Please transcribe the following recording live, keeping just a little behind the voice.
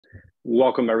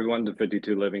Welcome everyone to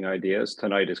 52 Living Ideas.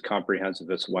 Tonight is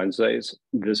Comprehensivist Wednesdays.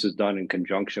 This is done in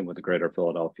conjunction with the Greater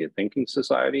Philadelphia Thinking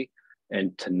Society.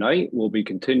 And tonight we'll be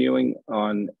continuing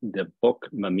on the book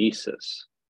Mimesis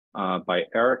by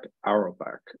Erich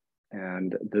Auerbach.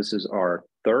 And this is our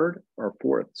third or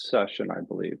fourth session, I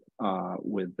believe,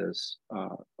 with this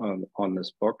on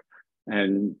this book.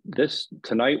 And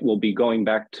tonight we'll be going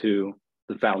back to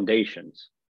the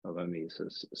foundations of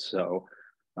Mimesis. So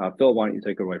Phil, why don't you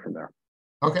take it away from there?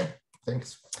 Okay,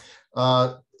 thanks.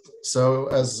 So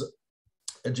as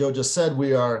Joe just said,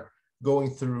 we are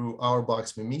going through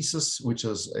Auerbach's Mimesis, which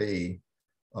is a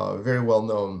very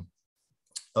well-known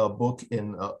book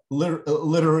in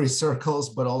literary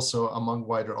circles, but also among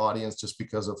wider audience, just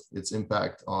because of its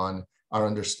impact on our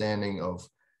understanding of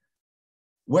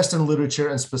Western literature,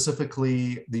 and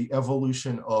specifically the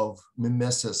evolution of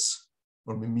mimesis,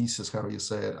 or mimesis, however you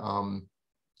say it,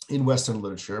 in Western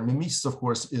literature. Mimesis, of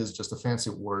course, is just a fancy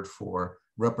word for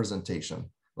representation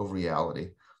of reality.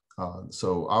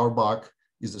 So Auerbach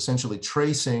is essentially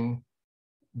tracing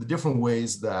the different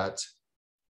ways that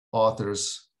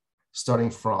authors, starting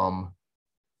from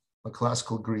a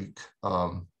classical Greek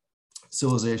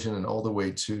civilization and all the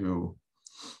way to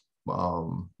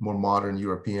more modern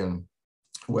European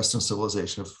Western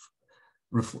civilization,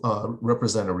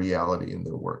 represent a reality in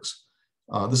their works.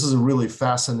 This is a really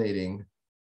fascinating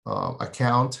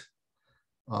account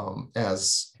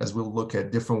as we'll look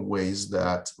at different ways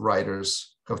that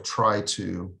writers have tried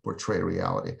to portray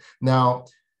reality. Now,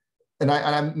 and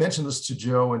I mentioned this to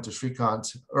Joe and to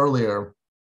Shrikant earlier,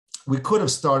 we could have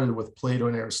started with Plato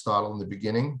and Aristotle in the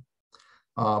beginning,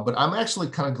 but I'm actually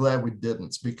kind of glad we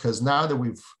didn't, because now that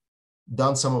we've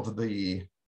done some of the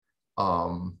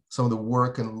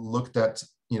work and looked at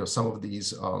some of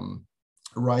these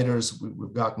writers,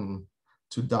 we've gotten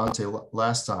to Dante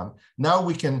last time. Now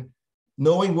we can,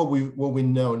 knowing what we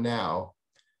know now,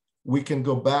 we can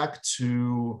go back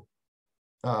to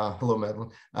hello,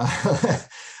 Madeline.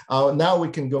 Now we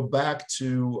can go back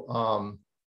to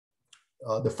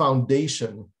the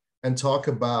foundation and talk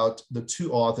about the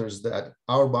two authors that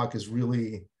Auerbach is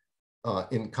really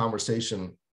in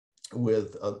conversation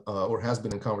with, or has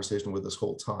been in conversation with this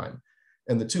whole time.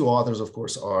 And the two authors, of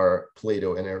course, are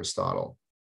Plato and Aristotle.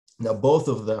 Now, both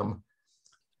of them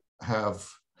have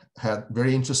had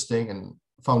very interesting and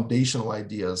foundational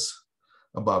ideas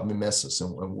about mimesis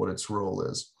and what its role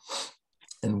is,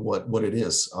 and what it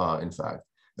is, in fact,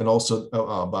 and also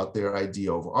about their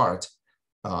idea of art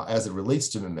as it relates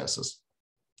to mimesis.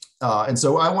 And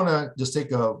so I want to just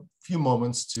take a few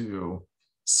moments to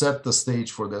set the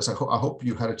stage for this. I hope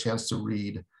you had a chance to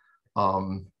read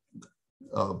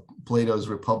Plato's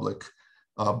Republic,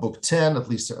 book 10, at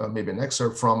least maybe an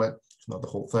excerpt from it, not the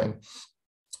whole thing.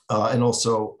 And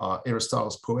also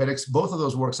Aristotle's Poetics. Both of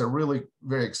those works are really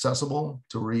very accessible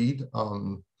to read.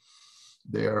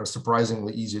 They are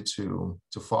surprisingly easy to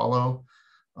follow.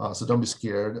 So don't be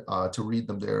scared to read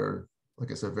them. They're,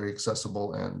 like I said, very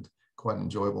accessible and quite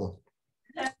enjoyable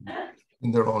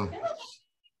in their own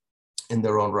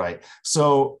right.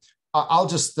 So I'll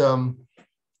just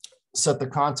set the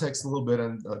context a little bit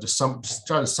and just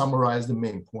try to summarize the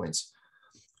main points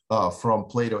from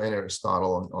Plato and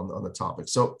Aristotle on the topic.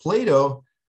 So Plato,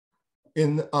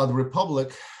 in the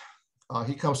Republic,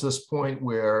 he comes to this point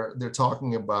where they're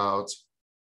talking about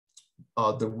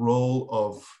the role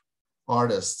of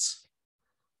artists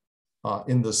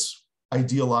in this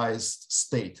idealized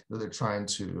state that they're trying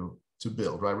to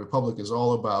build, right? Republic is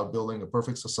all about building a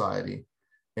perfect society.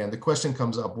 And the question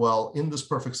comes up, well, in this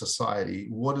perfect society,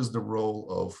 what is the role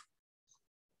of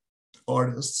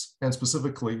artists, and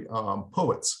specifically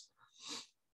poets,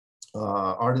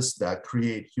 artists that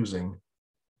create using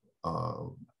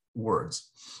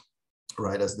words,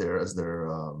 right, as their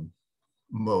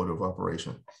mode of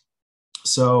operation.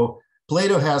 So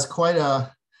Plato has quite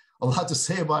a lot to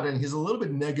say about it, and he's a little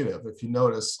bit negative. If you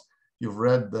notice, you've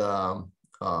read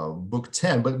book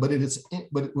 10, but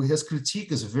his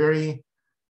critique is very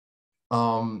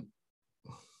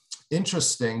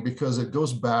interesting, because it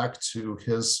goes back to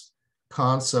his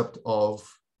concept of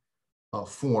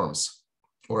forms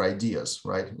or ideas,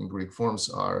 right? In Greek, forms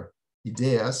are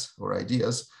ideas or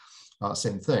ideas,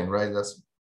 same thing, right?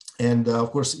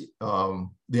 Of course,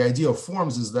 the idea of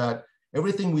forms is that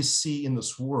everything we see in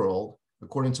this world,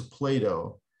 according to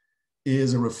Plato,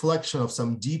 is a reflection of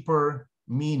some deeper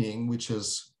meaning, which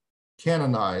is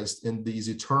canonized in these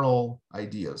eternal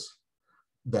ideas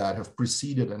that have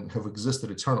preceded and have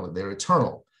existed eternally. They're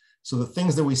eternal. So the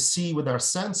things that we see with our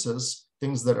senses,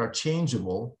 things that are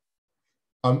changeable,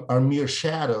 are mere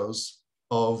shadows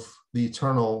of the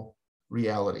eternal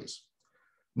realities.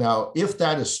 Now, if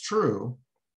that is true,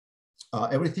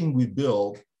 everything we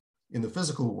build in the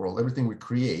physical world, everything we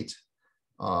create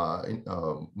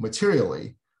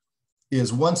materially,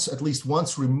 is at least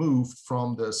once removed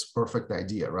from this perfect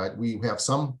idea, right? We have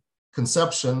some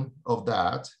conception of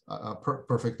that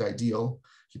perfect ideal.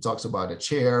 He talks about a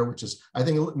chair, which is, I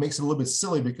think it makes it a little bit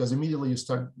silly because immediately you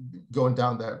start going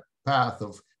down that path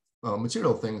of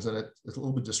material things, and it's a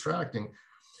little bit distracting.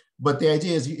 But the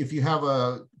idea is, if you have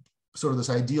a sort of this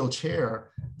ideal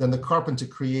chair, then the carpenter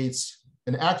creates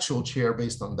an actual chair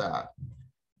based on that.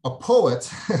 A poet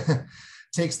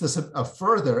takes this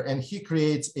further, and he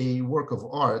creates a work of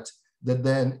art that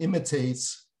then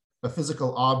imitates a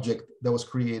physical object that was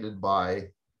created by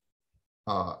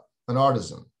an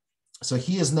artisan. So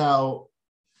he is now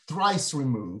thrice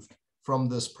removed from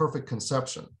this perfect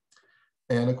conception.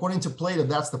 And according to Plato,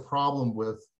 that's the problem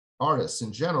with artists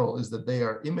in general, is that they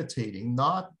are imitating,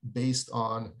 not based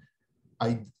on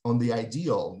the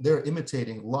ideal. They're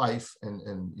imitating life, and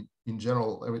in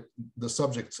general, the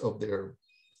subjects of their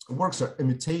works are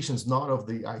imitations, not of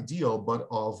the ideal, but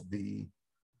of the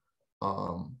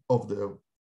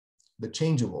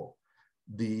changeable,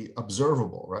 the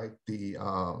observable, right? The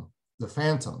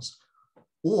phantoms.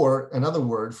 Or another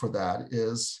word for that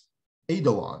is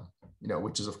eidolon,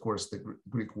 which is of course the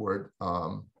Greek word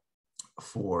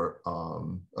for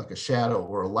like a shadow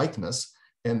or a likeness,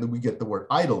 and we get the word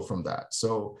idol from that.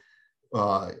 So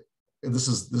this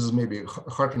is maybe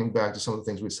harkening back to some of the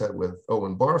things we said with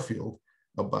Owen Barfield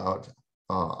about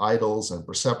idols and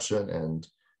perception, and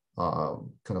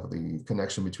kind of the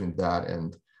connection between that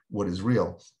and what is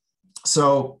real.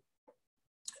 So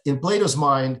in Plato's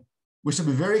mind, we should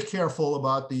be very careful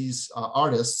about these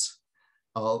artists,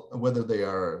 whether they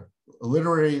are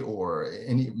literary or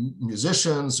any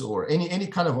musicians or any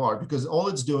kind of art, because all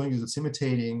it's doing is it's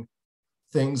imitating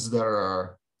things that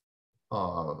are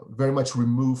very much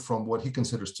removed from what he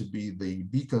considers to be the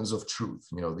beacons of truth,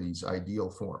 these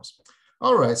ideal forms.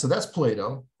 All right, so that's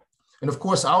Plato. And of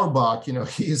course, Auerbach,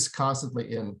 he's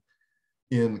constantly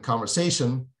in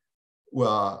conversation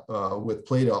with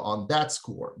Plato on that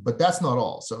score, but that's not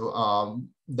all. So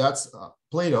that's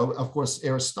Plato. Of course,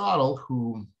 Aristotle,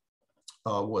 who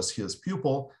was his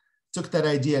pupil, took that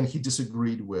idea, and he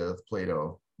disagreed with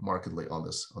Plato markedly on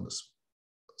this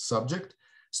subject,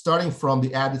 starting from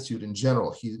the attitude in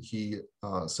general. He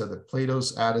said that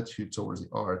Plato's attitude towards the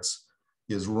arts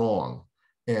is wrong.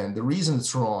 And the reason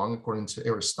it's wrong, according to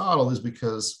Aristotle, is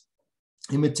because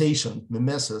imitation,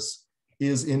 mimesis,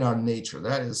 is in our nature.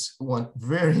 That is one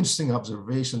very interesting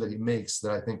observation that he makes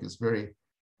that I think is very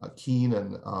keen,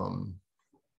 and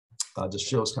just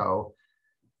shows how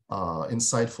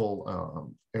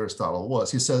insightful Aristotle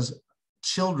was. He says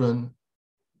children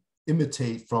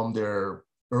imitate from their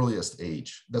earliest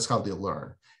age. That's how they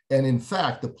learn. And in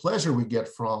fact, the pleasure we get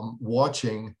from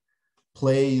watching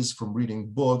plays, from reading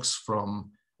books,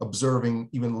 from observing,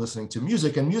 even listening to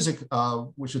music. And music,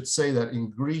 we should say that in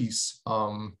Greece,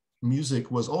 music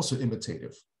was also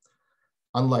imitative.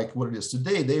 Unlike what it is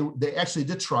today, they actually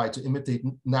did try to imitate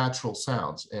natural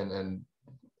sounds. And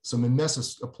so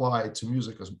mimesis applied to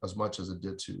music as much as it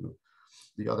did to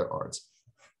the other arts.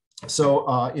 So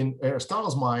in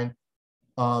Aristotle's mind,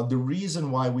 the reason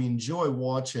why we enjoy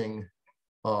watching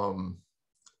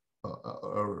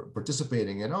or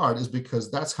participating in art is because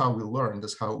that's how we learn.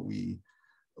 That's how we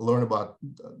learn about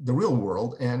the real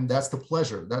world, and that's the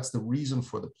pleasure. That's the reason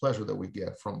for the pleasure that we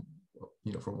get from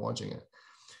watching it.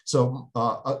 So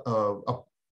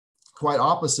quite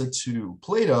opposite to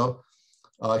Plato,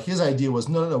 his idea was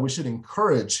no, we should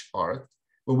encourage art,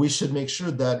 but we should make sure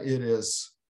that it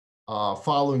is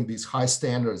following these high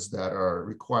standards that are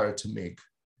required to make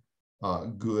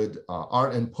good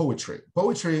art and poetry.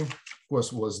 Poetry, of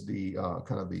course, was the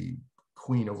kind of the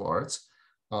queen of arts.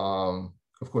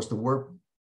 Of course, the word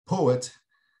poet,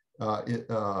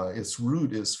 its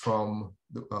root is from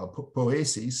the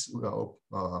poesis,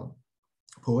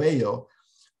 poeo,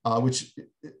 which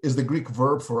is the Greek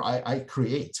verb for I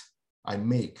create, I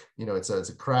make. It's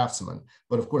a craftsman.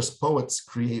 But of course, poets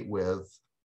create with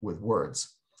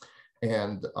words.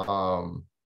 And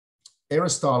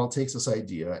Aristotle takes this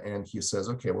idea and he says,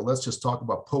 okay, well, let's just talk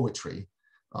about poetry.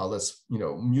 Let's,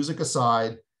 music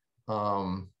aside,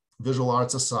 visual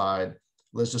arts aside,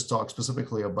 let's just talk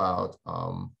specifically about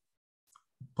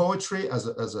poetry as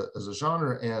a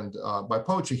genre. And by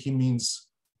poetry, he means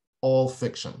all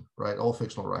fiction, right? All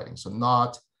fictional writing. So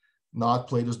not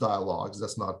Plato's dialogues,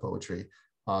 that's not poetry.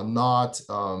 Not,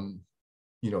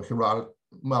 Herodotus,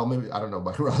 well, maybe, I don't know,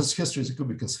 about Herodotus' histories, it could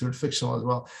be considered fictional as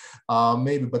well.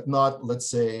 Maybe, but not, let's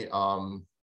say,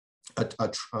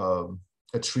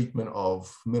 a treatment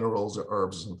of minerals or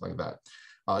herbs or something like that.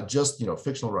 Just, you know,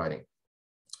 fictional writing.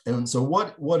 And so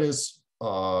what is,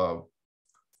 how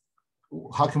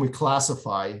can we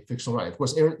classify fictional writing? Of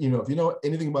course, you know, if you know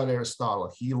anything about Aristotle,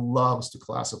 he loves to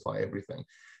classify everything.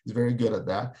 He's very good at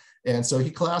that. And so he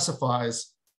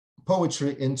classifies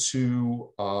poetry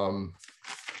into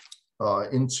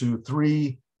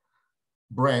three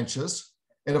branches.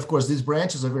 And of course, these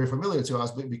branches are very familiar to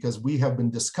us because we have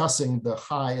been discussing the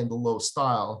high and the low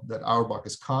style that Auerbach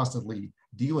is constantly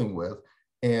dealing with.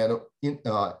 And in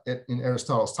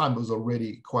Aristotle's time, it was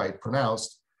already quite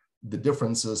pronounced, the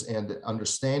differences and the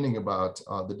understanding about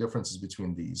the differences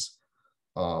between these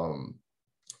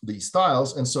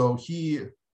styles. And so he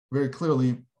very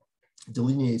clearly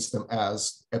delineates them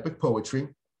as epic poetry,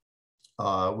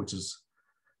 which is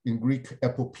in Greek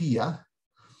epopeia,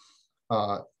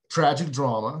 tragic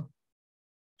drama,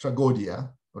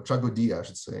 tragodia, or tragodia, I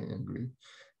should say in Greek,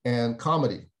 and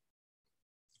comedy,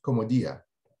 komodia.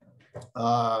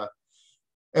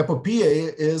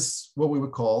 Epopeia is what we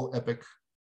would call epic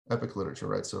literature,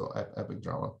 right? So epic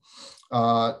drama.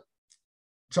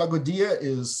 Tragodia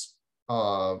is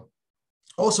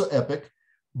also epic,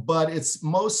 but it's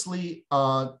mostly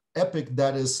epic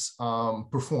that is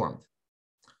performed.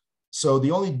 So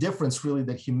the only difference really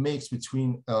that he makes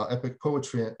between epic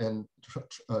poetry and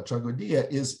tragodia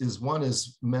is one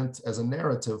is meant as a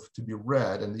narrative to be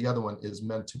read, and the other one is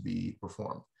meant to be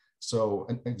performed. So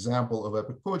an example of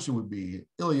epic poetry would be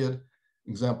Iliad.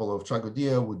 Example of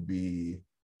tragodia would be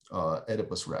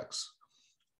Oedipus Rex.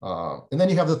 And then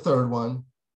you have the third one,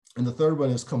 and the third one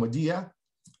is komodia.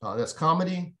 That's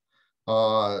comedy,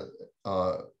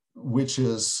 which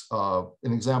is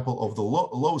an example of the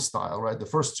low style, right? The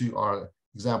first two are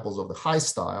examples of the high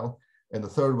style, and the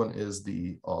third one is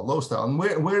the low style. And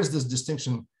where does this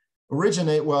distinction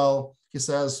originate? Well, he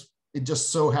says it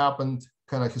just so happened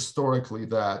kind of historically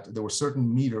that there were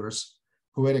certain meters,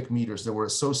 poetic meters, that were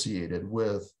associated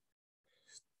with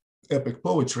epic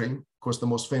poetry. Of course, the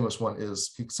most famous one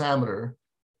is hexameter,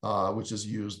 which is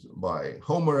used by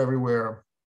Homer everywhere.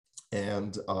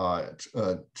 And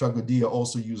tragodia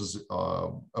also uses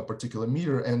a particular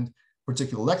meter and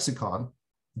particular lexicon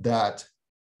that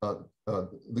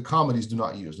the comedies do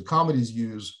not use. The comedies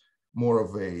use more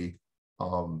of a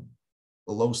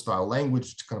low style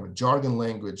language, kind of a jargon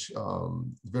language,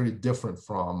 very different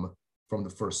from the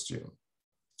first two.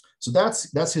 So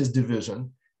that's his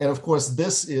division. And of course,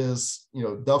 this is, you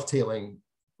know, dovetailing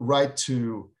straight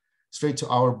to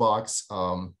Auerbach's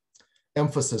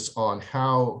emphasis on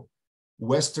how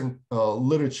Western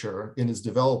literature in its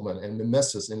development and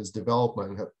mimesis in its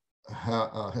development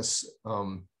has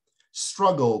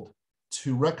struggled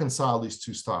to reconcile these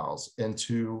two styles and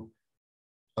to,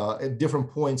 at different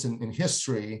points in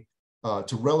history,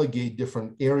 to relegate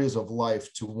different areas of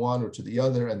life to one or to the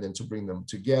other, and then to bring them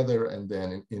together, and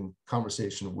then in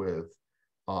conversation with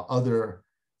other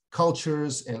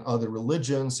cultures and other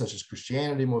religions, such as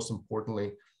Christianity, most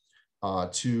importantly,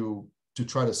 to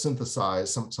try to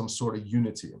synthesize some sort of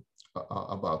unity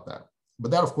about that.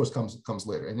 But that, of course, comes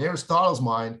later. In Aristotle's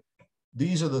mind,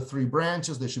 these are the three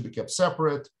branches. They should be kept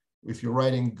separate. If you're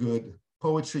writing good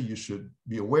poetry, you should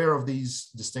be aware of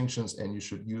these distinctions, and you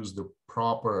should use the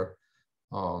proper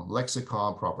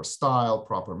lexicon, proper style,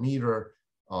 proper meter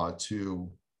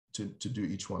to do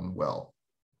each one well.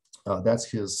 That's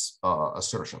his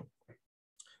assertion.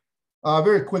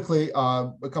 Very quickly,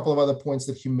 a couple of other points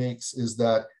that he makes is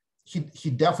that he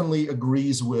definitely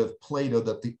agrees with Plato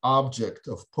that the object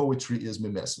of poetry is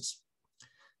mimesis.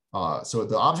 So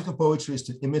the object of poetry is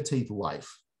to imitate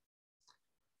life.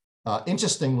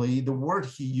 Interestingly, the word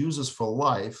he uses for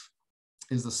life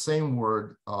is the same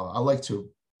word. I like to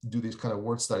do these kind of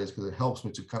word studies because it helps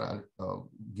me to kind of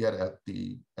get at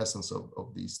the essence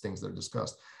of these things that are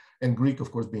discussed. And Greek,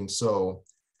 of course, being so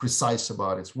precise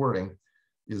about its wording,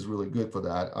 is really good for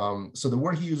that. So the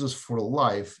word he uses for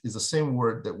life is the same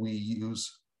word that we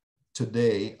use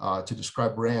today to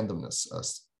describe randomness.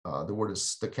 The word is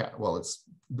stochastic. Well, it's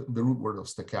the root word of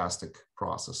stochastic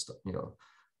process. You know,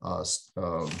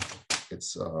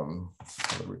 it's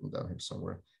I've written down here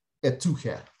somewhere.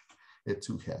 Etouche.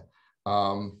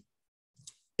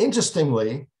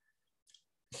 Interestingly,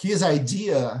 his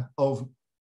idea of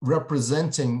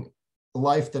representing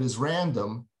life that is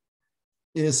random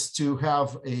is to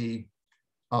have a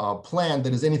plan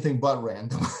that is anything but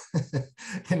random.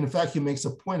 And in fact, he makes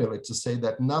a point of it to say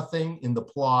that nothing in the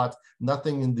plot,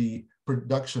 nothing in the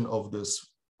production of this,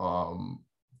 of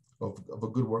a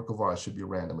good work of art should be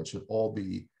random. It should all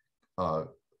be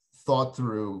thought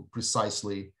through,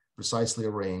 precisely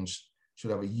arranged,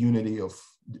 should have a unity of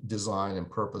design and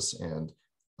purpose and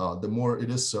the more it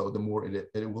is so, the more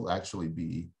it will actually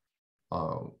be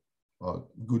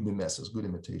good mimesis, good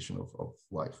imitation of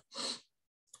life.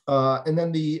 And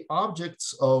then the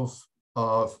objects of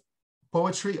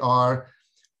poetry are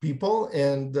people,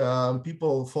 and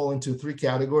people fall into three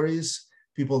categories: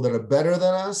 people that are better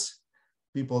than us,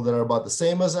 people that are about the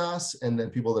same as us, and then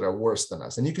people that are worse than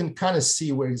us. And you can kind of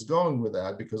see where he's going with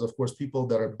that, because of course, people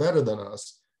that are better than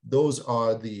us, those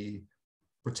are the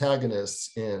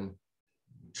protagonists in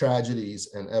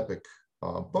tragedies and epic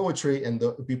poetry, and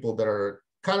the people that are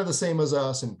kind of the same as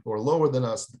us and or lower than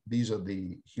us, these are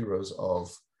the heroes of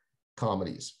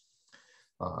comedies.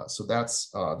 So that's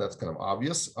kind of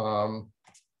obvious.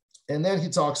 And then he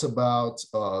talks about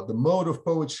the mode of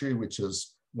poetry, which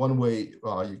is one way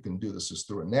you can do this is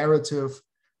through a narrative.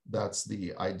 That's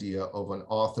the idea of an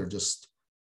author just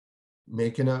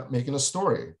making a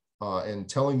story and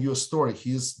telling you a story.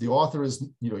 The author is,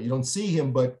 you don't see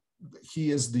him, but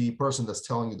he is the person that's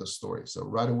telling you the story. So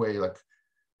right away, like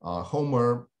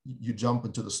Homer, you jump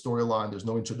into the storyline. There's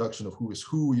no introduction of who is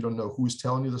who. You don't know who's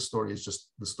telling you the story. It's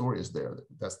just the story is there.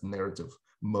 That's the narrative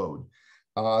mode.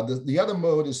 The other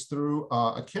mode is through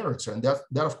a character. And that,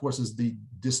 of course, is the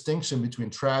distinction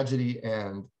between tragedy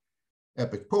and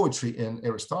epic poetry. In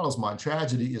Aristotle's mind,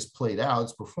 tragedy is played out,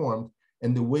 it's performed.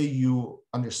 And the way you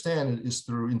understand it is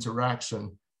through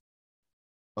interaction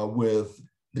with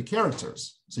the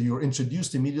characters. So you're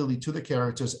introduced immediately to the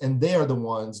characters, and they are the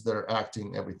ones that are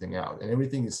acting everything out, and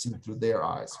everything is seen through their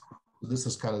eyes. So this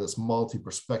is kind of this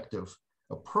multi-perspective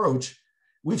approach.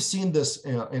 We've seen this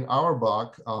in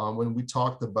Auerbach when we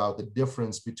talked about the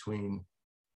difference between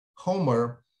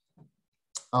Homer,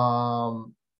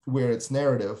 where it's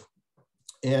narrative,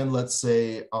 and let's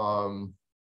say, who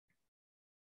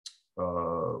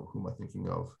am I thinking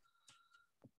of?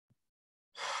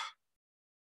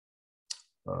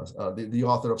 The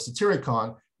author of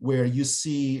Satyricon, where you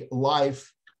see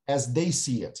life as they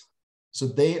see it. So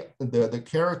the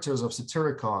characters of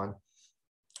Satyricon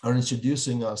are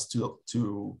introducing us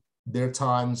to their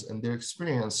times and their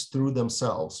experience through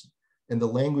themselves, and the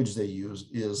language they use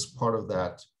is part of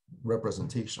that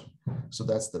representation. So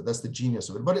that's the genius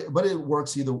of it. But it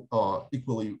works either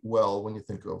equally well when you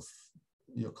think of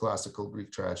classical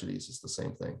Greek tragedies. It's the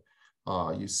same thing.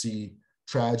 You see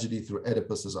tragedy through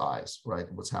Oedipus's eyes,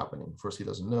 right? What's happening? First, he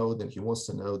doesn't know, then he wants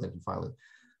to know, then he finally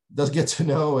does get to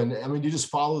know. And I mean, you just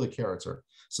follow the character.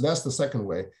 So that's the second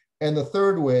way. And the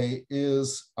third way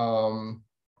is when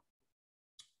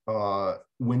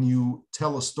you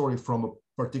tell a story from a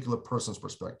particular person's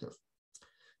perspective.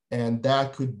 And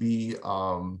that could be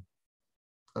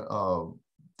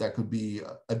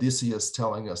Odysseus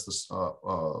telling us this,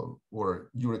 or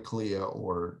Euryclea,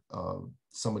 or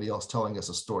somebody else telling us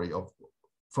a story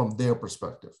from their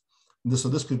perspective. So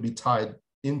this could be tied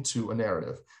into a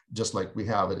narrative, just like we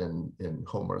have it in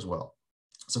Homer as well.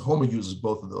 So Homer uses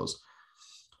both of those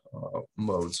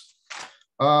modes.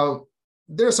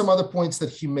 There are some other points that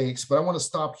he makes, but I want to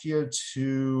stop here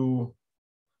to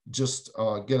just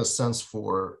get a sense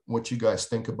for what you guys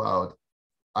think about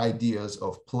ideas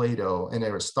of Plato and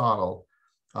Aristotle,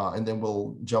 and then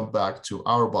we'll jump back to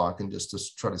Auerbach and just to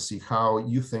try to see how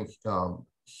you think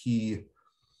he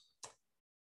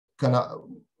kind of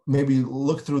maybe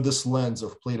look through this lens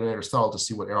of Plato and Aristotle to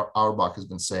see what Auerbach has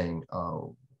been saying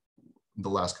in the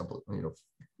last couple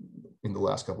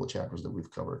of chapters that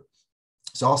we've covered.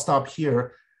 So I'll stop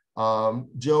here.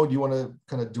 Joe, do you want to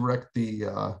kind of direct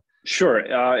the? Sure.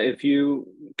 If you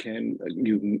can,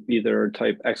 you either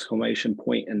type exclamation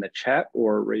point in the chat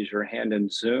or raise your hand in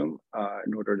Zoom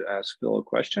in order to ask Phil a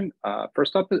question.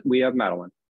 First up, we have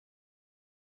Madeline.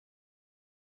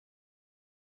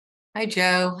 Hi,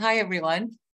 Joe. Hi,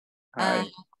 everyone. Hi.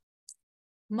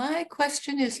 My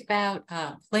question is about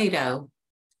Plato.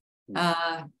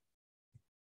 I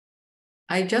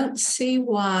don't see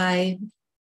why.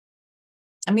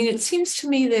 I mean, it seems to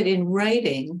me that in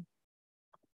writing,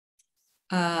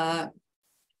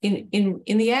 in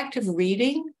the act of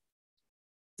reading,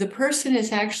 the person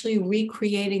is actually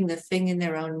recreating the thing in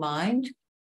their own mind,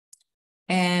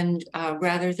 and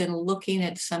rather than looking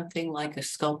at something like a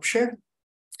sculpture.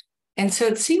 And so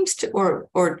it seems to, or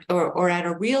at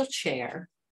a real chair.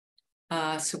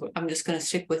 So I'm just going to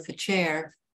stick with the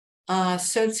chair.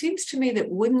 So it seems to me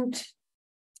that wouldn't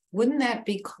that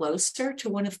be closer to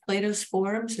one of Plato's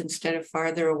forms instead of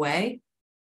farther away?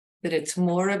 That it's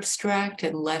more abstract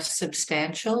and less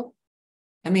substantial?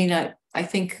 I mean, I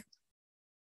think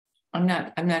I'm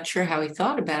not sure how he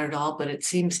thought about it all, but it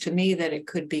seems to me that it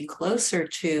could be closer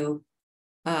to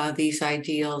these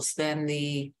ideals than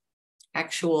the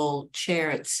actual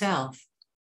chair itself.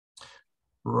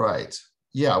 Right.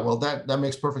 Yeah, well, that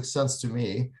makes perfect sense to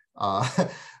me. I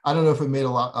don't know if it made a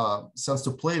lot sense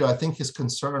to Plato. I think his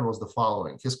concern was the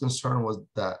following. His concern was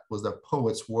that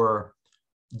poets were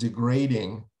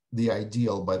degrading the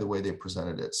ideal by the way they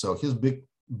presented it. So his big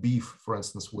beef, for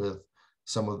instance, with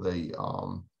some of the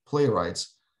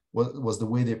playwrights was the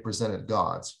way they presented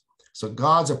gods. So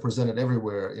gods are presented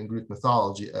everywhere in Greek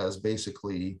mythology as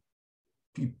basically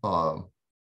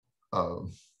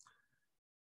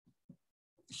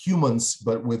humans,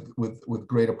 but with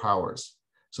greater powers.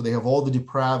 So they have all the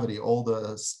depravity, all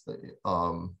the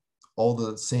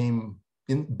same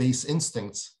base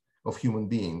instincts of human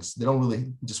beings. They don't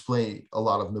really display a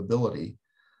lot of nobility,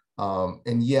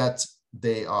 and yet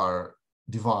they are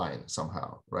divine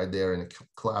somehow, right? They're in a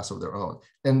class of their own.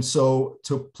 And so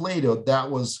to Plato, that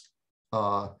was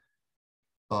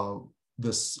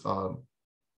this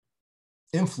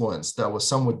influence that was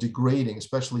somewhat degrading,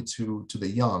 especially to the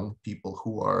young people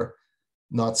who are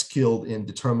not skilled in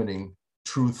determining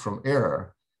truth from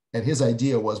error. And his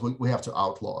idea was we have to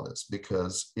outlaw this,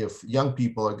 because if young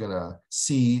people are going to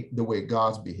see the way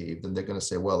gods behave, then they're going to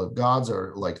say, well, if gods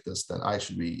are like this, then I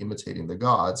should be imitating the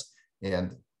gods.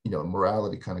 And,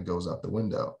 morality kind of goes out the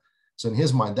window. So in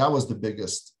his mind, that was the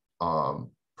biggest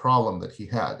problem that he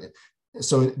had.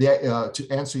 So to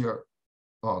answer your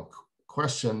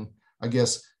question, I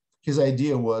guess his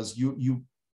idea was you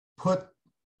put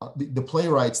the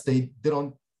playwrights, they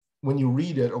don't, when you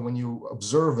read it or when you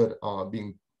observe it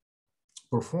being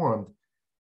performed,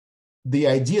 the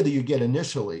idea that you get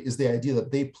initially is the idea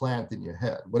that they plant in your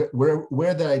head.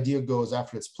 Where that idea goes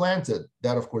after it's planted,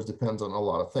 that of course depends on a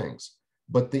lot of things.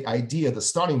 But the idea, the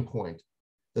starting point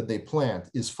that they plant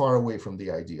is far away from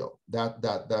the ideal. That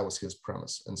was his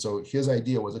premise. And so his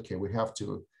idea was, okay, we have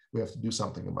to do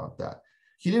something about that.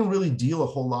 He didn't really deal a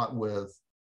whole lot with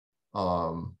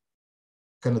kind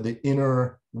of the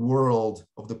inner world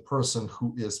of the person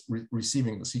who is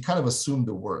receiving this. He kind of assumed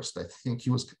the worst. I think he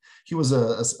was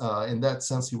in that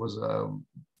sense, he was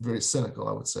very cynical,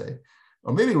 I would say,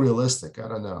 or maybe realistic. I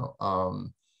don't know.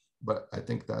 But I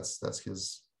think that's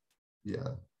his,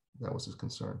 that was his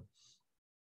concern.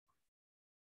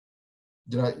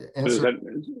 Did I answer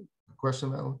the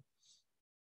question, Madeline?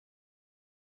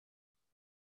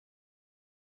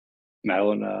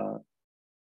 Madeline, I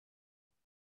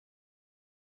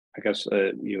guess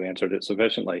you answered it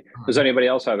sufficiently. Does anybody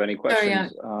else have any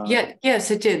questions? Sorry, yes,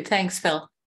 it did. Thanks, Phil.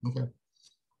 Okay.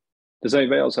 Does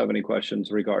anybody else have any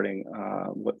questions regarding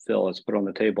what Phil has put on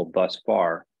the table thus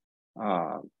far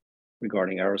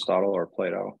regarding Aristotle or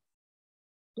Plato?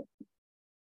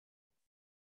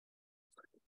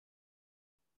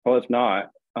 Well, if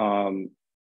not,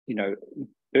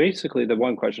 basically the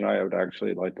one question I would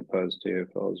actually like to pose to you,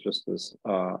 Phil, is just this,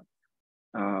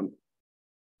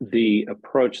 the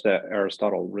approach that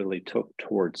Aristotle really took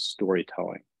towards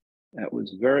storytelling. It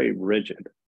was very rigid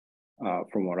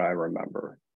from what I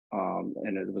remember.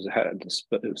 And it was had to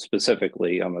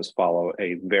specifically almost follow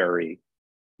a very,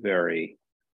 very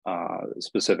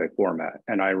specific format.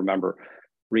 And I remember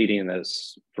reading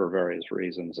this for various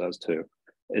reasons as to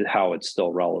how it's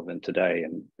still relevant today,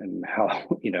 and how,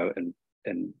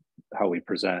 and how we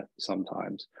present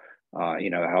sometimes,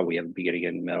 how we have a beginning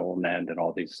and middle and end and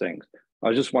all these things. I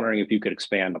was just wondering if you could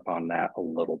expand upon that a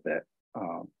little bit,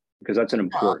 because that's an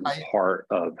important part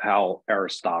of how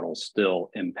Aristotle still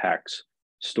impacts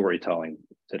storytelling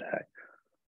today.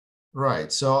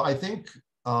 Right. So I think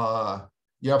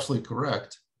you're absolutely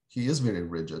correct. He is very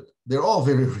rigid. They're all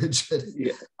very rigid.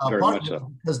 Yeah, very much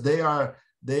so. Because they are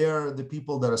the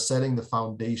people that are setting the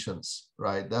foundations,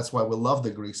 right? That's why we love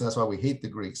the Greeks, and that's why we hate the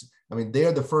Greeks. I mean,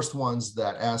 they're the first ones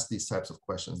that asked these types of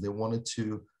questions. They wanted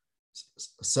to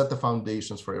set the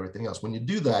foundations for everything else. When you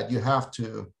do that, you have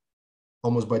to,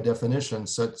 almost by definition,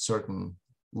 set certain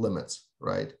limits,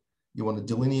 right? You want to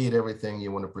delineate everything,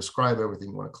 you want to prescribe everything,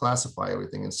 you want to classify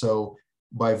everything. And so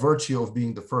by virtue of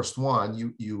being the first one,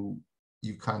 you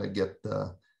kind of get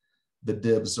the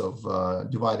dibs of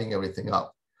dividing everything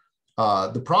up.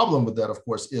 The problem with that, of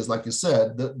course, is, like you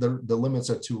said, the limits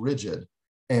are too rigid,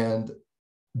 and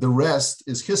the rest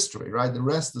is history, right? The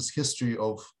rest is history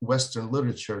of Western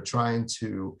literature trying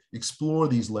to explore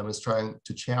these limits, trying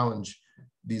to challenge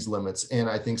these limits, and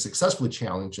I think successfully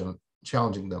challenging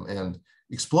them and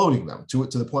exploding them to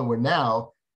the point where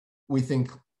now we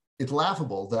think it's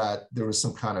laughable that there is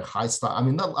some kind of high style. I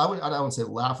mean, I wouldn't say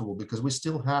laughable, because we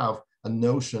still have a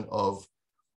notion of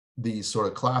the sort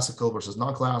of classical versus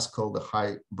non-classical, the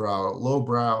highbrow,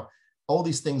 lowbrow, all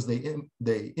these things, they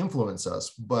influence us,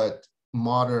 but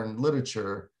modern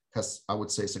literature has, I would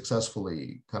say,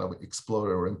 successfully kind of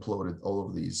exploded or imploded all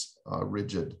of these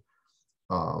rigid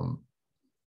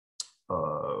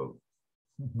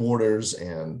borders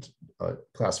and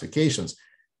classifications.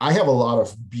 I have a lot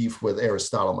of beef with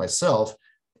Aristotle myself.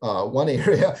 One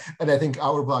area, and I think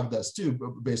Auerbach does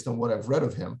too, based on what I've read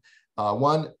of him.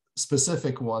 One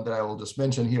specific one that I will just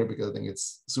mention here because I think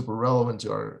it's super relevant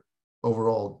to our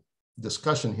overall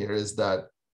discussion here is that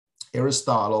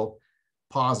Aristotle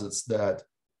posits that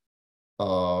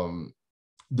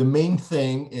the main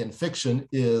thing in fiction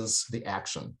is the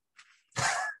action.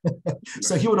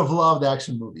 So he would have loved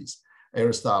action movies,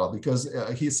 Aristotle, because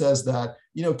he says that,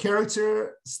 you know,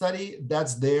 character study,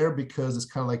 that's there because it's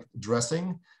kind of like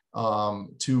dressing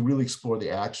to really explore the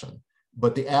action.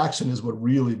 But the action is what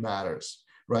really matters,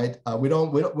 right? We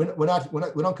don't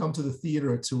come to the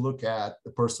theater to look at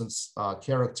the person's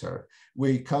character.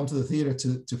 We come to the theater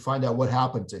to find out what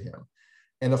happened to him.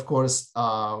 And of course,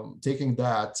 taking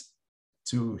that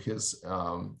to his,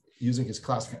 using his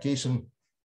classification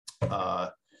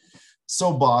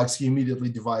soapbox, he immediately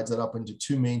divides it up into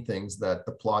two main things that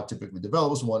the plot typically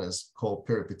develops. One is called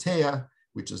peripeteia,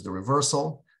 which is the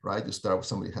reversal, right? You start with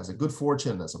somebody who has a good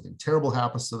fortune, then something terrible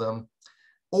happens to them.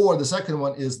 Or the second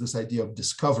one is this idea of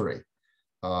discovery,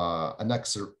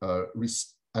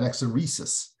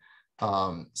 anaxaresis.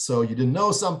 So you didn't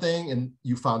know something and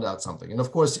you found out something. And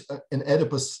of course, in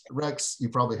Oedipus Rex, you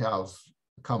probably have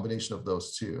a combination of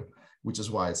those two, which is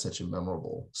why it's such a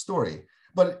memorable story.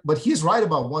 But he's right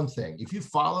about one thing. If you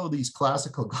follow these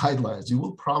classical guidelines, you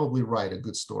will probably write a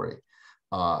good story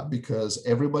because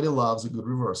everybody loves a good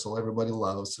reversal. Everybody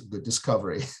loves a good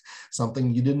discovery,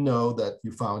 something you didn't know that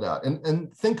you found out.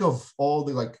 And think of all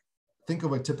the, think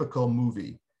of a typical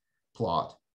movie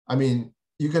plot. I mean,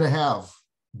 you're going to have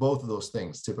both of those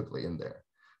things typically in there.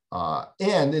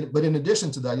 But in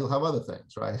addition to that, you'll have other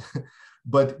things, right?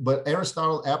 but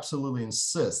Aristotle absolutely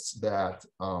insists that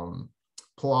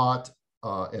plot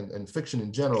and fiction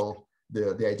in general,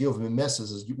 the idea of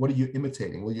mimesis is what are you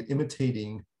imitating? Well, you're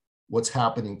imitating what's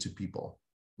happening to people.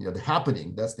 You know, the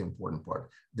happening, that's the important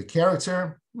part. The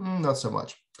character, not so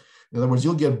much. In other words,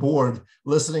 you'll get bored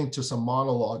listening to some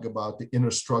monologue about the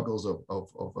inner struggles of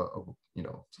you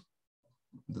know,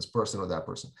 this person or that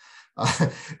person.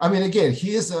 I mean, again,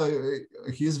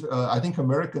 I think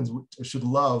Americans should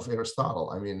love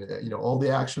Aristotle. I mean, you know, all the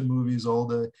action movies, all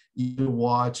the you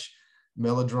watch,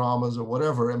 melodramas or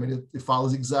whatever. I mean, it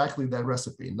follows exactly that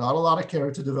recipe. Not a lot of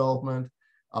character development,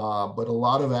 but a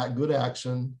lot of good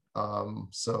action.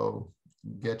 So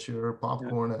get your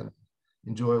popcorn and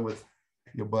enjoy with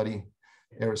your buddy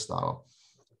Aristotle.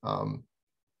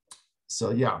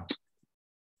 So yeah.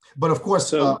 But of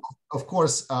course,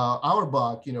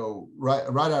 Auerbach, you know, right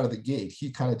out of the gate,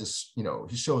 he kind of just, you know,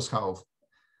 he shows how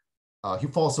he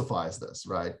falsifies this,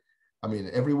 right? I mean,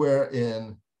 everywhere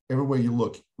you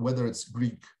look, whether it's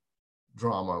Greek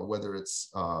drama, whether it's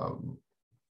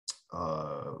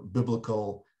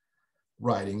biblical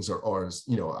writings or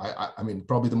you know, I mean,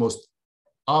 probably the most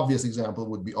obvious example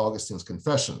would be Augustine's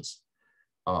Confessions.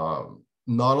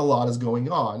 Not a lot is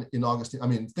going on in Augustine. I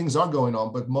mean, things are going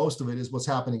on, but most of it is what's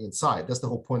happening inside. That's the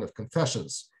whole point of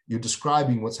Confessions. You're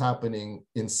describing what's happening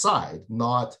inside,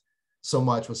 not so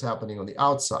much what's happening on the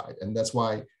outside. And that's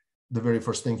why the very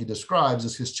first thing he describes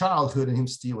is his childhood and him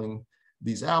stealing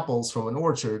these apples from an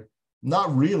orchard.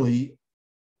 Not really,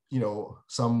 you know,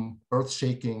 some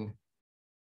earth-shaking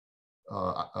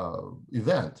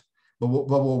event. But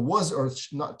what was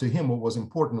not to him, what was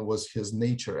important was his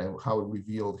nature and how it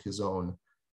revealed his own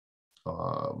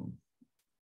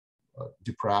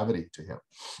depravity to him.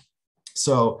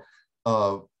 So,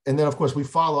 and then of course we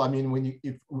follow. I mean,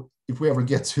 if we ever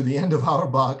get to the end of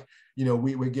Auerbach, you know,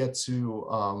 we get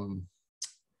to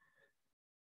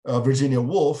Virginia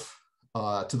Woolf,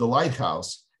 to the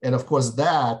lighthouse, and of course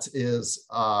that is,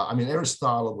 I mean,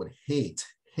 Aristotle would hate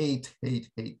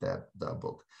that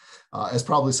book. As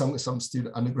probably some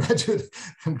student, undergraduate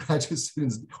and graduate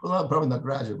students, well, probably not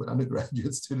graduate, but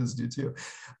undergraduate students do too,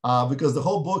 because the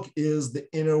whole book is the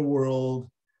inner world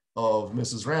of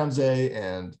Mrs. Ramsay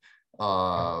and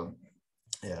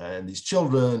these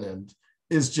children, and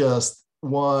is just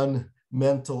one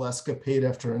mental escapade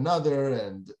after another,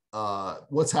 and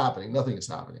what's happening? Nothing is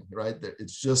happening, right?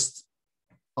 It's just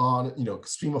on, you know,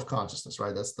 stream of consciousness,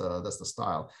 right? That's the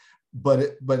style.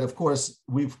 But of course,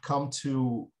 we've come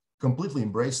to completely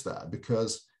embrace that,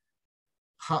 because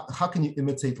how can you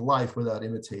imitate life without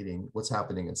imitating what's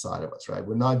happening inside of us, right?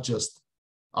 We're not just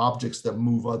objects that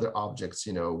move other objects,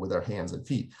 you know, with our hands and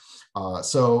feet.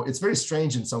 So it's very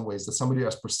strange in some ways that somebody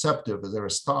as perceptive as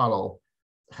Aristotle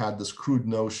had this crude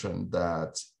notion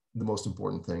that the most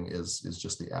important thing is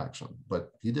just the action,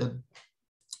 but he did.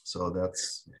 So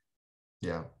that's,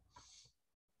 yeah.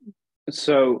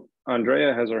 So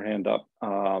Andrea has her hand up,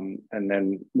 and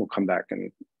then we'll come back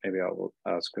and maybe I'll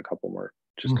ask a couple more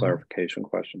just clarification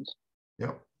questions.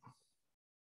 Yep.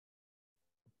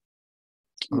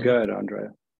 Go ahead,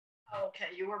 Andrea. Okay,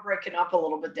 you were breaking up a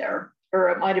little bit there, or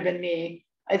it might have been me.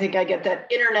 I think I get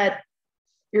that internet.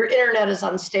 Your internet is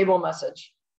unstable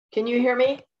message. Can you hear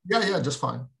me? Yeah, just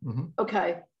fine.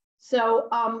 Okay, so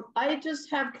I just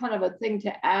have kind of a thing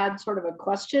to add, sort of a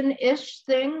question-ish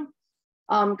thing,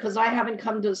 because I haven't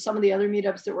come to some of the other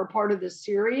meetups that were part of this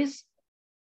series.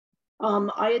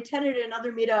 I attended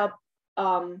another meetup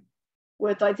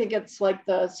with, I think it's like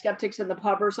the Skeptics in the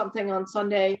Pub or something on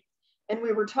Sunday. And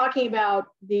we were talking about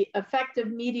the effect of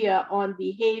media on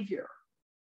behavior.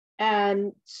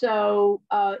 And so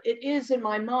it is in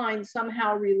my mind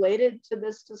somehow related to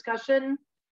this discussion,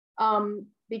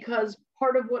 because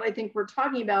part of what I think we're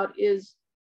talking about is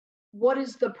what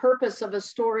is the purpose of a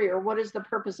story, or what is the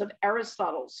purpose of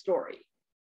Aristotle's story?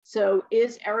 So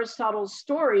is Aristotle's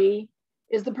story,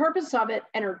 is the purpose of it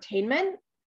entertainment,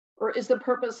 or is the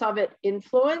purpose of it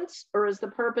influence, or is the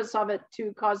purpose of it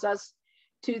to cause us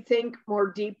to think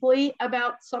more deeply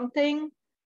about something?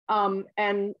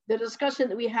 And the discussion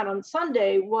that we had on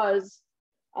Sunday was,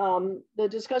 the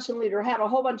discussion leader had a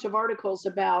whole bunch of articles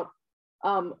about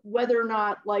whether or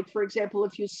not, like, for example,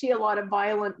 if you see a lot of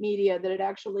violent media, that it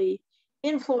actually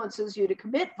influences you to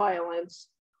commit violence,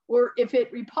 or if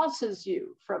it repulses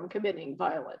you from committing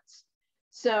violence.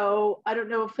 So I don't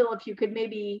know, Phil, if you could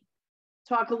maybe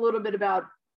talk a little bit about,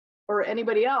 or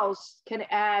anybody else can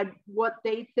add what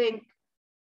they think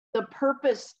the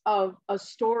purpose of a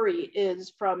story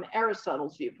is from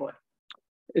Aristotle's viewpoint.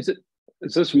 Is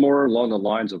this more along the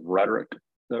lines of rhetoric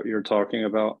that you're talking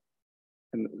about,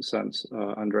 in the sense,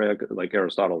 Andrea, like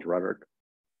Aristotle's rhetoric?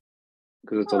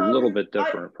 Because it's a little bit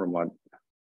different from what.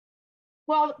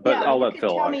 Well, but yeah, I'll you let can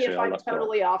Phil. tell me Actually, if I'm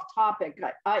totally off topic.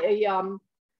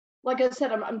 Like I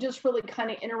said, I'm just really kind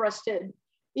of interested.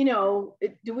 You know,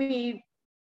 do we?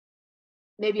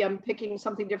 Maybe I'm picking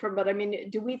something different, but I mean,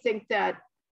 do we think that,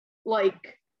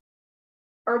 like,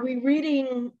 are we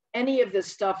reading any of this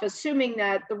stuff assuming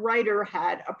that the writer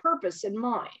had a purpose in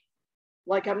mind?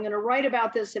 Like, I'm going to write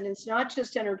about this, and it's not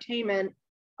just entertainment.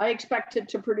 I expect it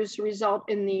to produce a result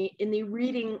in the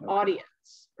reading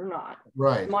audience, or not?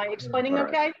 Right. Am I explaining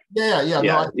okay?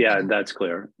 Yeah, that's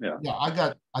clear. Yeah. I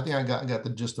think I got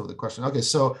the gist of the question. Okay,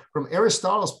 so from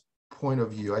Aristotle's point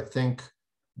of view, I think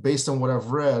based on what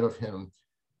I've read of him,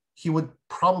 he would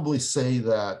probably say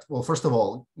that, well, first of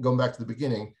all, going back to the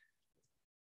beginning,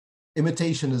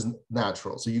 imitation is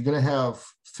natural. So you're going to have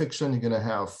fiction, you're going to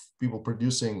have people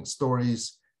producing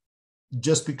stories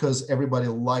just because everybody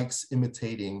likes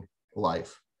imitating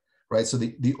life, right? So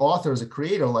the author as a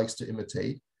creator likes to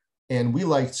imitate, and we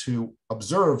like to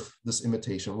observe this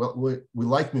imitation. Well, we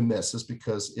like mimesis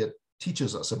because it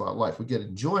teaches us about life. We get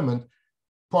enjoyment.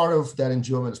 Part of that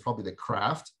enjoyment is probably the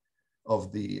craft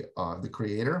of the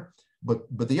creator, but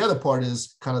the other part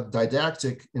is kind of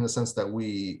didactic in the sense that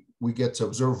we get to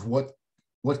observe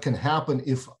what can happen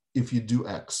if you do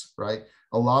X, right?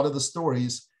 A lot of the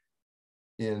stories,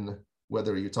 in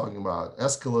whether you're talking about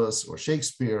Aeschylus or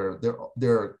Shakespeare,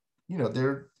 they're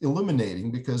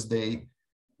illuminating because they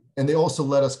also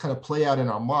let us kind of play out in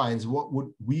our minds what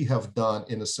would we have done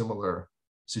in a similar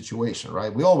situation,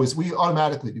 right? We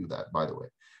automatically do that, by the way,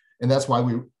 and that's why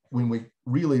when we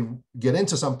really get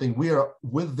into something, we are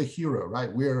with the hero,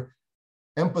 right? We're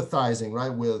empathizing,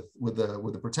 right, with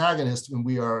the protagonist, and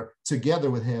we are together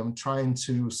with him trying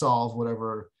to solve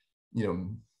whatever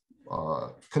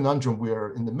conundrum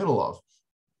we're in the middle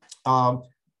of.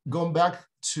 Going back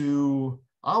to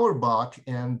Auerbach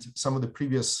and some of the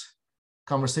previous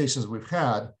conversations we've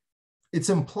had, it's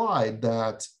implied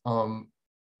that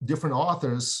different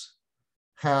authors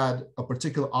had a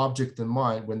particular object in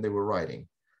mind when they were writing.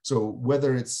 So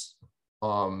whether it's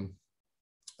the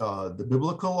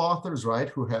biblical authors, right,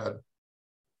 who had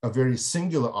a very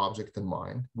singular object in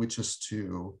mind, which is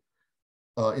to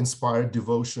inspire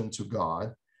devotion to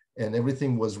God, and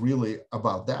everything was really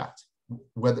about that.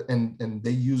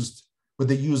 They used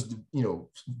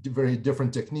very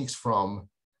different techniques from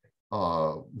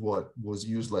what was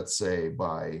used, let's say,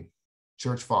 by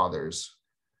church fathers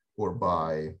or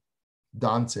by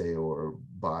Dante or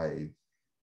by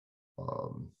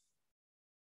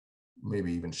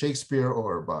maybe even Shakespeare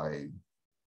or by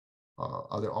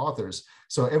other authors.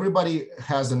 So everybody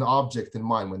has an object in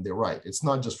mind when they write. It's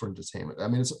not just for entertainment. I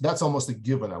mean, that's almost a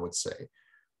given, I would say,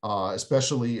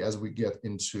 especially as we get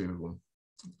into,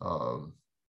 I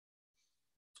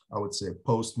would say,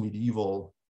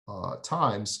 post-medieval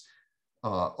times.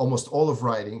 Almost all of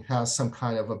writing has some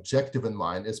kind of objective in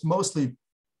mind. It's mostly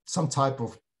some type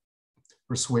of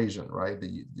persuasion, right?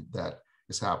 That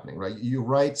is happening, right? You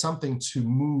write something to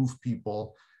move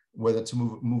people, whether to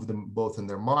move them both in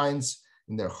their minds,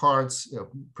 in their hearts,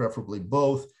 preferably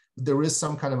both. There is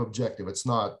some kind of objective. It's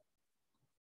not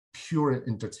pure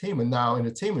entertainment. Now,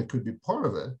 entertainment could be part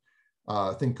of it.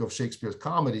 Think of Shakespeare's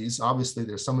comedies. Obviously,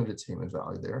 there's some entertainment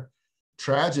value there.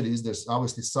 Tragedies, there's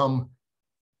obviously some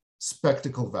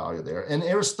spectacle value there. And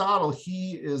Aristotle,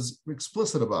 he is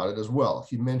explicit about it as well.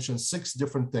 He mentions 6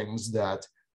 different things that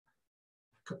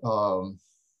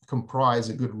comprise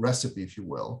a good recipe, if you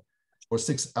will, or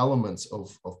 6 elements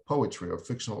of poetry or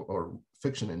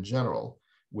fiction in general,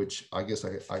 which I guess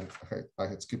I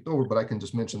had skipped over, but I can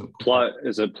just mention them. Plot,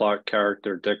 is it plot,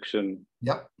 character, diction?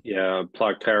 Yep. Yeah,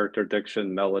 plot, character,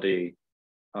 diction, melody,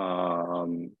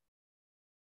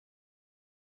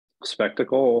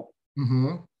 spectacle.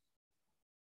 Mm-hmm.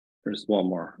 There's one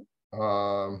more.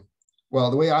 Well,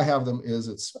 the way I have them is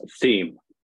it's theme.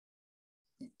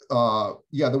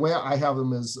 Yeah, the way I have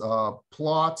them is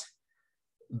plot,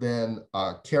 then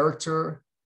character,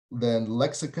 then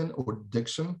lexicon or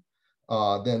diction,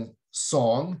 then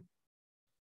song,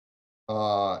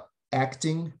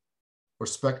 acting or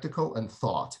spectacle, and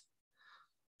thought.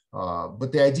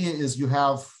 But the idea is you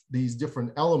have these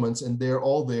different elements and they're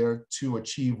all there to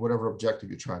achieve whatever objective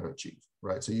you're trying to achieve,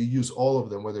 right? So you use all of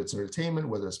them, whether it's entertainment,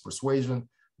 whether it's persuasion,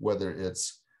 whether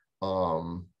it's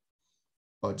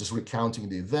just recounting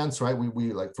the events, right?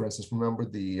 We like, for instance, remember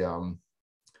the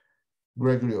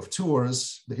Gregory of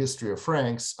Tours, the history of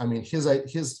Franks. I mean, he's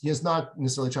not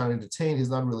necessarily trying to entertain. He's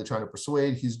not really trying to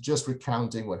persuade. He's just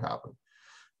recounting what happened.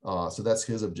 So that's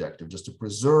his objective, just to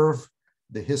preserve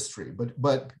the history.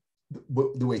 But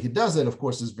the way he does it, of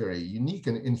course, is very unique.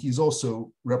 And he's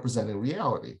also representing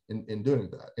reality in doing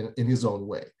that in his own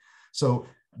way. So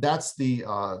that's the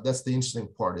interesting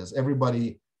part, is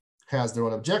everybody has their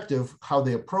own objective. How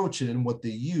they approach it and what they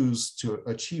use to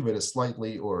achieve it is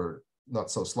slightly or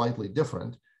not so slightly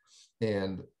different,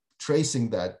 and tracing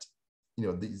that,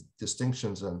 these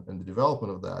distinctions and the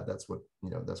development of that, that's what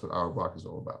Auerbach is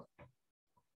all about.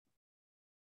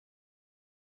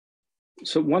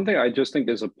 So one thing I just think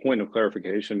is a point of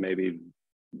clarification, maybe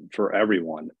for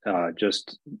everyone,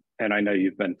 and I know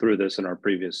you've been through this in our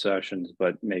previous sessions,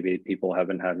 but maybe people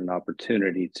haven't had an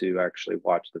opportunity to actually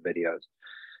watch the videos,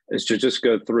 is to just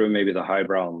go through maybe the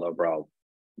highbrow and lowbrow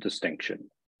distinction,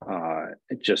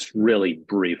 just really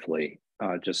briefly,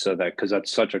 just so that, because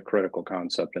that's such a critical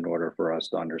concept in order for us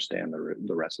to understand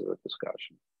the rest of the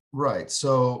discussion. Right.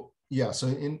 So yeah. So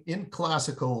in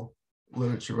classical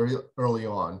literature, very early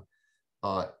on,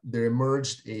 there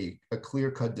emerged a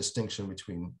clear-cut distinction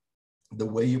between the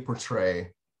way you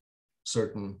portray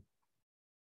certain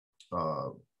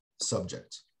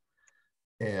subjects,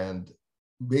 and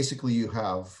basically you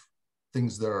have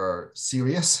things that are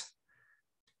serious.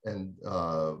 And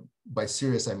by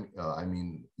serious, I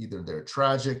mean either they're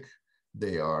tragic,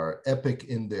 they are epic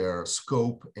in their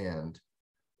scope and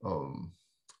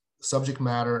subject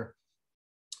matter,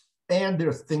 and there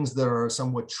are things that are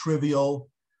somewhat trivial,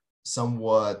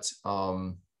 somewhat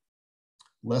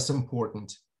less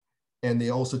important, and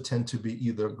they also tend to be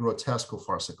either grotesque or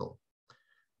farcical.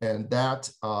 And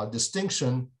that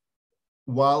distinction,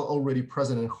 while already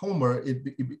present in Homer,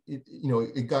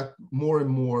 it got more and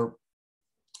more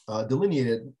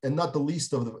delineated, and not the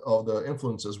least of the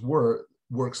influences were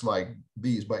works like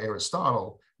these by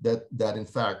Aristotle that in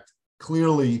fact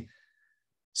clearly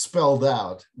spelled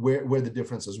out where the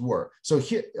differences were. So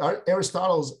here,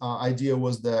 Aristotle's idea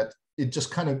was that it just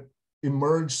kind of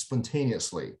emerged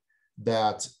spontaneously,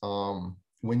 that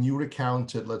when you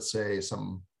recounted, let's say,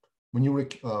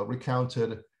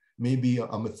 recounted maybe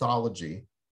a mythology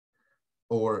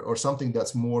or something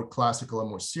that's more classical and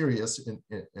more serious in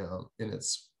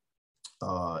its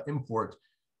import,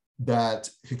 that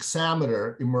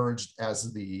hexameter emerged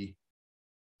as the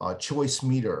choice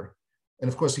meter. And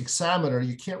of course, hexameter,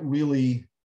 you can't really,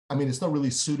 it's not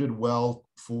really suited well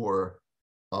for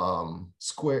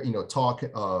square, talk,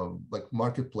 like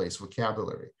marketplace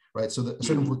vocabulary, right? So the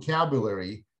certain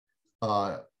vocabulary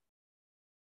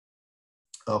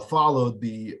followed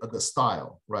the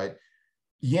style, right?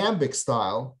 Iambic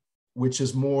style, which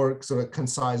is more sort of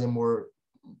concise and more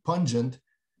pungent,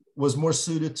 was more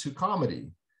suited to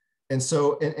comedy. And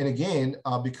so, and again,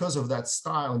 because of that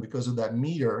style and because of that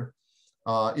meter,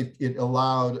 it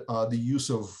allowed the use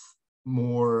of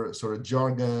more sort of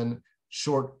jargon,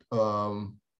 short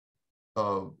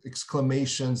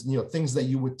exclamations, things that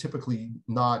you would typically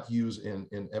not use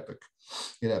in epic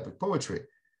poetry.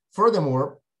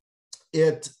 Furthermore,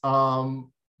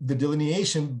 the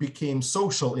delineation became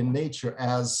social in nature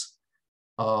as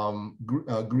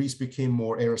Greece became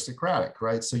more aristocratic,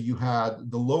 right? So you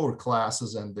had the lower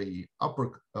classes and the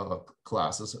upper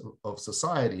classes of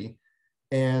society,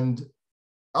 and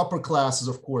upper classes,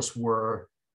 of course, were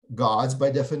gods by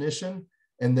definition,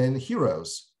 and then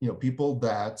heroes, people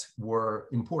that were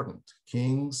important,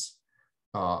 kings,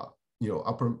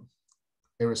 upper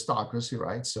aristocracy,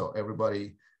 right? So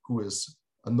everybody who is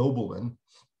a nobleman,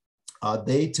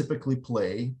 they typically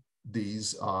play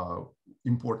these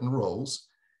important roles,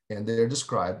 and they're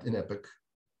described in epic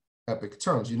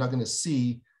terms. You're not going to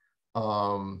see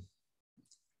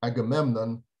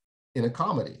Agamemnon in a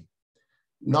comedy,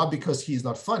 not because he's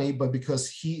not funny, but because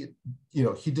he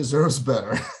deserves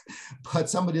better. But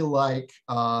somebody like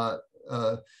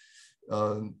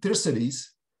Thersites,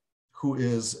 who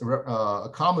is a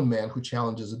common man who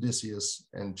challenges Odysseus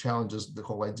and challenges the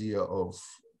whole idea of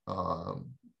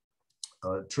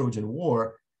Trojan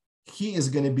War, he is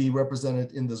going to be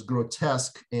represented in this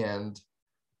grotesque and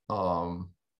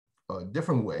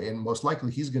different way, and most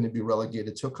likely he's going to be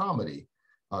relegated to a comedy,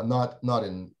 not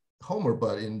in Homer,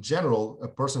 but in general, a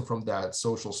person from that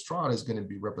social strata is going to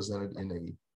be represented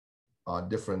in a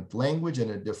different language and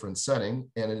a different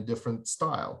setting and in a different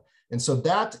style. And so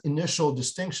that initial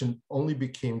distinction only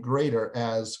became greater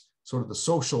as sort of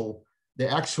the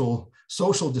actual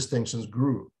social distinctions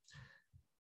grew.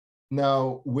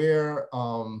 Now, where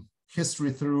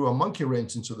history threw a monkey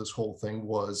wrench into this whole thing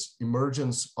was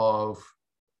emergence of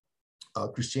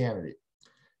Christianity.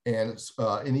 And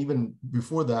even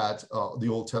before that, the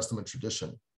Old Testament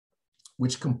tradition,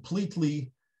 which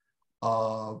completely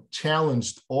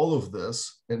challenged all of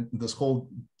this and this whole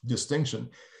distinction,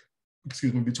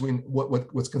 between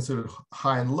what's considered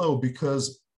high and low,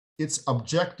 because its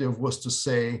objective was to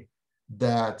say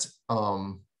that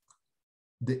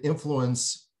the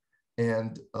influence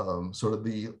and sort of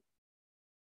the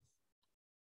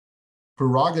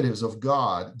prerogatives of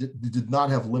God did not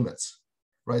have limits.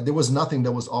 Right? There was nothing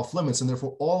that was off limits, and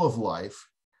therefore all of life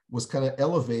was kind of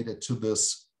elevated to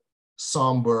this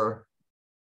somber,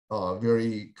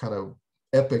 very kind of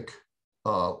epic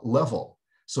level.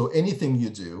 So anything you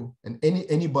do, and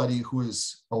anybody who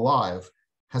is alive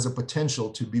has a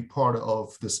potential to be part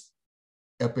of this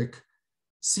epic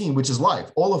scene, which is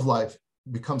life. All of life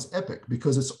becomes epic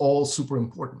because it's all super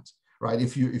important, right?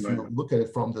 If you look at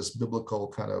it from this biblical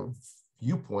kind of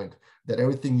viewpoint, that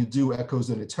everything you do echoes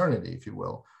in eternity, if you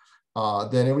will,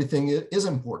 then everything is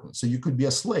important. So you could be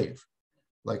a slave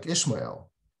like Ishmael,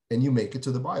 and you make it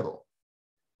to the Bible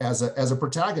as a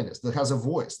protagonist that has a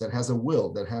voice, that has a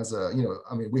will, that has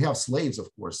we have slaves, of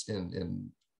course, in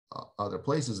other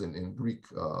places in Greek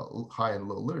high and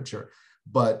low literature,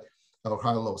 but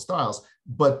high and low styles,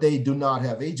 but they do not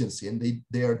have agency, and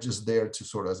they are just there to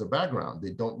sort of as a background.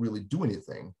 They don't really do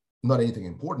anything, not anything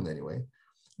important anyway.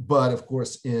 But of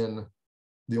course, in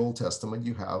the Old Testament,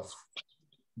 you have,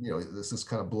 this is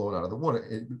kind of blown out of the water.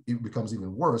 It becomes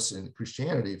even worse in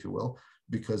Christianity, if you will,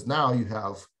 because now you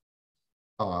have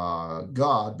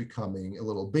God becoming a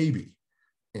little baby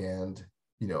and,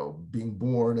 being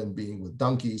born and being with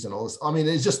donkeys and all this. I mean,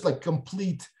 it's just like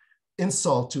complete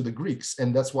insult to the Greeks.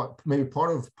 And that's what maybe part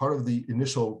of the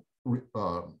initial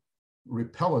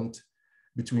repellent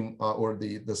between,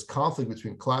 this conflict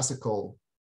between classical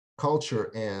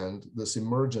culture and this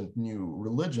emergent new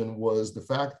religion was the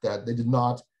fact that they did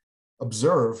not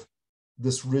observe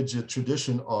this rigid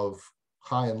tradition of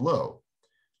high and low.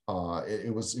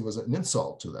 It was an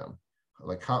insult to them.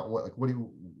 Like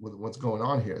what's going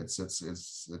on here? It's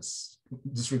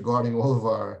disregarding all of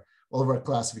our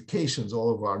classifications,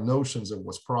 all of our notions of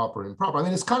what's proper and improper. I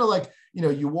mean, it's kind of like,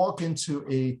 you walk into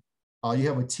you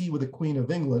have a tea with the Queen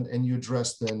of England and you're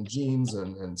dressed in jeans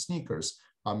and sneakers.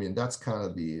 I mean, that's kind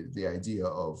of the idea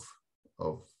of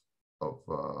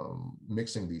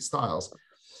mixing these styles.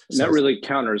 And that really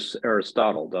counters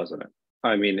Aristotle, doesn't it?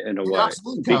 I mean, in a way,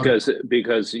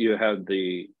 because you had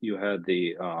the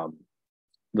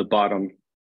bottom,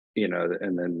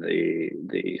 and then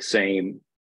the same,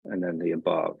 and then the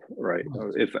above, right?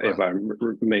 If I'm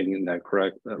remaining that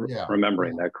correct,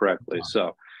 remembering that correctly.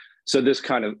 So this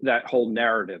kind of, that whole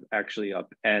narrative actually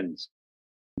upends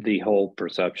the whole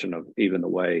perception of even the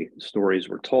way stories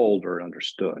were told or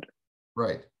understood.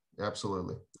 Right.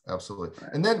 Absolutely.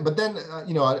 And then,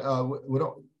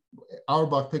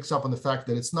 Auerbach picks up on the fact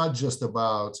that it's not just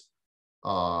about,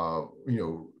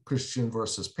 Christian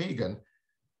versus pagan.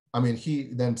 I mean, he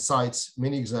then cites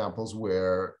many examples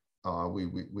where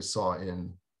we saw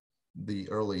in the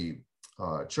early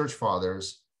church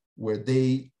fathers where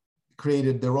they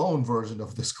created their own version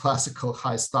of this classical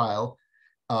high style.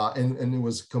 And it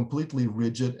was completely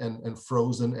rigid and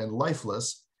frozen and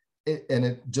lifeless. and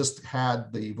it just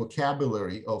had the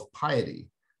vocabulary of piety,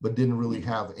 but didn't really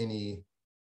have any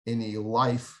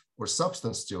life or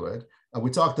substance to it. We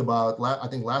talked about, I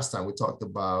think last time we talked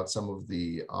about some of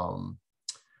the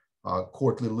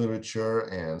courtly literature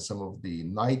and some of the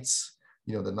knights,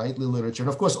 the knightly literature. And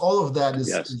of course, all of that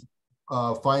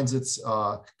finds its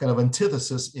kind of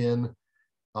antithesis in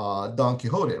Don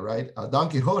Quixote, right? Don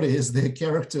Quixote is the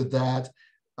character that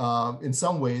in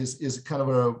some ways is kind of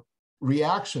a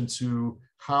reaction to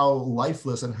how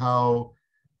lifeless and how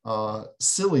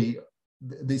silly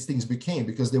these things became,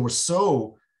 because they were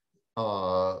so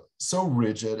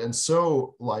rigid and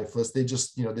so lifeless. They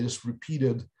just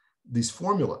repeated these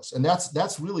formulas, and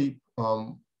that's really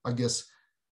I guess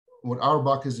what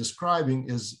Auerbach is describing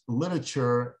is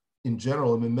literature in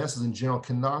general, and mimesis in general,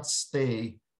 cannot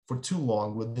stay for too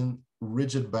long within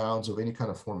rigid bounds of any kind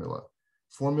of formula.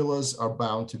 Formulas are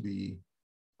bound to be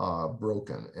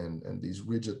broken, and these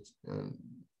rigid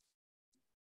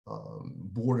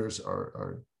borders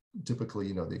are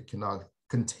typically, they cannot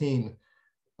contain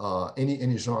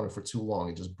any genre for too long.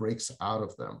 It just breaks out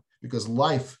of them, because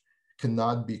life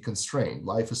cannot be constrained.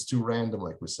 Life is too random,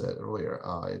 like we said earlier.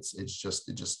 It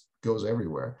just goes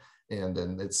everywhere, and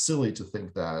it's silly to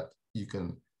think that you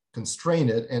can constrain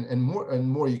it, and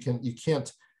more you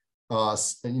can't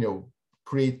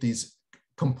create these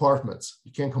compartments.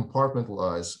 You can't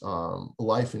compartmentalize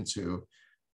life into,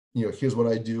 here's what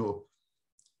I do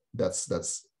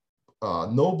that's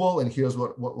noble, and here's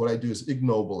what I do is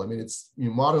ignoble. I mean, it's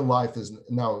modern life is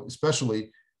now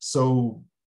especially so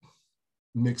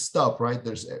mixed up, right?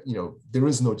 There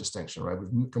is no distinction, right?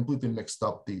 We've completely mixed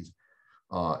up these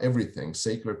everything: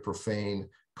 sacred, profane,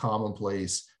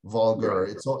 commonplace, vulgar.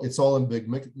 Right. It's all in big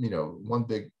one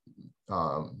big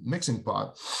mixing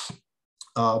pot.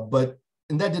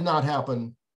 And that did not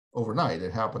happen overnight.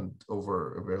 It happened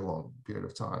over a very long period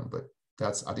of time. But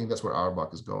I think that's where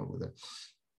Auerbach is going with it.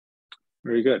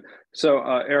 Very good. So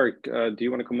Erich, do you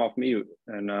want to come off mute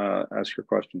and ask your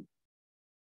question?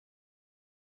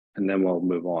 And then we'll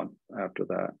move on after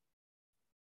that.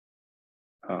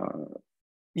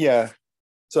 Yeah.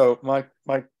 So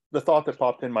the thought that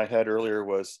popped in my head earlier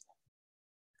was,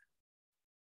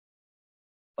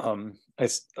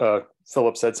 as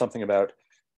Philip said something about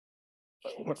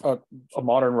a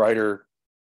modern writer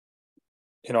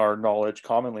in our knowledge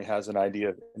commonly has an idea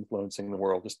of influencing the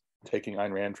world. Just taking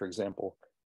Ayn Rand, for example,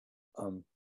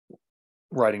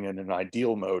 writing in an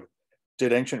ideal mode.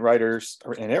 Did ancient writers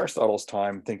in Aristotle's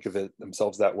time think of it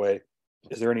themselves that way?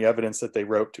 Is there any evidence that they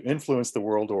wrote to influence the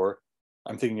world? Or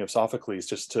I'm thinking of Sophocles,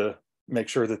 just to make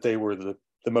sure that they were the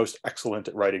most excellent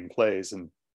at writing plays and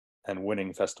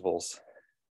winning festivals.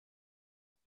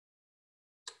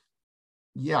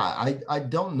 Yeah, I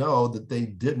don't know that they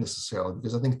did necessarily,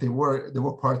 because I think they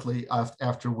were partly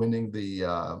after winning the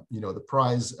the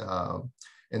prize,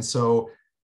 and so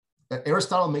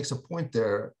Aristotle makes a point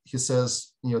there. He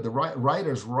says, the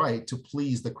writers write to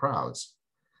please the crowds,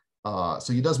 so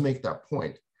he does make that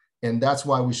point, and that's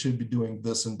why we should be doing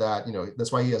this and that.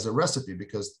 That's why he has a recipe,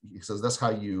 because he says that's how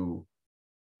you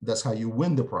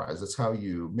win the prize. That's how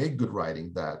you make good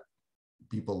writing that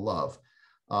people love.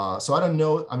 So I don't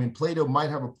know. I mean, Plato might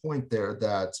have a point there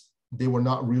that they were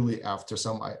not really after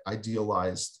some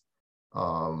idealized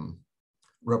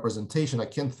representation. I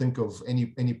can't think of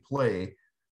any play,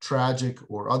 tragic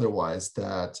or otherwise,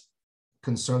 that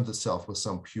concerns itself with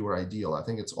some pure ideal. I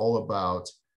think it's all about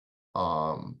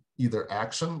either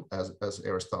action, as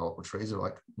Aristotle portrays it,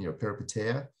 like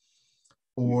peripeteia,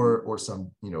 or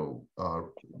some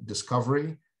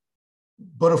discovery.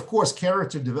 But of course,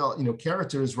 character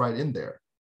is right in there.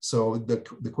 So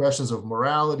the questions of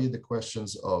morality, the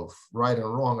questions of right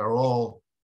and wrong are all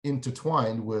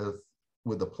intertwined with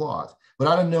the plot. But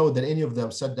I don't know that any of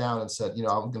them sat down and said,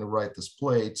 I'm going to write this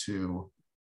play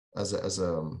as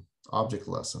a object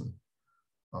lesson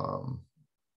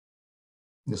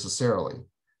necessarily.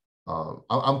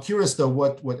 I'm curious though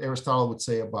what Aristotle would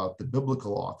say about the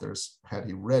biblical authors, had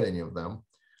he read any of them.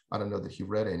 I don't know that he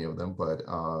read any of them, but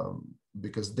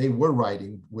because they were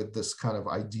writing with this kind of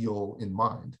ideal in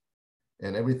mind,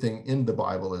 and everything in the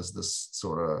Bible is this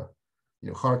sort of,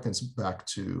 harkens back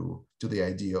to the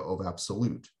idea of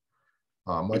absolute,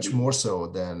 much more so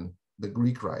than the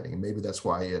Greek writing. And maybe that's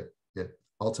why it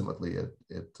ultimately had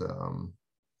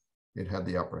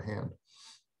the upper hand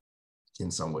in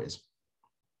some ways.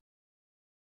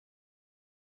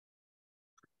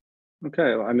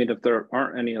 Okay, well, I mean, if there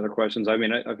aren't any other questions, I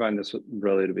mean, I find this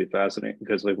really to be fascinating,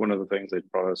 because like one of the things they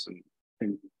taught us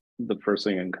in the first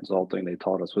thing in consulting they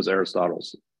taught us was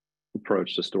Aristotle's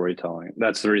approach to storytelling.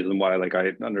 That's the reason why, like,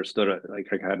 I understood it, like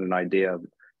I had an idea of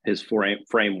his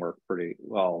framework pretty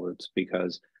well. It's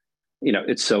because, you know,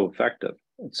 it's so effective.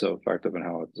 It's so effective in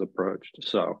how it's approached.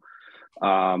 So,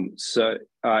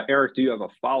 Erich, do you have a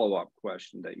follow-up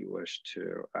question that you wish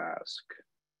to ask?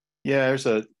 Yeah, there's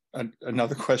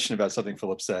another question about something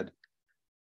Philip said.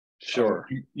 Sure.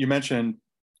 You mentioned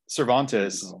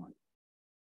Cervantes.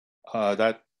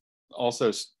 That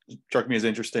also struck me as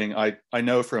interesting. I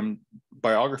know from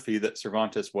biography that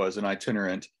Cervantes was an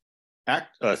itinerant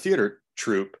theater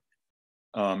troupe,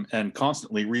 and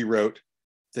constantly rewrote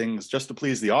things just to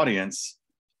please the audience,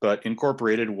 but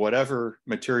incorporated whatever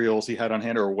materials he had on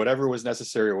hand or whatever was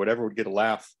necessary or whatever would get a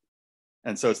laugh.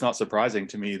 And so it's not surprising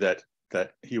to me that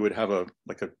he would have a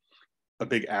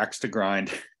big axe to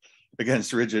grind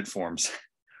against rigid forms.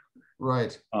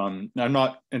 Right. I'm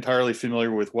not entirely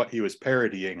familiar with what he was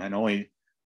parodying. I only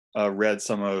read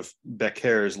some of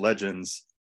Becker's Legends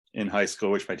in high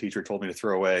school, which my teacher told me to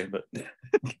throw away, but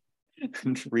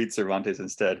read Cervantes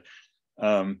instead.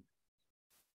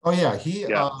 Oh yeah,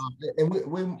 and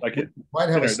we might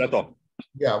have that's all.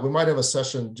 Yeah, we might have a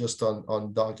session just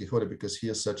on Don Quixote, because he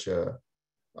is such a,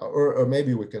 or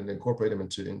maybe we can incorporate him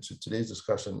into today's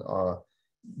discussion.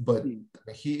 But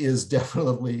he is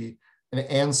definitely an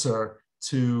answer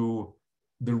to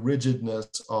the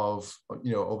rigidness of,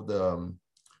 you know, of the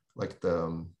like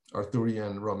the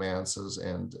Arthurian romances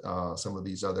and some of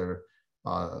these other,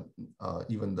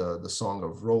 even the Song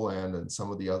of Roland and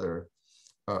some of the other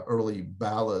early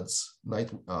ballads,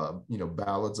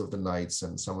 ballads of the knights,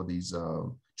 and some of these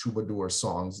troubadour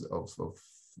songs of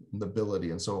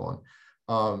nobility and so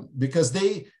on, because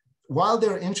while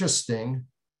they're interesting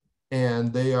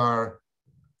and they are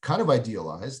kind of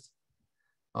idealized,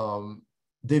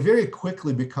 they very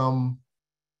quickly become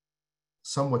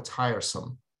somewhat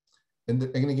tiresome. And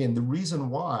again, the reason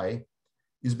why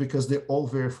is because they're all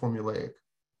very formulaic.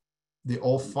 They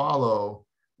all follow,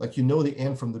 like, you know, the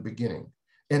end from the beginning.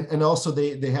 And also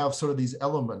they have sort of these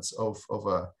elements of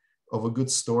a good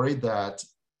story that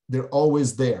they're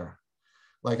always there.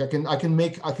 Like I can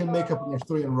make up an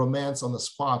Arthurian romance on the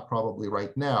spot probably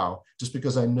right now, just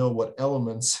because I know what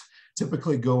elements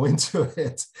typically go into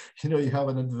it. You know, you have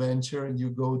an adventure and you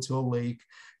go to a lake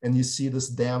and you see this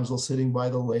damsel sitting by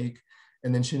the lake,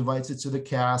 and then she invites you to the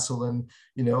castle, and,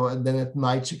 you know, and then at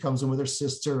night she comes in with her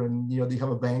sister, and, you know, they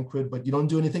have a banquet, but you don't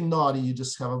do anything naughty. You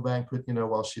just have a banquet, you know,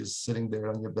 while she's sitting there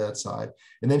on your bedside.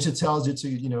 And then she tells you to,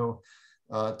 you know,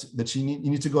 that you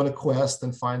need to go on a quest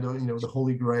and find, you know, the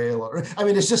Holy Grail. Or, I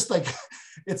mean, it's just like,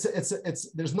 it's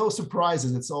there's no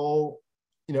surprises. It's all,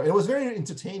 you know, it was very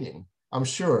entertaining, I'm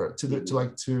sure, to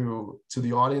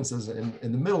the audiences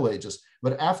in the Middle Ages.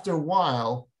 But after a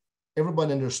while,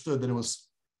 everybody understood that it was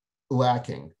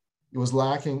lacking. It was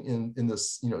lacking in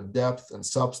this, you know, depth and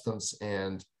substance,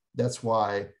 and that's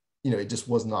why, you know, it just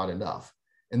was not enough.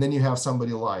 And then you have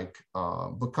somebody like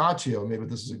Boccaccio. Maybe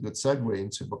this is a good segue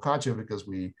into Boccaccio, because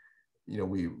we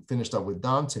finished up with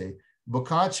Dante.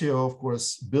 Boccaccio, of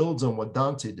course, builds on what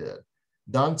Dante did.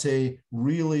 Dante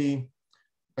really,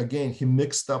 again, he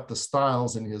mixed up the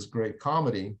styles in his great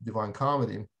comedy, Divine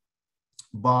Comedy,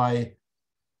 by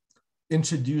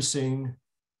introducing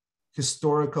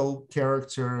historical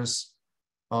characters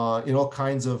in all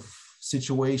kinds of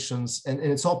situations. And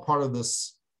it's all part of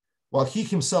this. Well, he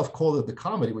himself called it the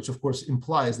comedy, which of course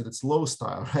implies that it's low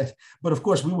style, right? But of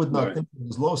course, we would not think of it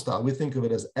as low style. We think of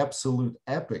it as absolute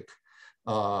epic,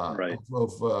 you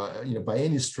know, by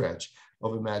any stretch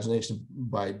of imagination,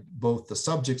 by both the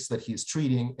subjects that he's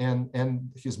treating and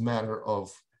his manner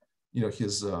of, you know,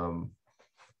 his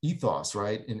ethos,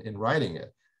 right, in writing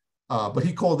it. But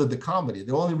he called it the comedy.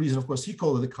 The only reason, of course, he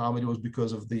called it the comedy was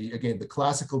because of the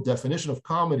classical definition of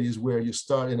comedy is where you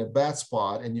start in a bad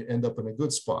spot and you end up in a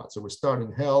good spot. So we start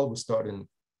in hell, we start in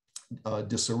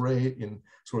disarray, in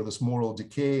sort of this moral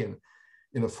decay, and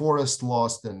in a forest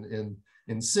lost in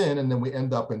sin, and then we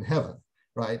end up in heaven,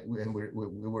 right? And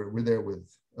we're there with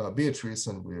Beatrice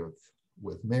and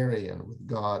with Mary and with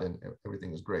God, and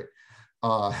everything is great.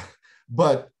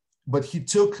 But he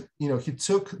took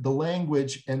the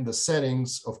language and the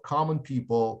settings of common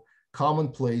people, common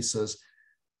places,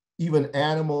 even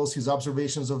animals, his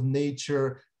observations of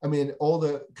nature. I mean, all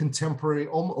the contemporary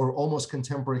or almost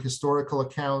contemporary historical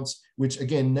accounts, which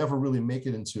again, should never make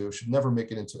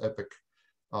it into epic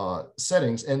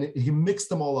settings. And he mixed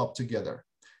them all up together.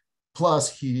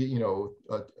 Plus he, you know,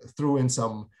 threw in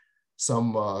some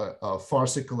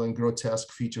farcical and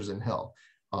grotesque features in hell.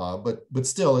 But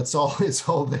still, it's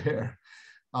all there.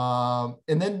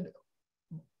 And then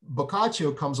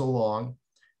Boccaccio comes along,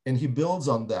 and he builds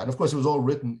on that. And of course, it was all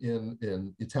written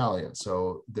in Italian.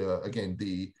 So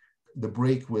the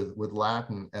break with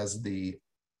Latin as the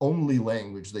only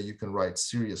language that you can write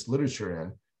serious literature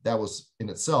in. That was in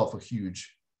itself a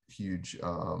huge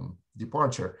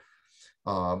departure.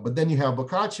 But then you have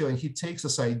Boccaccio, and he takes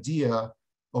this idea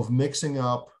of mixing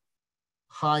up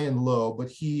high and low, but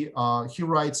he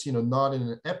writes, not in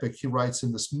an epic, he writes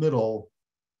in this middle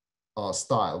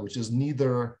style, which is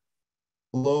neither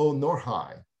low nor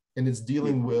high. And it's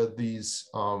dealing with these,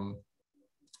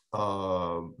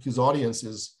 his audience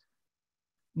is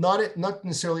not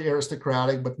necessarily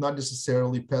aristocratic, but not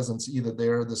necessarily peasants either.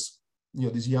 They're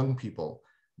these young people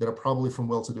that are probably from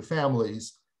well-to-do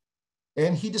families.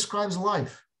 And he describes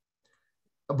life.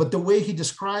 But the way he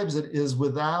describes it is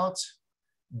without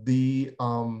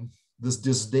this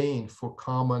disdain for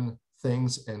common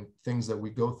things and things that we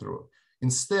go through.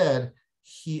 Instead,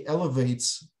 he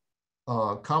elevates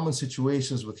common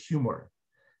situations with humor,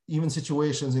 even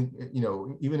situations,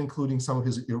 even including some of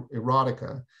his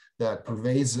erotica that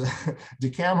pervades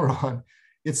Decameron.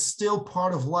 It's still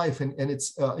part of life, and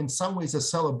it's in some ways a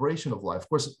celebration of life. Of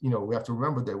course, we have to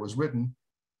remember that it was written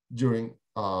during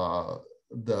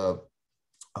the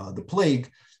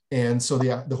plague, and so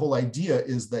the whole idea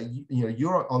is that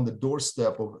you're on the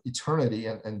doorstep of eternity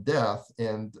and death,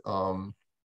 and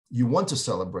you want to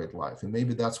celebrate life, and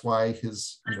maybe that's why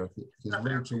his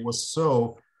literature was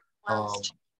so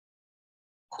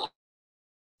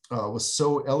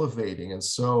elevating and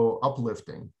so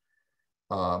uplifting.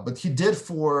 But he did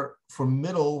for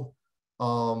middle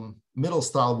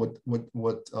style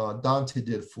what Dante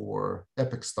did for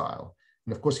epic style,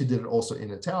 and of course he did it also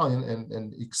in Italian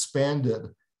and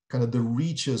expanded kind of the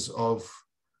reaches of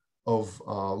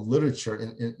literature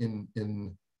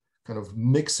in kind of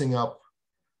mixing up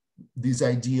these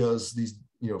ideas, these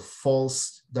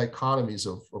false dichotomies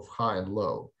of high and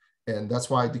low. And that's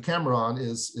why Decameron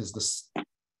is this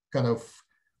kind of,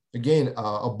 again,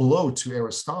 a blow to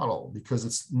Aristotle, because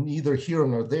it's neither here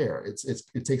nor there. It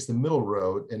takes the middle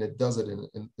road, and it does it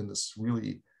in this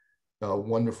really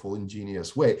wonderful,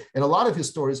 ingenious way. And a lot of his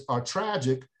stories are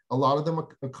tragic. A lot of them are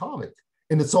comic,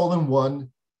 and it's all in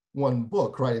one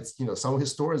book, right? It's some of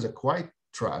his stories are quite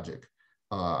tragic.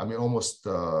 I mean, almost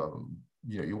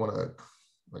you want to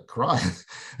like cry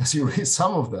as you read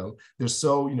some of them. They're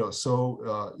so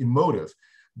emotive,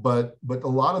 but a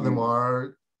lot of them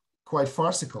are quite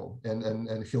farcical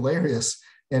and hilarious,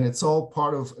 and it's all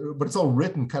part of, but it's all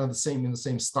written kind of in the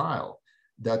same style.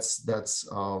 That's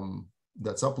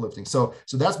uplifting. So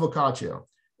that's Boccaccio,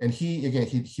 and he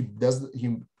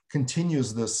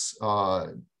continues this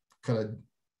kind of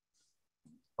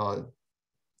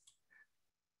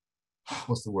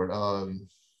what's the word?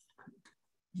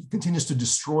 He continues to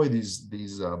destroy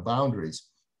these boundaries,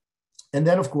 and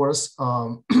then of course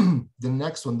the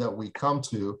next one that we come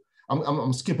to.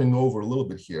 I'm skipping over a little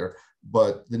bit here,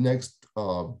 but the next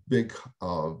big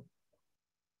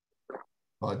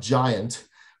giant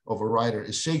of a writer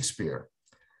is Shakespeare.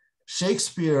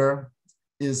 Shakespeare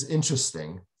is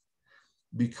interesting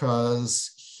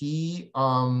because he,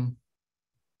 while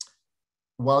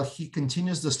he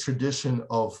continues this tradition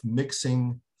of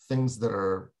mixing things that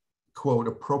are, quote,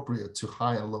 appropriate to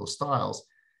high and low styles,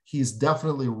 he's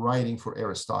definitely writing for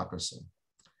aristocracy.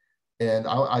 And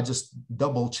I just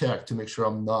double check to make sure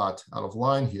I'm not out of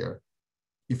line here.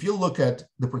 If you look at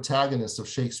the protagonists of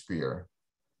Shakespeare,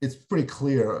 it's pretty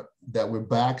clear that we're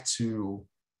back to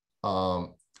kind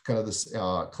of this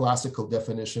classical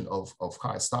definition of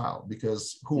high style,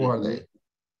 because who are they?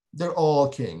 They're all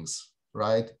kings,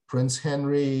 right? Prince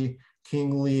Henry,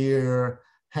 King Lear,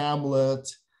 Hamlet.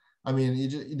 I mean,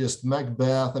 you just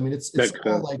Macbeth. I mean, it's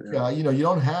all like, you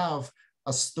don't have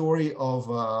a story of,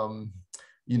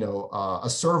 a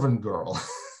servant girl.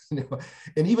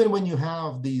 And even when you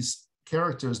have these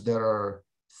characters that are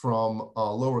from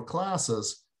lower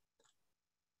classes,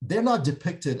 they're not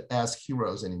depicted as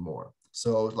heroes anymore.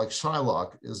 So like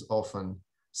Shylock is often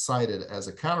cited as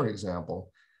a counterexample,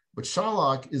 but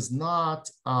Shylock is not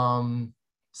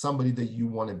somebody that you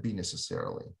want to be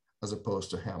necessarily, as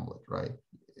opposed to Hamlet, right?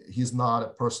 He's not a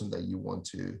person that you want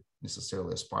to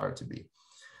necessarily aspire to be.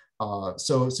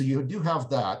 So you do have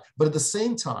that, but at the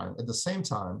same time,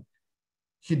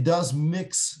 he does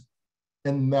mix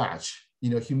and match.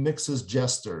 He mixes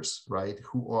jesters, right,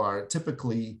 who are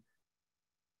typically,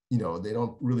 they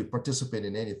don't really participate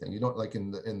in anything. You don't, like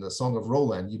in the Song of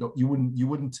Roland, you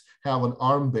wouldn't have an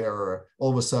arm bearer all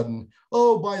of a sudden,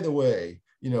 oh, by the way,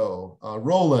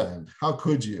 Roland, how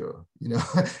could you?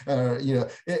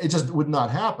 It just would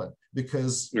not happen,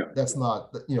 because that's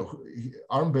not,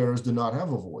 arm bearers do not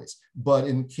have a voice. But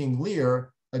in King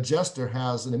Lear, a jester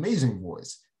has an amazing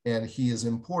voice, and he is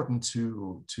important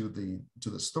to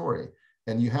the story.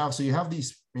 And you have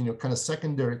these kind of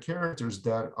secondary characters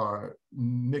that are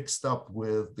mixed up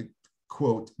with the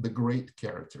quote, the great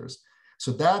characters.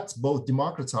 So that's both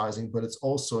democratizing, but it's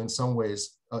also in some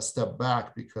ways a step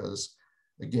back because,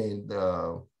 again,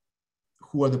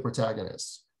 who are the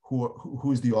protagonists?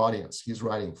 Who is the audience he's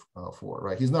writing for,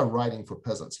 right? He's not writing for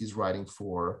peasants. He's writing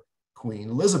for Queen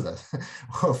Elizabeth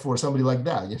or for somebody like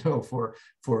that,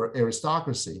 for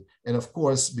aristocracy. And of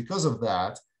course, because of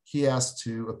that, he has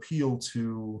to appeal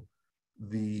to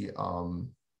the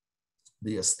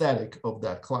aesthetic of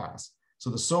that class. So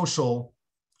the social,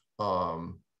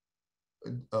 the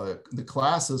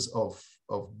classes of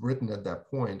Britain at that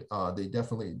point, they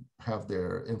definitely have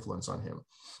their influence on him.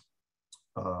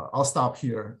 I'll stop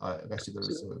here. Actually,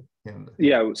 there's a hand.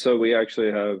 Yeah, so we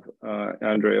actually have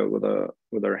Andrea with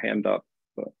her hand up.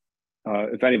 But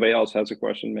if anybody else has a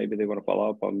question, maybe they want to follow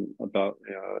up about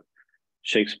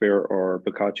Shakespeare or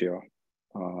Boccaccio,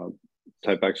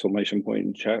 type exclamation point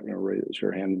in chat or raise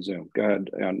your hand in Zoom. Go ahead,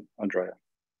 Andrea.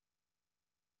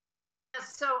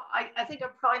 So I think I'm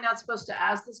probably not supposed to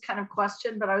ask this kind of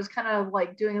question, but I was kind of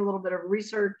like doing a little bit of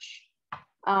research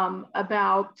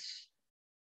about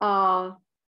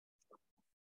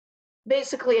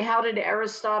basically how did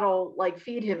Aristotle like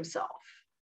feed himself?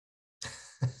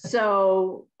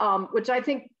 So, which I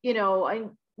think,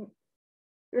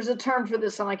 there's a term for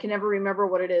this and I can never remember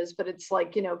what it is, but it's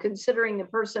like, considering the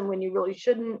person when you really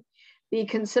shouldn't be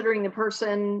considering the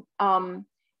person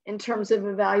in terms of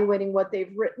evaluating what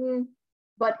they've written.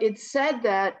 But it's said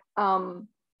that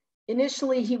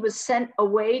initially he was sent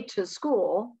away to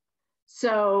school.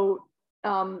 So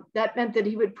that meant that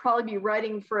he would probably be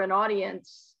writing for an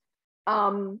audience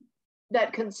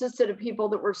that consisted of people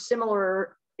that were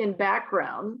similar in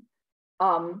background.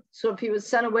 So if he was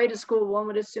sent away to school, one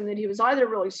would assume that he was either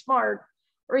really smart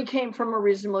or he came from a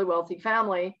reasonably wealthy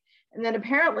family. And then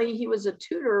apparently he was a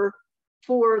tutor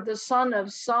for the son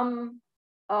of some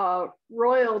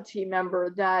royalty member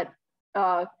that,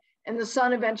 and the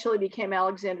son eventually became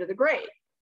Alexander the Great.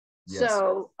 Yes.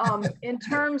 So in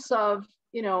terms of,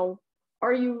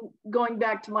 are you going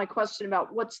back to my question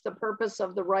about what's the purpose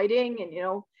of the writing and,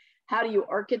 how do you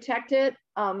architect it?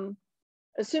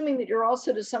 Assuming that you're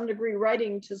also to some degree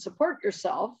writing to support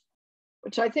yourself,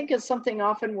 which I think is something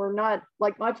often we're not,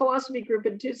 like my philosophy group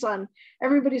in Tucson,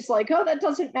 everybody's like, oh, that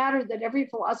doesn't matter that every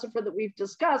philosopher that we've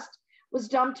discussed was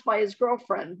dumped by his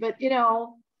girlfriend, but it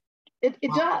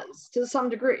does to some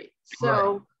degree.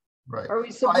 So right. Are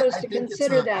we supposed to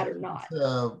consider that or not?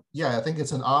 Yeah, I think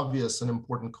it's an obvious and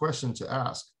important question to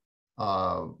ask.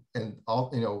 And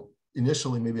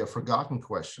initially maybe a forgotten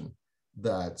question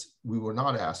that we were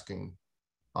not asking,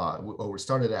 or we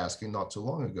started asking not too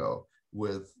long ago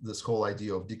with this whole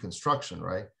idea of deconstruction,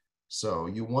 right? So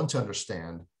you want to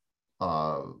understand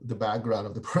the background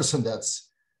of the person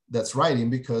that's writing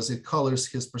because it colors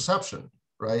his perception,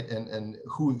 right? And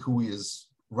who he is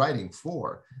writing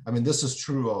for. I mean, this is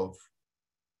true of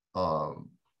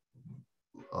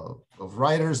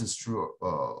writers, it's true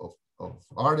of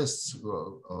artists,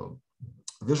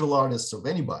 visual artists, of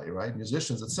anybody, right?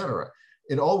 Musicians, etc.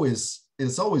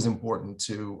 It's always important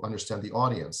to understand the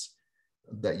audience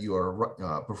that you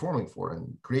are performing for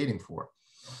and creating for.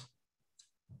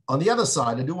 On the other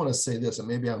side, I do want to say this, and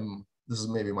this is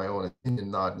maybe my own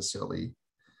opinion, not necessarily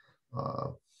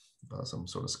some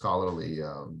sort of scholarly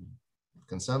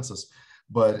consensus,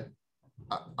 but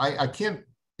I can't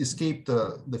escape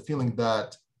the feeling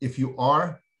that if you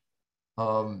are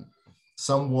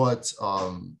somewhat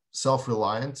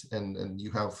self-reliant and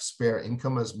you have spare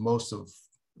income, as most of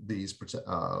these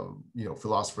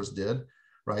philosophers did,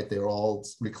 right? They're all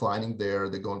reclining there.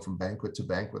 They're going from banquet to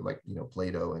banquet, like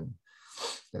Plato and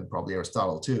probably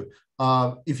Aristotle too.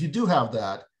 If you do have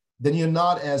that, then you're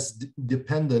not as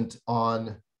dependent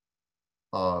on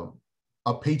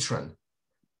a patron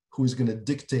who's going to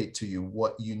dictate to you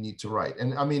what you need to write.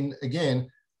 And I mean, again,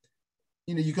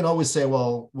 you can always say,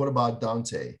 well, what about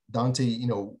Dante? Dante,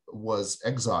 was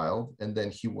exiled, and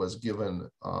then he was given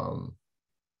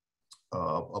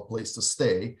a place to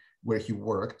stay where he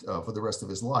worked for the rest of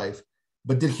his life.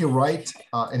 But did he write?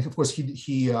 And of course,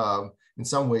 he in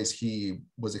some ways he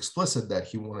was explicit that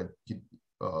he wanted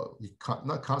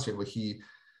not concentrated, but he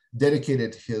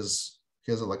dedicated his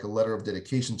like a letter of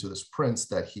dedication to this prince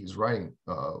that he's writing.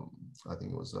 I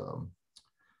think it was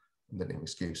the name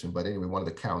escapes him, but anyway, one of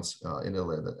the counts in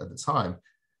Italy at the time.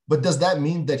 But does that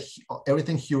mean that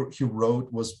everything he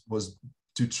wrote was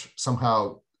to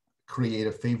somehow create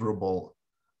a favorable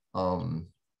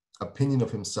opinion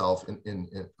of himself in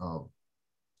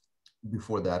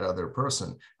before that other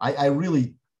person? I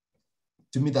really,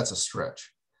 to me, that's a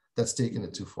stretch. That's taking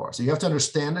it too far. So you have to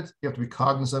understand it. You have to be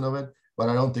cognizant of it, but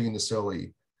I don't think it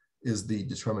necessarily is the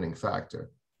determining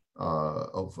factor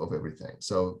of everything.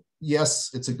 So yes,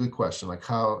 it's a good question. Like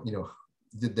how,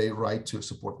 did they write to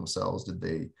support themselves?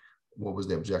 What was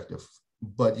the objective?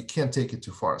 But you can't take it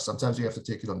too far. Sometimes you have to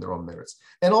take it on their own merits.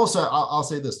 And also, I'll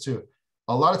say this too.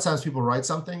 A lot of times people write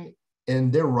something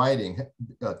and their writing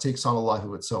takes on a life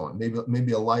of its own,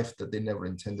 maybe a life that they never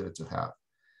intended it to have.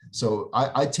 So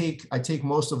I take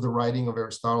most of the writing of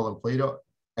Aristotle and Plato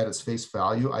at its face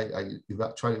value. I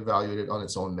try to evaluate it on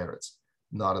its own merits,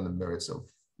 not on the merits of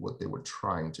what they were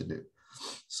trying to do.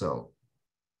 So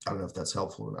I don't know if that's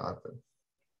helpful or not, but.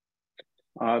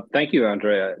 Thank you,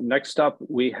 Andrea. Next up,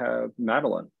 we have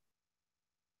Madeline.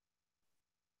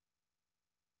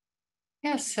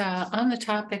 Yes, on the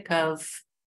topic of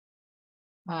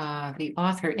the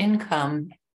author income,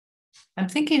 I'm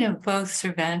thinking of both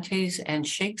Cervantes and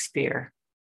Shakespeare,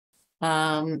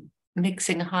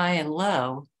 mixing high and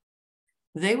low.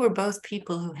 They were both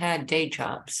people who had day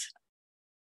jobs.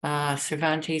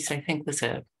 Cervantes, I think, was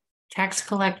a tax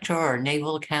collector or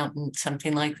naval accountant,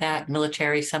 something like that,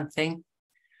 military something.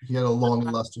 He had a long,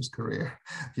 illustrious career.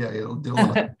 Yeah, he did a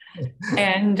lot.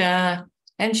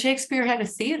 And Shakespeare had a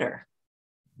theater.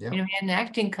 Yeah. He had an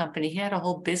acting company. He had a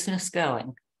whole business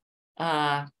going.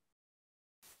 And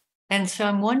so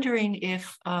I'm wondering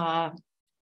if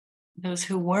those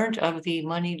who weren't of the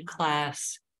moneyed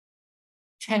class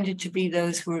tended to be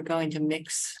those who were going to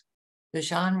mix the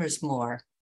genres more.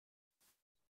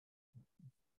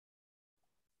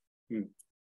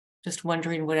 Just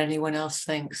wondering what anyone else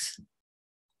thinks.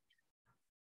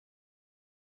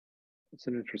 That's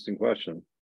an interesting question.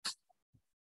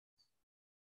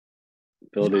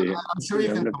 Bill, Ability, I'm sure you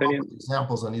can come opinion? up with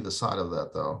examples on either side of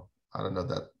that, though. I don't know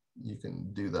that you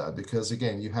can do that because,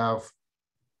 again, you have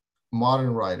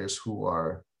modern writers who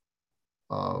are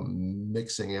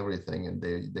mixing everything and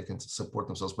they can support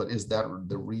themselves. But is that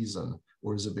the reason,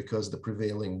 or is it because the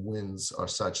prevailing winds are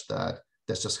such that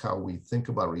that's just how we think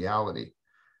about reality?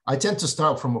 I tend to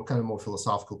start from a kind of more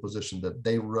philosophical position that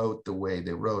they wrote the way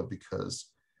they wrote because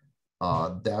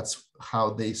that's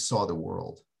how they saw the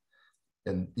world.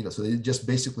 And, so they just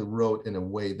basically wrote in a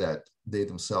way that they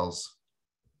themselves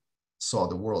saw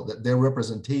the world. That their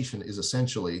representation is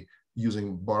essentially,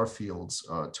 using Barfield's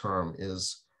term,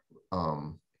 is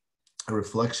a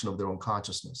reflection of their own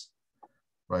consciousness,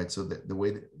 right? So the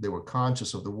way they were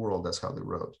conscious of the world, that's how they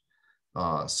wrote.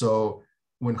 So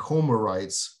when Homer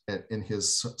writes in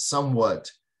his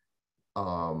somewhat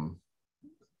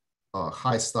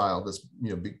high style that's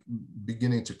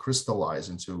beginning to crystallize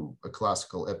into a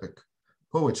classical epic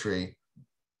poetry,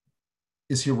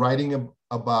 is he writing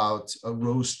about a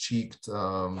rose-cheeked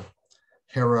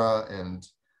Hera and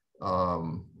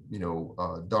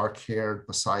dark-haired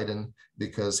Poseidon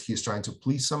because he's trying to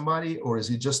please somebody, or is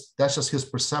that's just his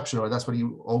perception, or that's what he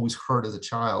always heard as a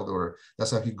child, or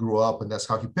that's how he grew up and that's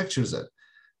how he pictures it?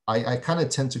 I kind of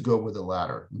tend to go with the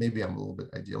latter. Maybe I'm a little bit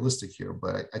idealistic here,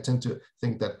 but I tend to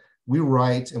think that we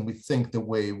write and we think the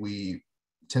way we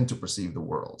tend to perceive the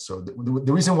world. So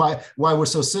the reason why we're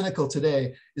so cynical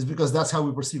today is because that's how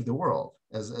we perceive the world,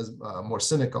 as more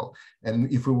cynical.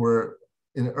 And if we were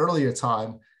in an earlier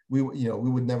time, we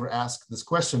would never ask this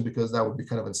question because that would be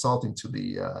kind of insulting to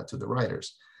the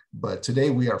writers. But today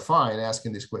we are fine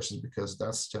asking these questions because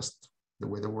that's just the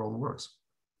way the world works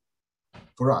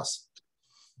for us.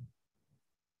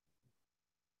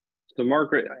 So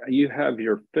Margaret, you have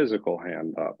your physical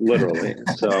hand up, literally.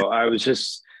 So I was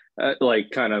just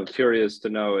kind of curious to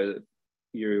know if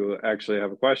you actually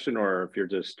have a question or if you're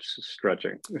just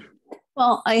stretching.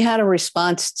 Well, I had a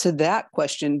response to that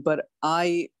question, but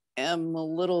I am a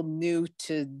little new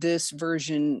to this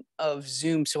version of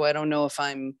Zoom, so I don't know if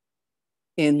I'm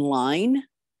in line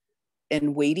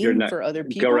and waiting for other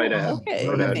people. Go right ahead. Okay,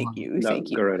 go ahead. thank you. No, thank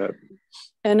you. Go right ahead.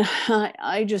 And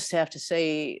I just have to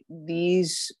say,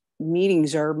 these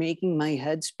meetings are making my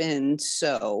head spin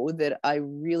so that I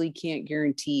really can't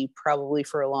guarantee, probably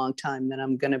for a long time, that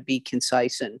I'm going to be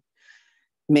concise and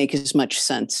make as much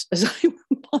sense as I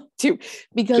want to.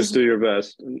 Because just do your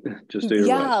best. Just do your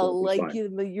best. Yeah, like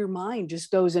your mind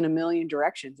just goes in a million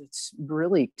directions. It's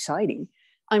really exciting.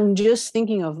 I'm just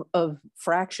thinking of a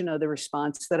fraction of the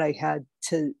response that I had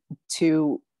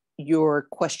to your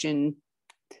question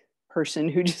person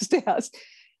who just asked.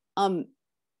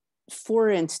 For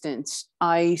instance,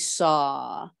 I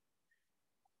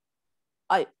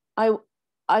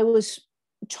was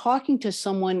talking to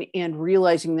someone and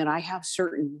realizing that I have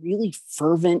certain really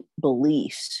fervent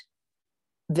beliefs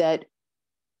that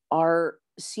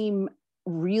seem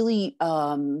really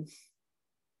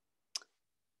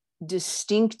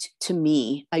distinct to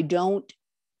me. I don't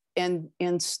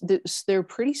they're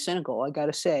pretty cynical, I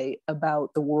gotta say,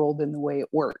 about the world and the way it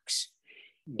works.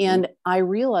 And I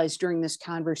realized during this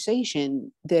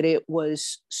conversation that it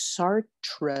was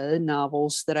Sartre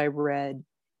novels that I read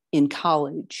in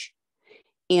college.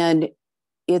 And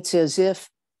it's as if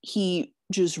he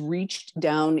just reached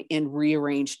down and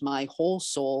rearranged my whole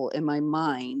soul and my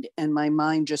mind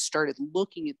just started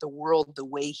looking at the world the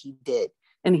way he did.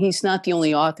 And he's not the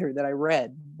only author that I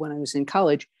read when I was in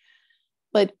college.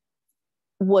 But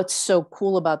what's so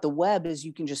cool about the web is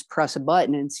you can just press a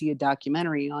button and see a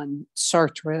documentary on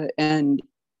Sartre and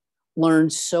learn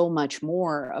so much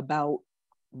more about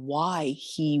why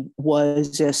he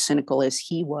was as cynical as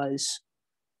he was,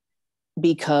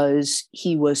 because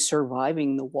he was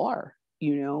surviving the war,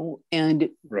 and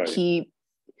he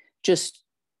just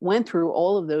went through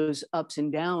all of those ups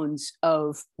and downs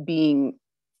of being,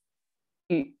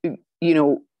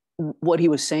 what he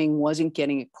was saying wasn't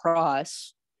getting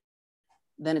across.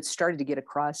 Then it started to get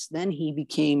across. Then he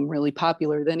became really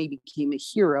popular. Then he became a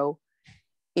hero.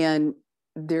 And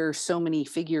there are so many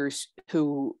figures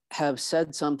who have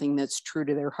said something that's true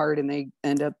to their heart and they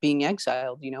end up being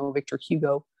exiled. Victor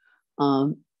Hugo,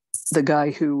 the guy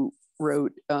who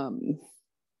wrote The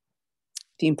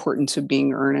Importance of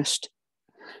Being Earnest.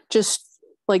 Just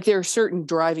like there are certain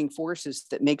driving forces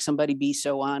that make somebody be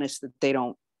so honest that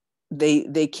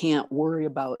they can't worry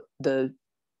about the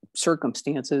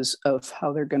circumstances of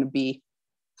how they're going to be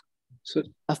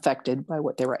affected by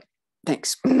what they write.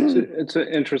 Thanks. It's an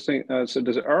interesting. So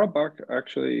does Auerbach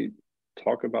actually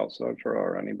talk about Sartre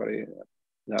or anybody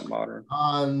that modern?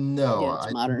 No. Yeah,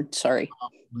 it's modern. Sorry.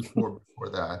 Before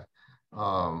that.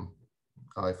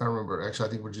 If I remember, actually,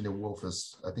 I think Virginia Woolf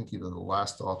is, I think either the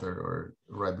last author or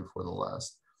right before the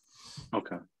last.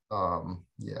 Okay.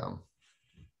 Yeah.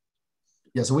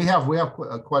 So we have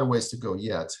quite a ways to go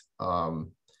yet.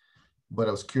 But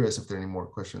I was curious if there are any more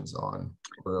questions on,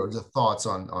 or the thoughts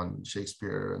on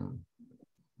Shakespeare and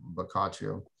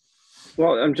Boccaccio.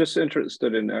 Well, I'm just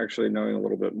interested in actually knowing a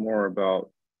little bit more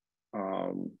about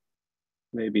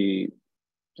maybe,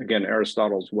 again,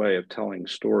 Aristotle's way of telling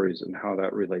stories and how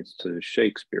that relates to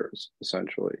Shakespeare's,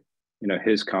 essentially,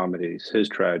 his comedies, his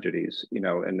tragedies,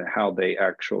 and how they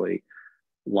actually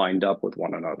lined up with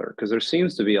one another. Because there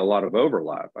seems to be a lot of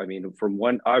overlap. I mean, from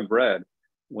when I read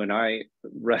what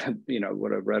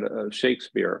I've read of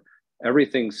Shakespeare,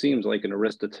 everything seems like an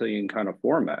Aristotelian kind of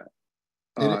format.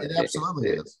 It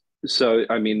absolutely is. So,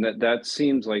 I mean, that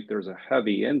seems like there's a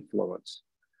heavy influence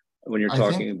when you're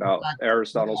talking about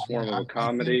Aristotle's form of a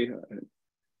comedy.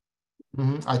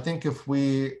 I think if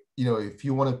if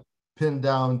you want to pin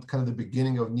down kind of the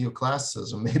beginning of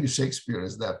neoclassicism, maybe Shakespeare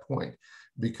is that point,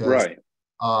 because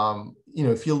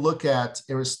if you look at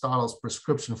Aristotle's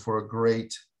prescription for a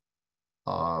great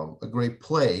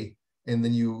play, and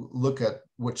then you look at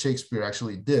what Shakespeare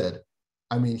actually did,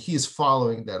 I mean, he's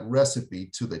following that recipe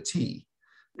to the T.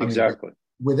 Exactly.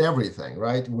 With everything,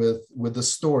 right? With the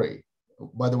story.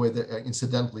 By the way,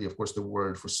 incidentally, of course, the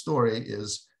word for story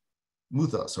is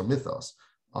mythos or mythos.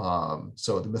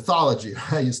 So the mythology,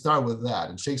 right? You start with that.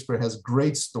 And Shakespeare has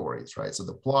great stories, right? So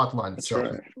the plot line itself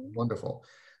is wonderful.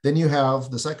 Then you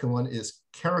have the second one is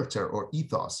character or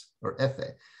ethos or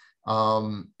ethe.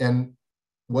 And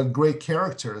what great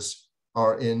characters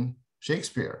are in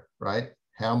Shakespeare, right?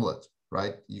 Hamlet,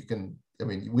 right?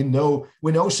 We know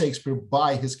Shakespeare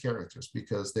by his characters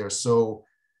because they're so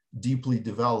deeply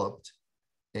developed,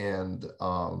 and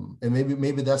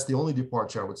maybe that's the only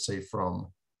departure I would say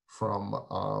from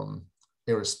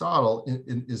Aristotle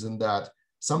is in that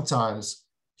sometimes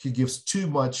he gives too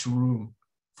much room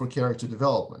for character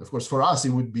development. Of course, for us it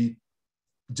would be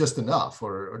just enough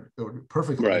or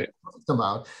perfectly perfect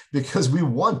amount, because we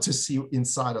want to see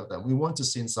inside of them. We want to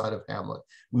see inside of Hamlet.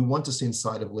 We want to see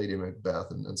inside of Lady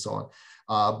Macbeth and so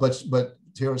on. But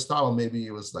to Aristotle, maybe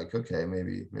it was like, okay,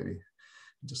 maybe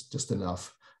just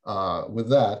enough with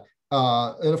that.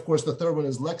 And of course, the third one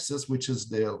is Lexis, which is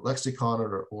the lexicon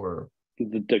or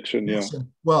the diction. Yeah.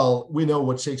 Well, we know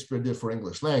what Shakespeare did for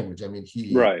English language. I mean,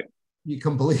 he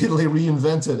completely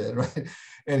reinvented it, right?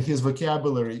 And his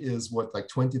vocabulary is like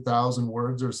 20,000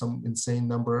 words or some insane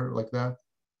number like that.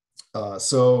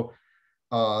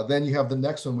 Then you have the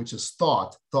next one, which is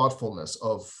thoughtfulness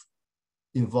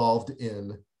involved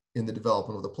in the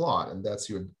development of the plot, and that's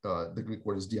the Greek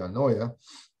word is dianoia.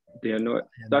 Dianoia.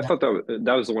 I thought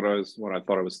that was what I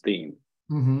thought it was theme.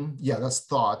 Mm-hmm. Yeah, that's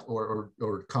thought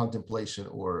or contemplation,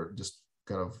 or just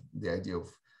kind of the idea of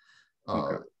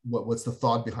what's the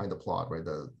thought behind the plot, right?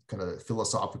 The kind of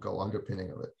philosophical underpinning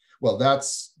of it. Well,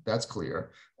 that's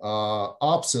clear.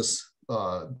 Opsis,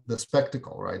 the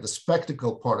spectacle, right? The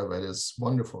spectacle part of it is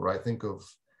wonderful, right? Think of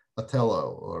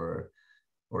Othello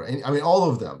or any, I mean, all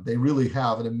of them, they really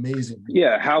have an amazing.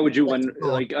 Yeah, how would you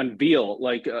unveil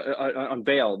the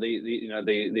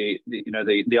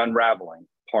unraveling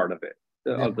part of it,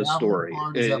 of the story?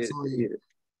 Part is absolutely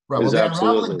right. Well, the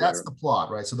unraveling, that's the plot,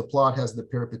 right? So the plot has the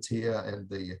peripeteia and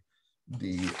the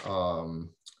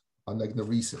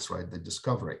recess, right? The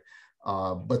discovery.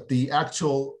 But the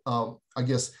actual, I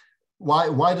guess,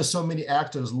 why do so many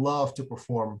actors love to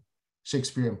perform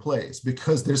Shakespearean plays?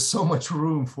 Because there's so much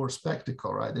room for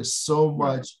spectacle, right? There's so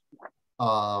much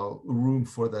room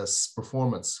for this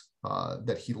performance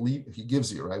that he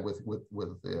gives you, right? With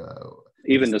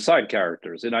even the side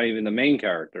characters, and not even the main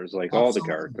characters, like all the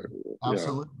characters.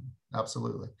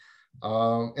 Absolutely.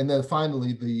 And then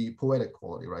finally, the poetic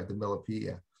quality, right? The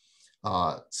melopeia.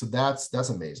 So that's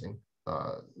amazing.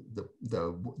 The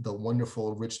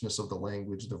wonderful richness of the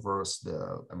language, the verse,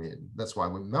 I mean, that's why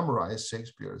we memorize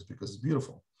Shakespeare, is because it's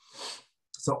beautiful.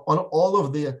 So on all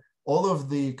of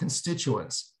the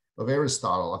constituents of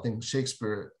Aristotle, I think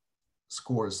Shakespeare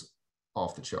scores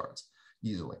off the charts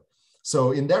easily.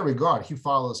 So in that regard, he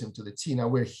follows him to the T. Now,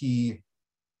 where he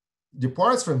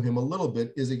departs from him a little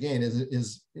bit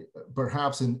is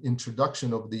perhaps an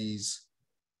introduction of these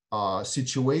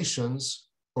situations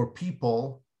or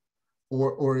people,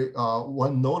 or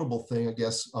one notable thing, I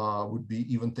guess, would be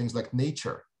even things like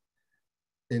nature.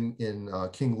 In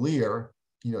King Lear,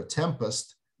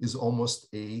 Tempest is almost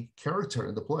a character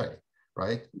in the play,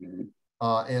 right?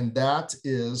 And that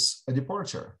is a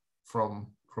departure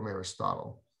from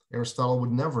Aristotle. Aristotle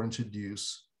would never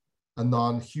introduce a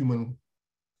non-human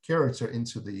character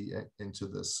into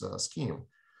this scheme.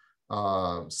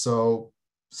 So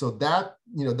that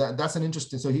that's an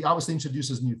interesting. So he obviously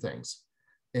introduces new things,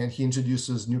 and he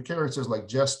introduces new characters like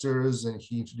jesters, and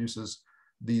he introduces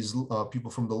these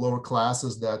people from the lower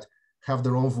classes that have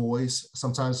their own voice.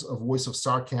 Sometimes a voice of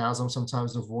sarcasm,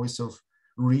 sometimes a voice of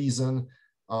reason.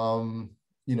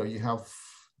 You have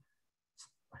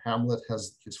Hamlet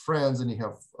has his friends, and you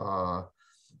have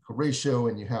Horatio,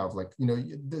 and you have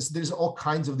there's all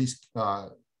kinds of these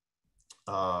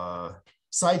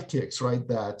sidekicks, right?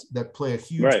 That play a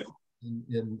huge role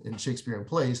in Shakespearean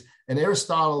plays. And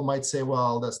Aristotle might say,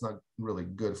 well, that's not really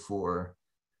good for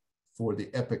the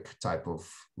epic type of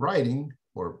writing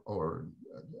or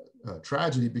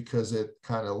tragedy, because it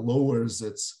kind of lowers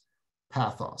its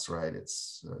pathos, right?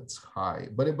 It's high,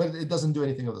 but it doesn't do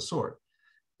anything of the sort.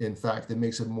 In fact, it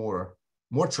makes it more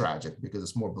tragic because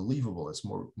it's more believable. It's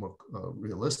more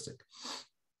realistic.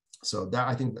 So that,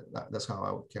 I think that's how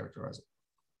I would characterize it.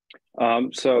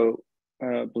 So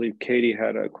I believe Katie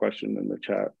had a question in the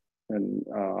chat, and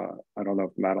I don't know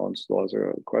if Madeline still has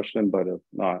a question, but if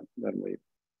not, then we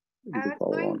can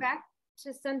follow on. Back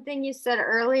to something you said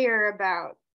earlier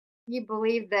about you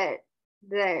believe that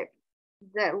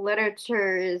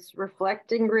literature is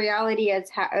reflecting reality as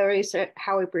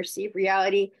how we perceive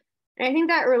reality. And I think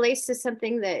that relates to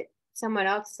something that someone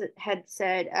else had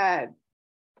said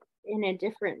in a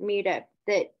different meetup,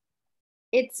 that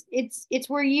it's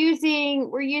we're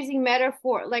using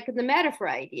metaphor, like the metaphor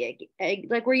idea,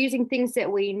 like we're using things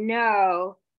that we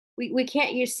know. We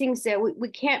can't use things that we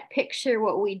can't picture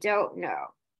what we don't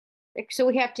know. Like, so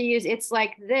we have to use it's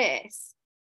like this,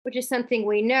 which is something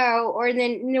we know, or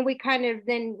then we kind of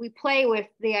we play with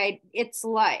the it's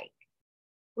like,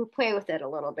 we play with it a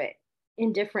little bit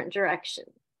in different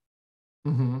directions.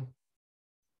 Mm-hmm.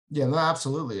 Yeah, no,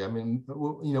 absolutely. I mean,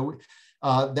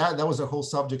 that was a whole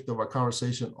subject of our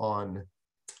conversation on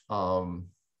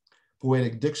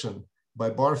poetic diction by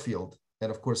Barfield.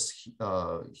 And of course,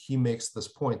 he makes this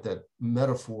point that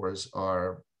metaphors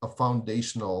are a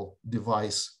foundational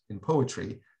device in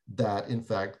poetry that, in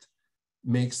fact,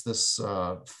 makes this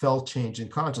felt change in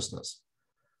consciousness.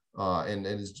 And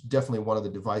is definitely one of the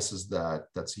devices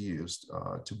that's used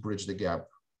to bridge the gap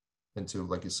and to,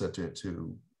 like you said,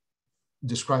 to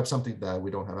describe something that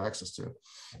we don't have access to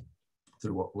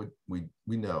through what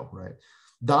we know, right?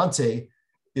 Dante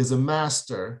is a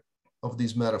master of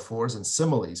these metaphors and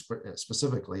similes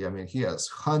specifically. I mean, he has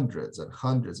hundreds and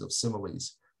hundreds of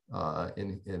similes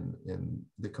in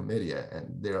the Commedia,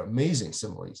 and they're amazing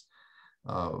similes,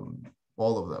 all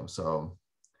of them. So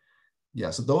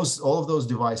yeah, so all of those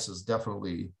devices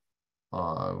definitely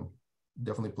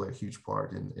play a huge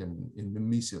part in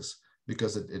Mimesis,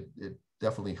 because it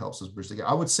definitely helps us bridge the gap.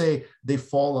 I would say they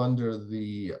fall under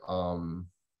the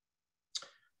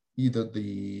either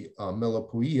the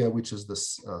melopoeia, which is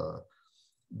this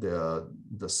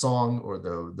the song or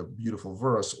the beautiful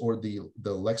verse, or the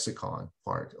lexicon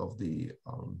part of the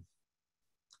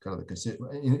kind of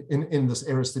the in this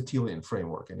Aristotelian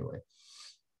framework anyway.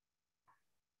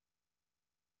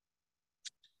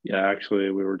 Yeah,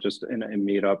 actually, we were just in a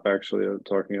meetup actually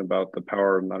talking about the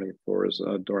power of metaphors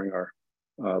during our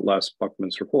last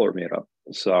Buckminster Fuller meetup.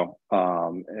 So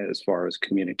as far as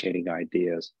communicating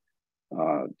ideas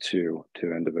to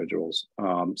individuals,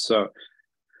 so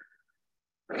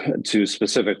to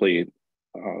specifically,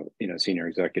 senior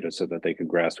executives so that they could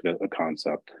grasp a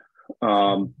concept.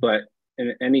 But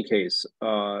in any case,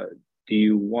 do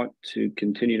you want to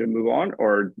continue to move on,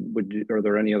 or are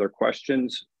there any other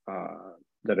questions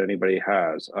that anybody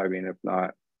has? I mean, if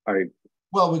not,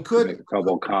 well, we could make a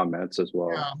couple of comments as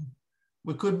well. Yeah,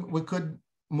 we could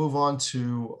move on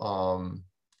to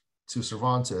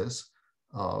Cervantes.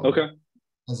 Okay.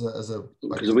 As a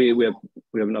because we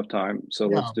have enough time, so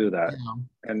yeah, let's do that. Yeah.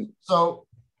 And so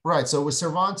right, so with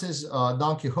Cervantes,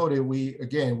 Don Quixote, we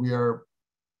are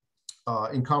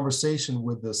in conversation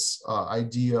with this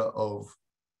idea of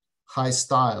high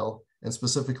style, and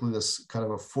specifically this kind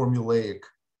of a formulaic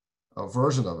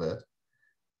version of it.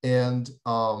 And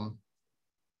of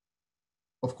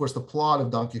course, the plot of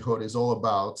Don Quixote is all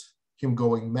about him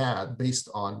going mad based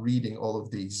on reading all of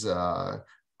these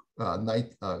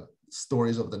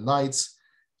stories of the knights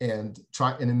and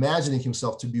imagining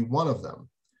himself to be one of them,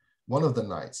 one of the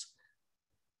knights.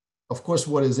 Of course,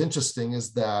 what is interesting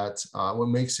is that what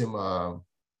makes him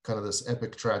kind of this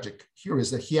epic tragic hero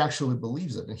is that he actually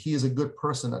believes it, and he is a good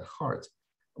person at heart,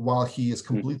 while he is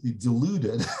completely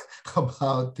deluded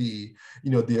about the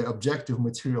objective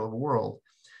material world.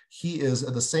 He is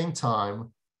at the same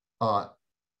time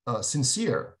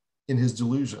sincere in his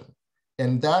delusion.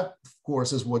 And that, of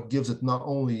course, is what gives it not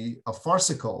only a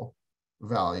farcical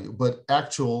value, but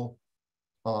actual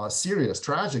serious,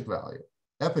 tragic value,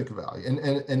 epic value.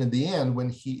 And in the end, when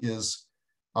he is,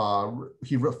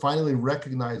 finally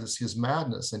recognizes his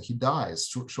madness and he dies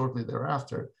shortly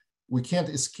thereafter, we can't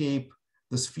escape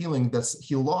this feeling that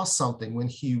he lost something when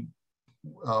he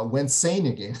went sane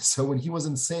again. So when he was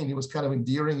insane, he was kind of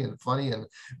endearing and funny, and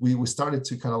we started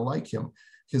to kind of like him,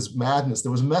 his madness.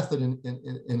 There was method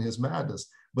in his madness.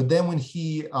 But then when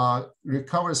he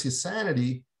recovers his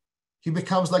sanity, he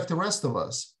becomes like the rest of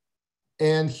us.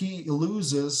 And he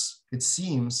loses, it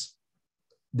seems,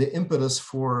 the impetus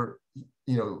for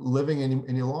living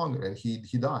any longer, and he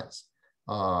dies.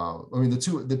 I mean,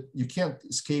 you can't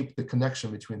escape the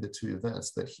connection between the two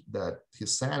events, that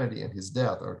his sanity and his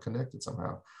death are connected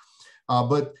somehow.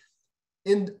 But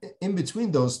in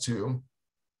between those two,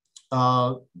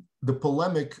 the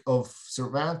polemic of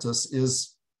Cervantes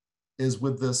is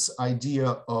with this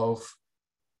idea of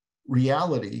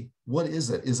reality. What is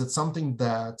it? Is it something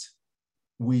that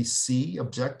we see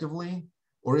objectively,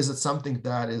 or is it something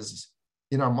that is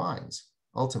in our minds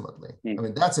ultimately? I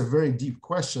mean, that's a very deep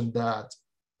question that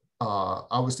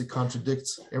obviously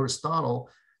contradicts Aristotle,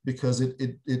 because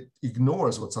it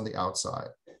ignores what's on the outside,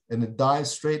 and it dives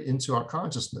straight into our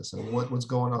consciousness and what's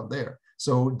going on there.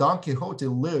 So Don Quixote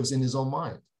lives in his own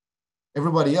mind.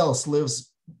 Everybody else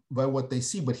lives by what they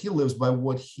see, but he lives by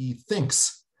what he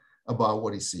thinks about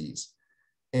what he sees.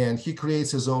 And he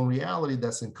creates his own reality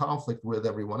that's in conflict with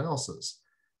everyone else's.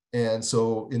 And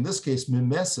so in this case,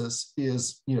 mimesis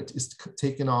is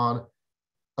taken on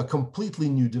a completely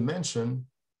new dimension,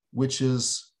 which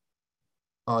is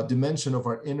a dimension of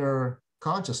our inner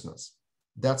consciousness.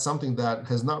 That's something that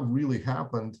has not really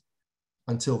happened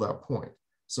until that point.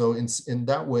 So in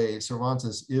that way,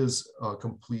 Cervantes is a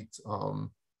complete kind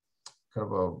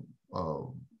of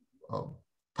a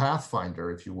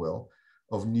pathfinder, if you will,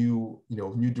 of new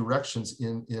directions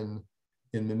in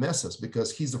mimesis,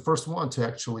 because he's the first one to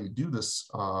actually do this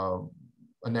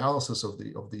analysis of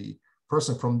the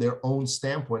person from their own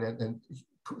standpoint, and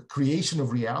creation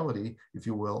of reality, if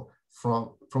you will,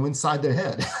 from inside their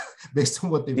head, based on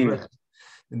what they've read.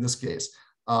 In this case,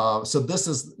 so this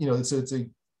is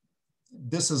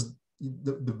this is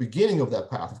the beginning of that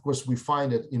path. Of course, we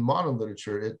find it in modern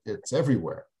literature. It's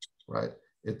everywhere, right?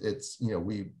 It's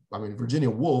Virginia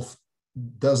Woolf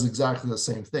does exactly the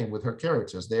same thing with her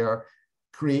characters. They're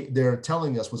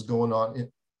telling us what's going on.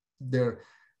 They're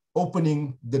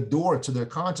opening the door to their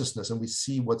consciousness, and we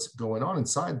see what's going on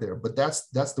inside there. But that's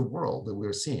the world that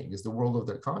we're seeing, is the world of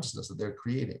their consciousness that they're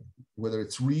creating. Whether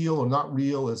it's real or not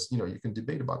real is, you can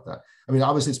debate about that. I mean,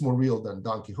 obviously it's more real than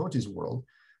Don Quixote's world,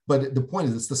 but the point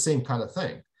is it's the same kind of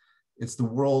thing. It's the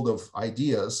world of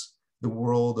ideas, the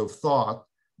world of thought,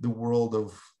 the world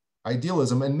of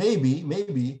idealism, and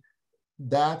maybe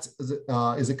that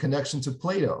is a connection to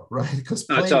Plato, right? Because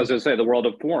that's what I was going to say, the world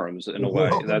of forms in a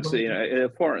way. That's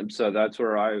forms. So that's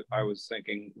where I was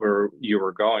thinking where you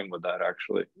were going with that,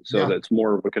 actually. So that's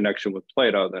more of a connection with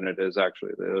Plato than it is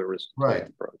actually the Aristotelian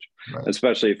approach,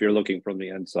 especially if you're looking from the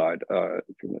inside,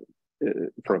 from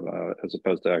from as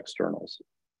opposed to externals.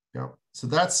 Yeah, so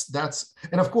that's,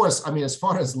 and of course, I mean, as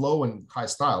far as low and high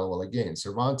style, well, again,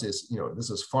 Cervantes, you know, this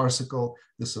is farcical,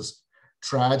 this is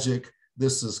tragic,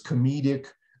 this is comedic.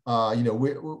 You know,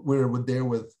 we're there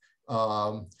with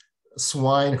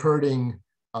swine herding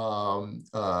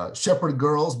shepherd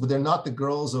girls, but they're not the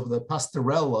girls of the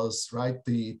pastorellas, right?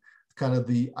 The kind of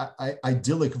the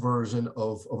idyllic version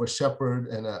of a shepherd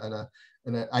and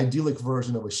an idyllic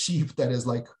version of a sheep that is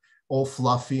like all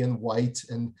fluffy and white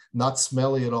and not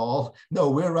smelly at all. No,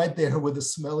 we're right there with the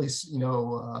smelly, you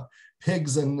know,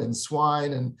 pigs and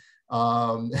swine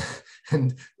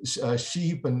and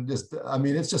sheep and just, I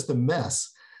mean, it's just a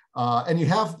mess. And you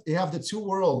have the two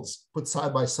worlds put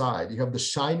side by side. You have the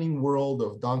shining world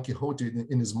of Don Quixote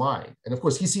in his mind, and of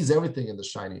course he sees everything in the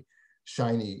shiny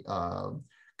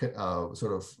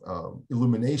sort of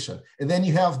illumination. And then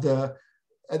you have the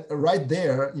right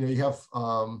there, you know, you have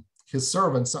his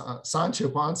servant Sancho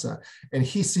Panza, and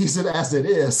he sees it as it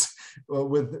is,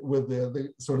 with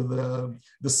the sort of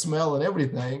the smell and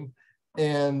everything,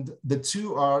 and the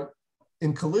two are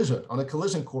in collision, on a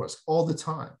collision course all the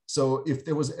time. So if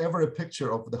there was ever a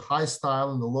picture of the high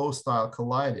style and the low style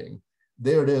colliding,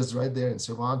 there it is right there in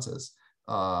Cervantes,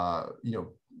 you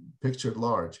know, pictured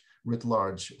large, writ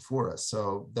large for us.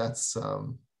 So that's,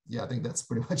 yeah, I think that's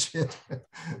pretty much it.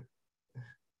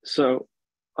 So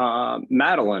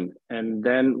Madeline, and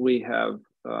then we have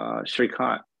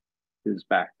Shrikant is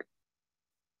back.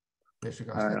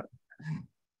 Yeah,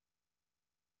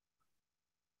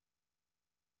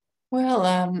 Well,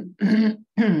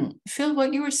 Phil,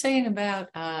 what you were saying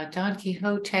about Don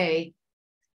Quixote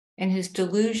and his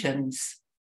delusions,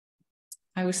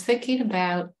 I was thinking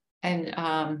about,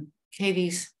 and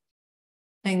Katie's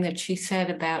thing that she said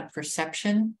about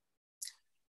perception.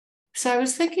 So I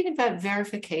was thinking about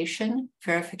verification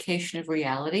of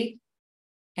reality.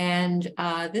 And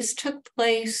this took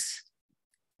place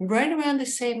right around the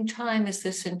same time as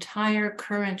this entire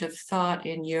current of thought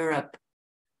in Europe.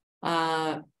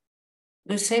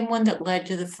 The same one that led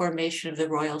to the formation of the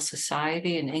Royal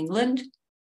Society in England,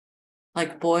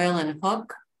 like Boyle and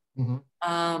Hooke.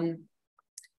 Mm-hmm.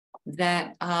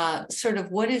 That sort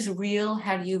of what is real?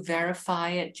 How do you verify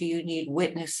it? Do you need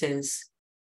witnesses?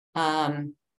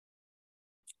 And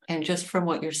just from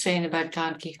what you're saying about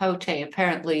Don Quixote,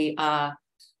 apparently,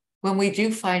 when we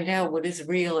do find out what is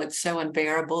real, it's so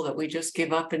unbearable that we just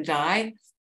give up and die.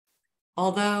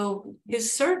 Although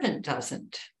his servant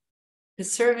doesn't. His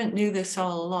servant knew this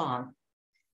all along.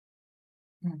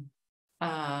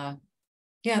 Yeah,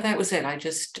 that was it. I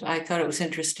thought it was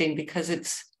interesting because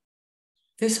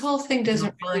this whole thing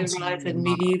doesn't really arise in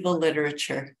medieval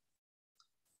literature.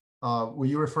 Were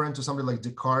you referring to somebody like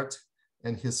Descartes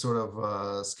and his sort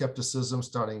of skepticism,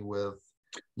 starting with,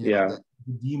 you know,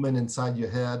 the demon inside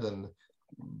your head and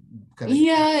kind of...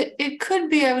 Yeah, it could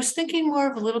be. I was thinking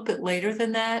more of a little bit later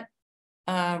than that.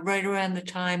 Right around the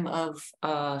time of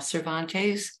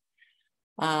Cervantes,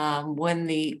 when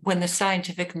the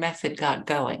scientific method got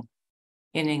going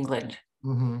in England,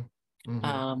 mm-hmm.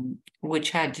 Mm-hmm.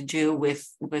 Which had to do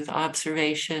with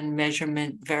observation,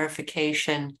 measurement,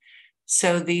 verification.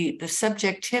 So the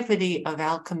subjectivity of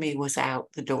alchemy was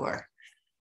out the door.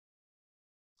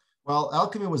 Well,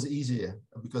 alchemy was easier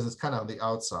because it's kind of on the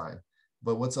outside.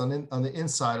 But what's on the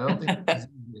inside, I don't think it's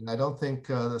easy. And I don't think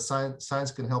the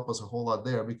science can help us a whole lot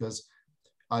there, because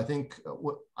I think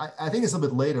I think it's a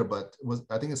bit later, but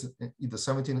I think it's either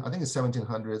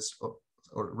 1700s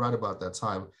or right about that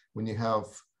time, when you have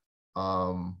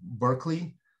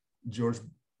George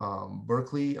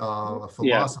Berkeley, a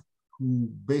philosopher who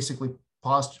basically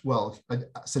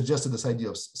suggested this idea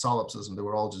of solipsism, that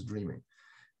we're all just dreaming.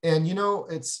 And you know,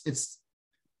 it's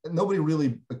nobody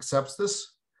really accepts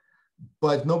this,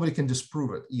 but nobody can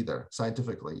disprove it either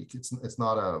scientifically. It's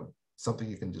not something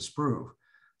you can disprove.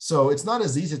 So it's not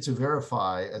as easy to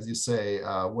verify, as you say,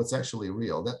 what's actually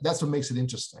real. That's what makes it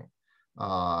interesting.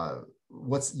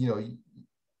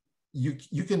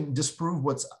 You can disprove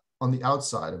what's on the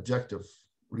outside, objective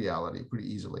reality, pretty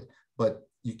easily, but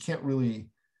you can't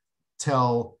really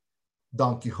tell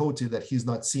Don Quixote that he's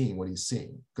not seeing what he's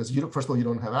seeing, because first of all, you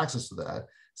don't have access to that.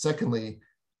 Secondly,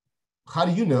 how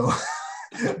do you know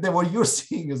that what you're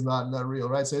seeing is not real,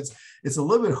 right? So it's a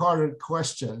little bit harder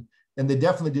question, and they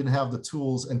definitely didn't have the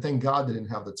tools, and thank God they didn't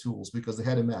have the tools, because they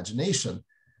had imagination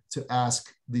to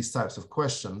ask these types of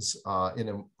questions in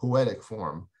a poetic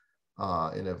form,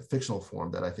 in a fictional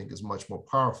form that I think is much more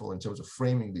powerful in terms of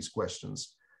framing these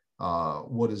questions.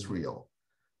 What is real,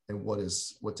 and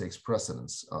what takes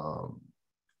precedence?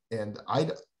 And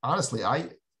honestly,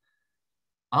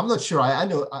 I'm not sure. I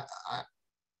know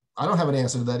I don't have an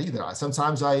answer to that either.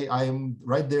 Sometimes I am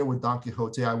right there with Don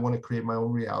Quixote. I want to create my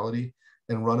own reality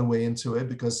and run away into it,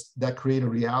 because that created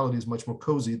reality is much more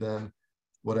cozy than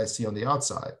what I see on the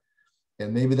outside.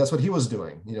 And maybe that's what he was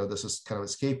doing. You know, this is kind of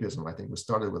escapism. I think we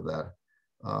started with that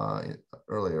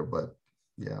earlier, but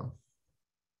yeah.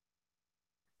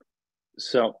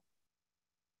 So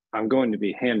I'm going to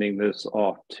be handing this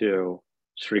off to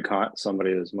Shrikant,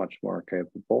 somebody that's much more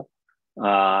capable,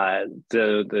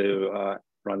 to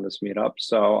run this meetup.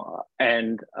 So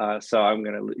I'm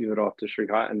going to leave it off to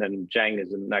Shrikant, and then Jang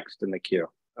is next in the queue.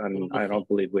 And I don't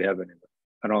believe we have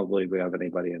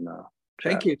anybody in the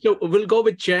chat. Thank you. So we'll go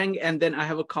with Jang, and then I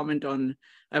have a question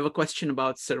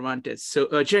about Cervantes.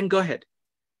 So Jang, go ahead.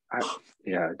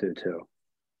 Yeah, I do too.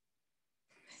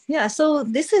 Yeah, so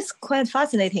this is quite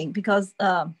fascinating, because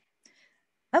I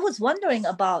was wondering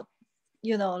about,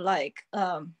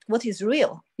 what is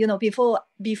real?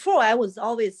 Before I was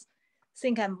always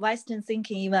think I'm Western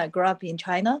thinking, even I grew up in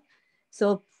China.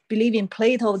 So believe in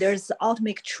Plato, there's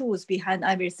ultimate truth behind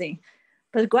everything.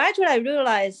 But gradually I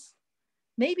realized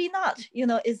maybe not,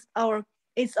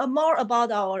 it's more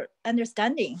about our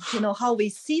understanding, how we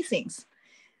see things.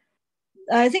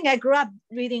 I think I grew up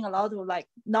reading a lot of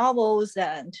novels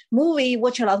and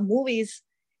watch a lot of movies,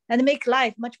 and make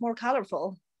life much more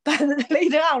colorful. But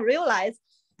later on realized,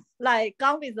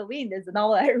 Gone with the Wind is a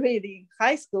novel I read in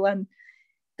high school. And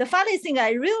the funny thing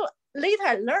later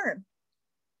I learned,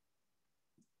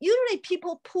 usually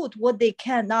people put what they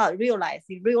cannot realize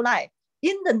in real life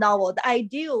in the novel, the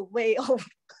ideal way of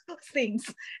things.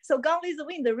 So Gone with the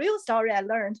Wind, the real story I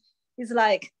learned is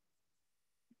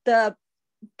the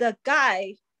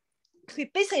guy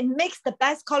basically makes the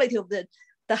best quality of the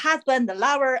husband, the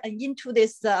lover, and into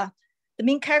this the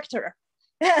main character.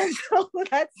 And so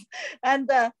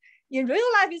in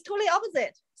real life it's totally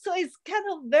opposite. So it's kind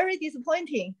of very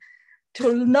disappointing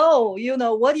to know,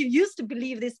 what you used to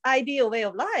believe, this ideal way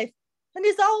of life, and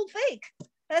it's all fake.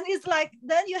 And it's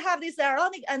then you have this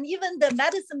ironic, and even the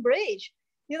Madison Bridge,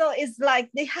 it's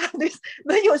they have this,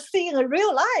 when you're seeing a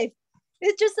real life,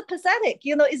 it's just pathetic,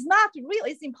 it's not real,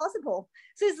 it's impossible.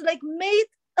 So it's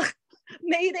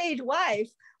maid-age wife,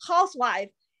 housewife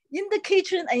in the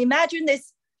kitchen, and imagine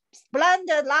this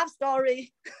splendid love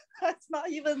story. That's not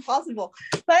even possible.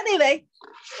 But anyway,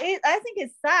 I think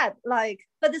it's sad. But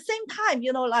at the same time,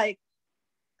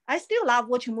 I still love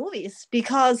watching movies,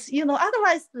 because,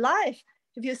 otherwise life,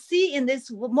 if you see in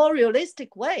this more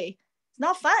realistic way, it's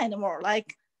not fun anymore.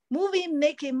 Movie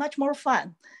make it much more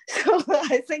fun. So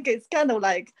I think it's kind of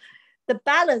the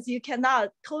balance. You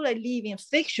cannot totally live in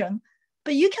fiction,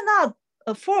 but you cannot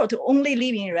afford to only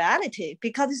live in reality,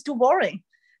 because it's too boring.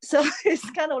 So it's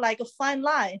kind of a fine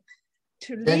line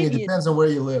to live in. It depends on where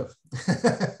you live.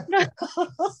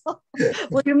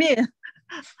 What do you mean?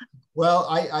 Well,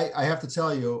 I have to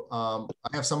tell you, I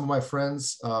have some of my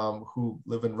friends who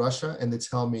live in Russia, and they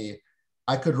tell me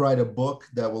I could write a book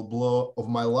that will blow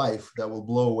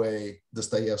away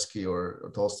Dostoevsky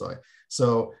or Tolstoy.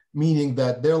 So meaning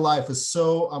that their life is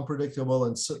so unpredictable,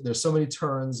 and there's so many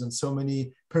turns and so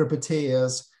many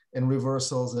peripeteias and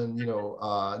reversals and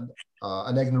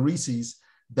anagnorises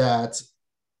that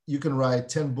you can write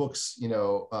 10 books,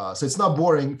 so it's not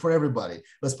boring for everybody.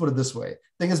 Let's put it this way. I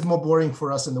think it's more boring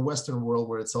for us in the Western world,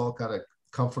 where it's all kind of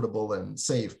comfortable and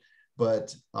safe.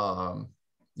 But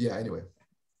yeah, anyway.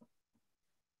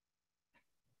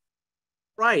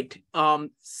 Right.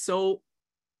 So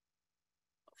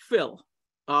Phil,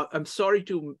 I'm sorry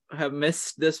to have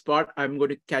missed this part. I'm going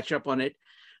to catch up on it,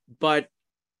 but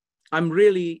I'm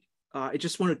really, I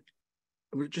just want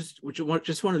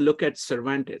to look at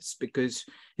Cervantes, because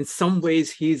in some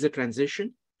ways he's a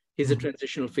transition. He's a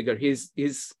transitional figure. He's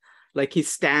he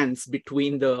stands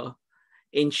between the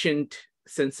ancient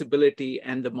sensibility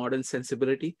and the modern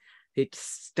sensibility. It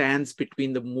stands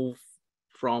between the move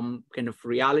from kind of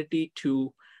reality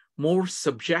to more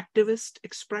subjectivist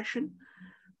expression.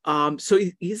 So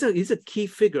he's a key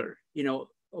figure,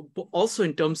 also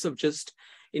in terms of just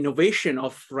innovation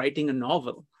of writing a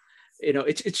novel.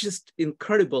 It's just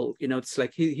incredible. It's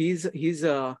he's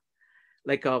a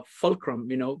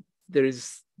fulcrum. There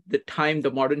is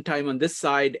the modern time on this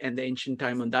side and the ancient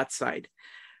time on that side.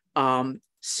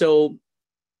 So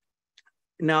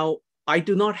now I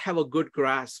do not have a good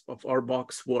grasp of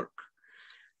Auerbach's work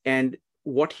and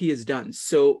what he has done.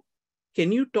 So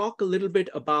can you talk a little bit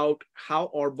about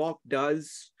how Auerbach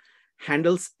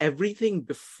handles everything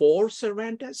before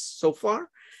Cervantes so far,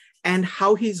 and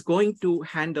how he's going to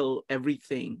handle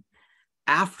everything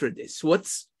after this? What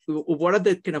are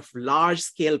the kind of large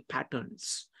scale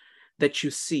patterns that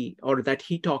you see, or that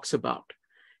he talks about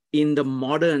in the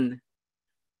modern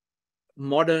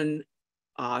modern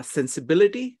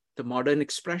sensibility, the modern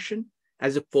expression,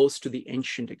 as opposed to the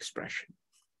ancient expression.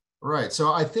 Right.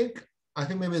 So I think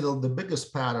maybe the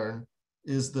biggest pattern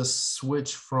is the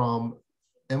switch from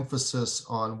emphasis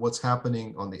on what's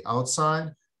happening on the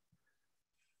outside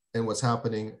and what's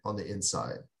happening on the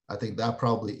inside. I think that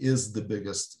probably is the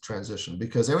biggest transition,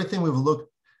 because everything we've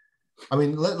looked, I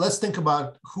mean, let's think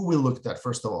about who we looked at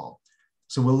first of all.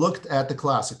 So we looked at the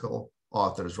classical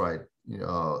authors, right?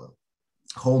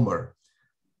 Homer.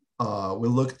 We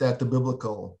looked at the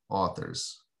biblical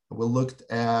authors. We looked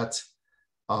at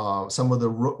some of the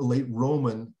late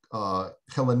Roman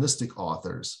Hellenistic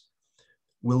authors.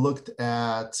 We looked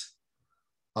at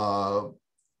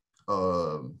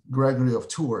Gregory of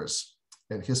Tours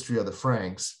and History of the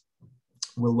Franks.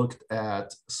 We looked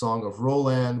at Song of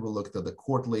Roland. We looked at the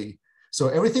courtly. So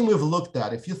everything we've looked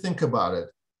at, if you think about it,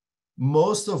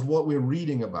 most of what we're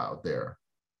reading about there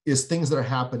is things that are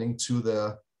happening to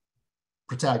the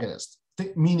protagonist.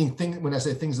 When I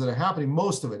say things that are happening,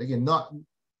 most of it, again,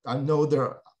 I know there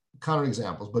are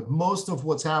counterexamples, but most of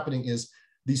what's happening is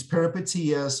these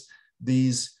peripeteias,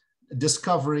 these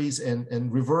discoveries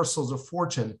and reversals of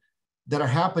fortune that are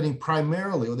happening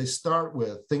primarily, or they start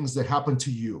with things that happen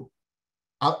to you,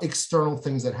 external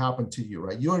things that happen to you,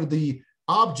 right? You're the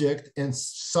object and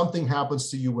something happens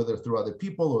to you, whether through other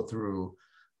people or through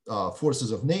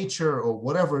forces of nature or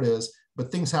whatever it is,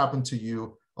 but things happen to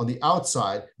you on the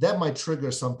outside. That might trigger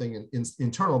something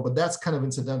internal, but that's kind of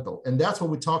incidental. And that's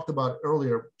what we talked about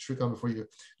earlier, Shrikant, before you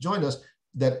joined us,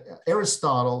 that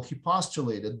Aristotle, he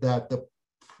postulated that the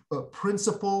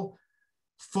principal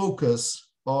focus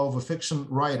of a fiction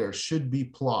writer should be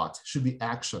plot, should be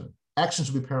action. Action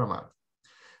should be paramount.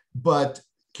 But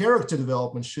character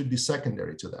development should be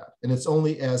secondary to that. And it's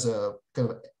only as a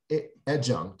kind of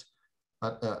adjunct,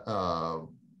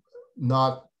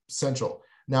 not central.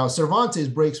 Now, Cervantes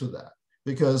breaks with that,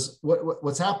 because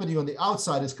what's happening on the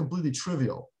outside is completely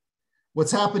trivial.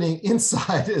 What's happening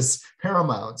inside is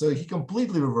paramount. So he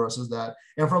completely reverses that.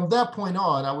 And from that point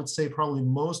on, I would say probably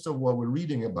most of what we're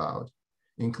reading about,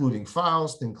 including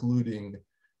Faust, including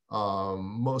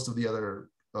most of the other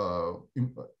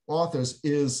authors,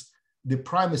 is the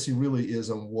primacy really is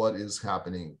on what is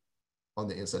happening on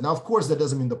the inside. Now, of course, that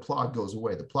doesn't mean the plot goes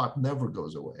away. The plot never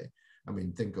goes away. I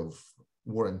mean, think of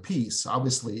War and Peace.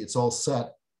 Obviously, it's all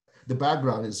set. The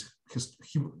background is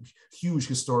huge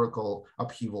historical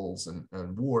upheavals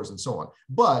and wars and so on.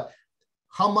 But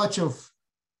how much of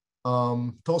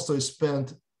Tolstoy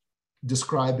spent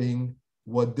describing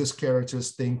what this character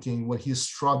is thinking, what he's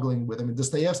struggling with? I mean,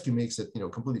 Dostoevsky makes it,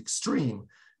 completely extreme,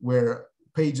 where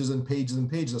pages and pages and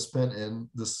pages are spent in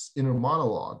this inner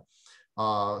monologue.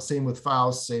 Same with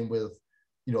Faust, same with,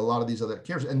 a lot of these other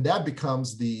characters. And that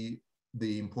becomes the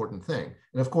important thing.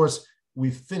 And of course, we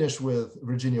finish with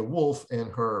Virginia Woolf and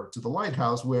her To the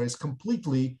Lighthouse, where it's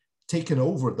completely taken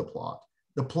over the plot.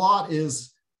 The plot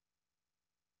is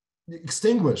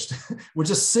extinguished. We're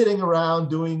just sitting around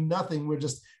doing nothing.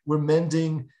 We're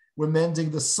mending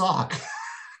the sock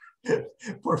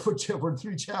for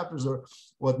 3 chapters or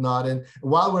whatnot. And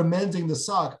while we're mending the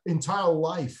sock, entire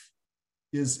life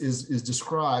is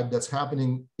described that's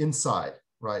happening inside,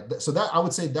 right? So that I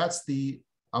would say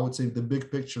the big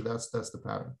picture, that's the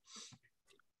pattern.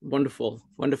 Wonderful,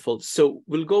 wonderful. So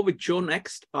we'll go with Joe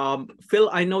next. Phil,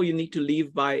 I know you need to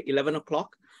leave by 11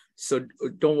 o'clock, so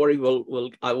don't worry.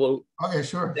 I will. Okay,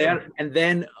 sure. There, sure. and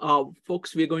then,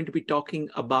 folks, we're going to be talking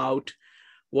about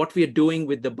what we are doing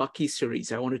with the Bucky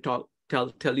series. I want to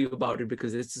tell you about it,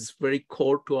 because this is very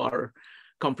core to our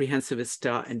comprehensivist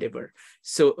endeavor.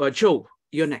 So, Joe,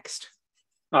 you're next.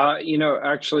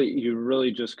 Actually, you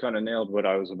really just kind of nailed what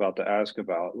I was about to ask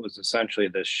about. Was essentially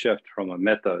this shift from a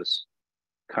mythos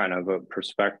kind of a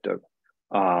perspective,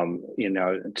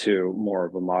 to more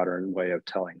of a modern way of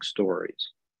telling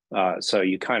stories. So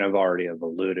you kind of already have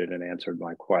alluded and answered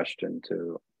my question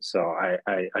too. So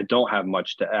I don't have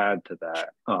much to add to that.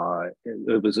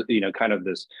 It was, kind of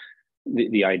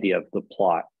the idea of the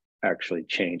plot actually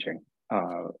changing.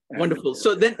 Wonderful.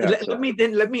 So then let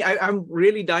me, I'm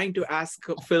really dying to ask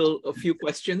Phil a few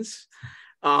questions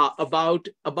about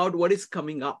what is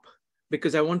coming up,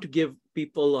 because I want to give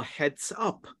people a heads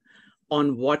up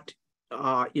on what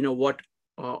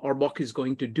Auerbach is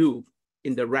going to do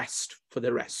for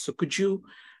the rest. So could you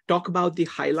talk about the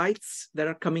highlights that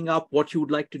are coming up, what you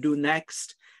would like to do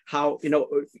next, how,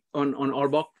 on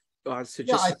Auerbach? I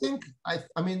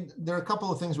mean, there are a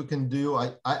couple of things we can do.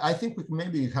 I think we can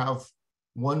maybe have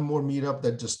one more meetup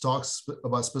that just talks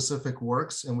about specific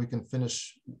works, and we can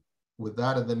finish with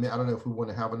that. And then I don't know if we want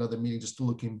to have another meeting just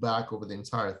looking back over the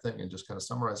entire thing and just kind of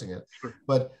summarizing it. Sure.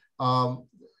 But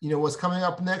what's coming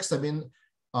up next, I mean,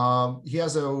 he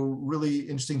has a really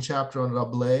interesting chapter on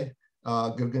Rabelais,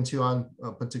 Gargantua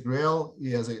Pantagruel.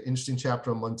 He has an interesting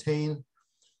chapter on Montaigne.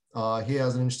 He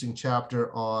has an interesting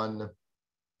chapter on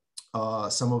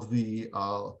some of the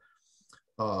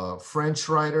French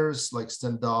writers like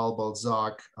Stendhal,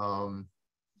 Balzac.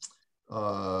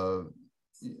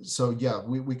 So yeah,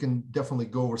 we can definitely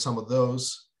go over some of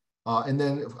those. And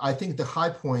then I think the high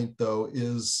point though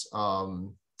is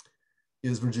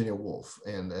Virginia Woolf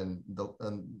and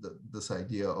this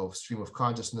idea of stream of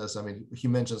consciousness. I mean, he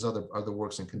mentions other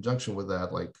works in conjunction with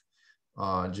that, like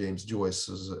James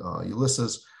Joyce's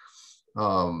Ulysses.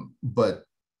 But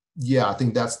yeah, I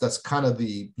think that's kind of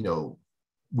the,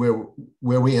 where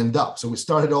we end up. So we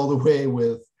started all the way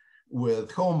with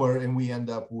Homer, and we end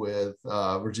up with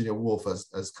Virginia Woolf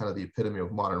as kind of the epitome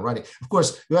of modern writing. Of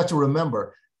course, you have to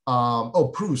remember,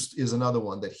 Proust is another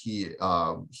one that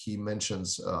he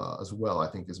mentions as well. I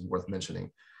think is worth mentioning.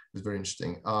 It's very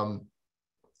interesting.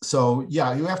 So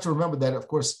yeah, you have to remember that, of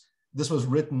course, this was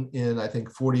written in, I think,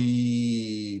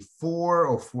 44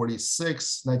 or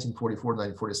 46, 1944,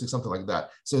 1946, something like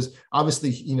that. So it's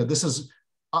obviously, this is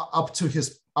up to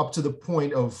the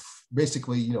point of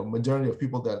basically, modernity, of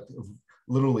people that have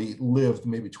literally lived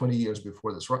maybe 20 years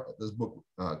before this book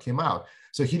came out.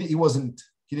 So he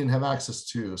didn't have access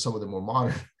to some of the more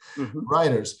modern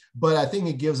writers, but I think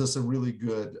it gives us a really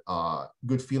good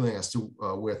feeling as to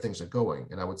where things are going.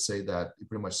 And I would say that it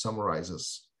pretty much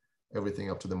summarizes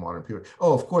everything up to the modern period.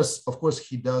 Oh, of course,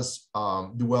 he does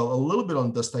dwell a little bit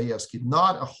on Dostoevsky,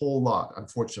 not a whole lot,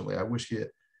 unfortunately. I wish he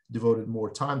had devoted more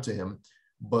time to him,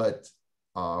 but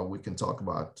we can talk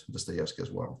about Dostoevsky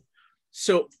as well.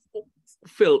 So,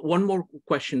 Phil, one more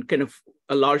question, kind of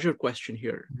a larger question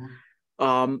here.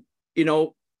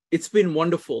 It's been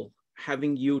wonderful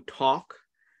having you talk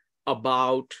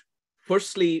about,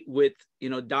 firstly, with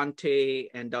Dante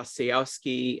and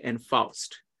Dostoevsky and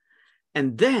Faust,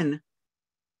 and then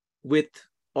with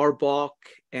Auerbach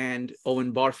and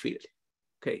Owen Barfield.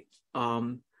 Okay,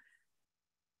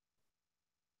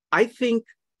 I think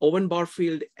Owen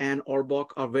Barfield and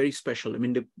Auerbach are very special. I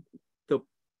mean, the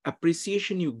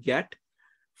appreciation you get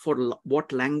for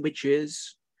what language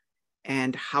is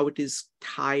and how it is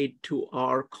tied to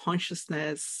our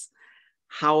consciousness,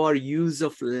 how our use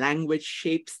of language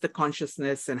shapes the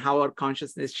consciousness, and how our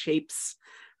consciousness shapes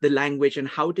the language, and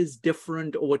how it is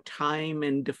different over time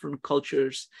and different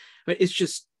cultures. I mean, it's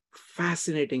just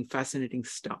fascinating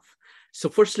stuff. So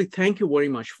firstly, thank you very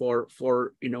much for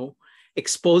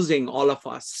exposing all of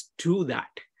us to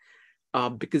that,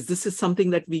 because this is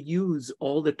something that we use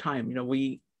all the time.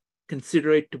 We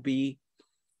consider it to be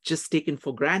just taken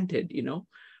for granted,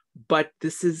 but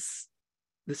this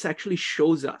actually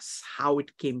shows us how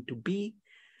it came to be,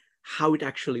 how it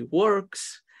actually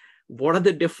works, what are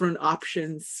the different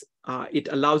options. It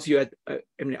allows you,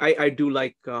 I do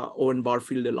like Owen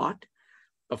Barfield a lot,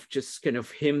 of just kind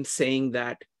of him saying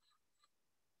that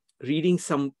reading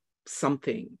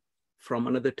something from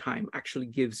another time actually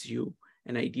gives you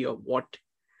an idea of what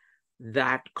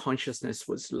that consciousness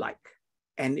was like.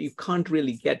 And you can't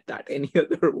really get that any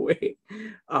other way.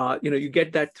 You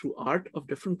get that through art of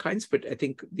different kinds, but I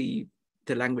think the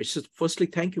language. So firstly,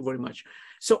 thank you very much.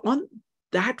 So on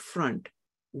that front,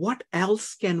 what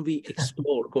else can we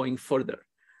explore going further?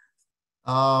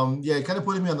 Yeah, it kind of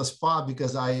put me on the spot,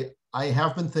 because I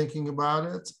have been thinking about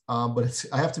it, but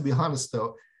I have to be honest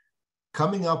though,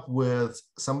 coming up with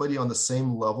somebody on the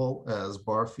same level as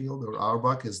Barfield or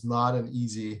Auerbach is not an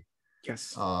easy.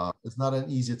 Yes, it's not an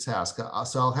easy task.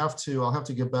 So I'll have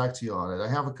to get back to you on it. I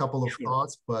have a couple of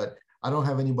thoughts, but I don't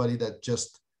have anybody that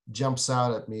just jumps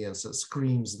out at me and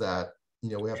screams that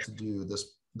we have to do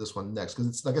this one next. Because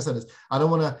it's like I said, I don't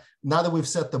want to. Now that we've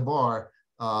set the bar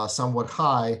somewhat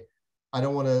high, I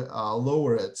don't want to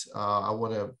lower it. I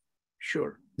want to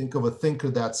think of a thinker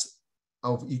that's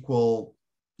of equal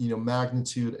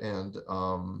magnitude and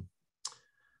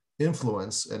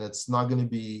influence, and it's not going to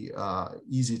be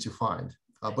easy to find,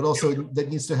 but also that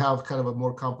needs to have kind of a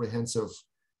more comprehensive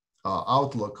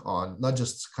outlook on not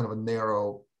just kind of a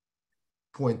narrow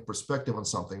point perspective on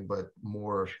something, but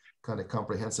more kind of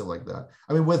comprehensive like that.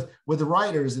 I mean, with the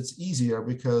writers, it's easier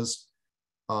because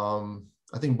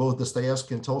I think both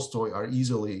Dostoevsky and Tolstoy are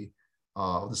easily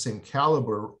the same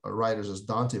caliber writers as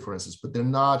Dante, for instance, but they're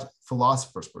not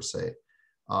philosophers per se.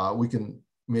 We can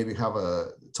maybe have a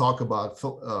talk about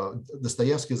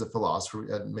Dostoevsky as a philosopher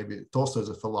and maybe Tolstoy as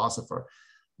a philosopher,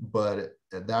 but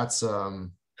that's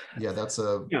yeah.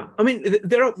 I mean,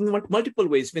 there are multiple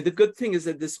ways. I mean, the good thing is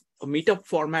that this meetup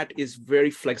format is very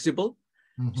flexible,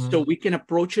 so we can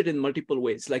approach it in multiple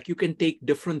ways. Like you can take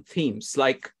different themes,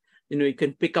 like you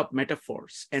can pick up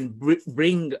metaphors and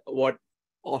bring what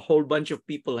a whole bunch of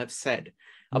people have said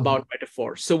about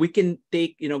metaphors. So we can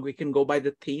take, we can go by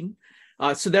the theme.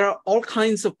 So there are all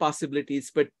kinds of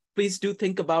possibilities, but please do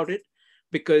think about it,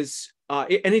 because, and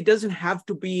it doesn't have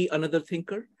to be another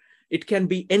thinker. It can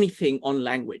be anything on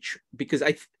language, because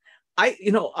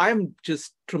I'm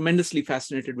just tremendously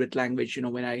fascinated with language.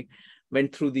 When I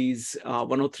went through these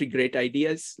 103 great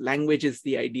ideas, language is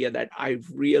the idea that I've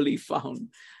really found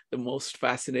the most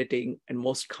fascinating and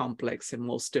most complex and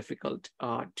most difficult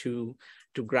to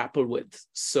grapple with.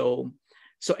 So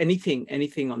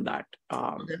anything on that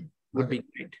would be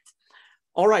great.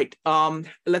 All right,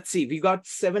 let's see. We got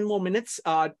 7 more minutes.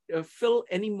 Phil,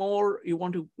 any more? You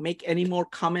want to make any more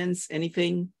comments?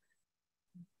 Anything?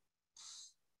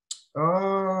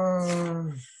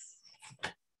 You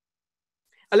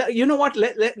know what?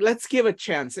 Let's give a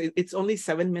chance. It's only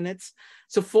 7 minutes.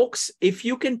 So, folks, if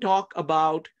you can talk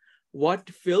about what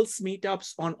Phil's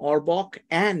meetups on Auerbach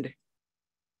and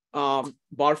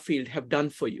Barfield have done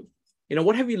for you.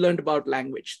 What have you learned about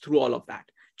language through all of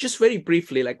that? Just very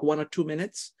briefly, like 1 or 2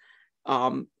 minutes.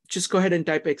 Just go ahead and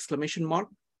type exclamation mark.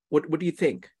 What do you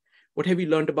think? What have you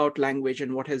learned about language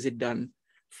and what has it done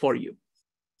for you?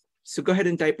 So go ahead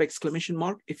and type exclamation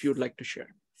mark if you'd like to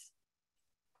share.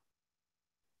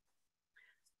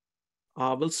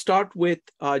 We'll start with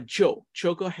Joe.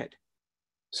 Joe, go ahead.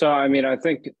 So, I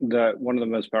think that one of the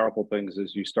most powerful things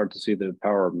is you start to see the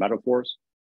power of metaphors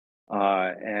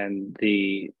and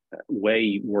the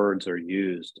way words are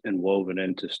used and woven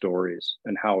into stories,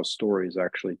 and how a story is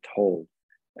actually told,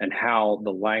 and how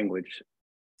the language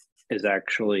is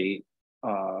actually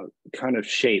kind of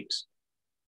shapes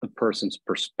the person's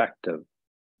perspective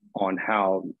on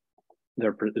how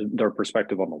their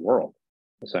perspective on the world,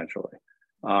 essentially.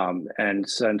 And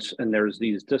there's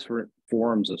these different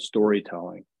forms of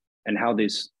storytelling, and how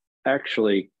these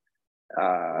actually,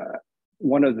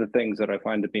 one of the things that I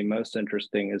find to be most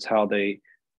interesting is how they,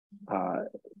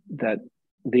 that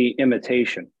the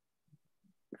imitation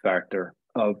factor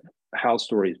of how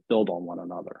stories build on one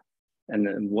another, and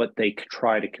then what they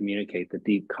try to communicate, the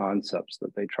deep concepts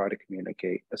that they try to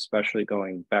communicate, especially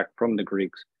going back from the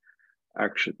Greeks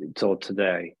actually till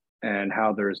today. And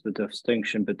how there's the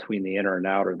distinction between the inner and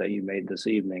outer that you made this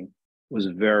evening was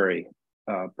very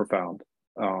profound,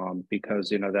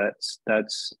 because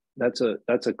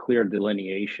that's a clear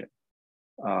delineation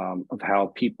of how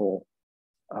people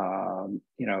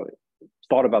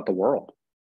thought about the world.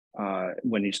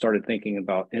 When you started thinking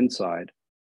about inside,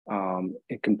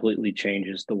 it completely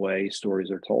changes the way stories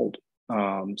are told.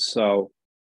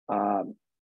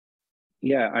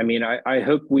 Yeah, I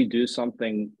hope we do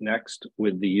something next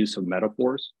with the use of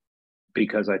metaphors,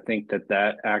 because I think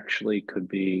that actually could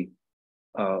be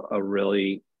a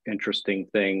really interesting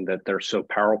thing, that they're so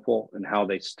powerful and how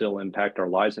they still impact our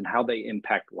lives and how they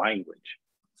impact language.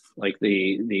 Like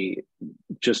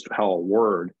just how a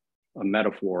word, a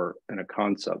metaphor, and a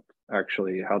concept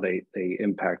actually, how they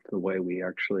impact the way we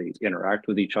actually interact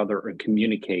with each other and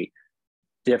communicate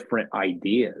different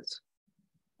ideas.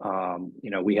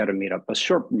 We had a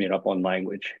short meetup on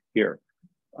language here,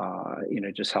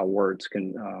 just how words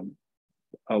can,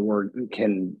 a word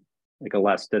can, like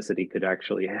elasticity could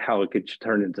actually, how it could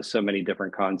turn into so many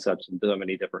different concepts and so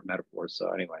many different metaphors. So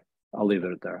anyway, I'll leave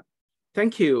it there.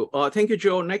 Thank you. Thank you,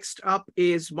 Joe. Next up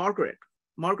is Margaret.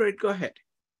 Margaret, go ahead.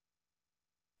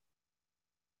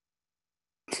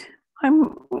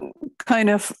 I'm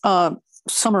kind of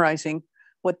summarizing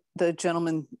what the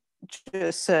gentleman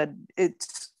just said.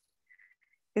 It's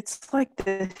like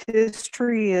the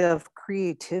history of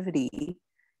creativity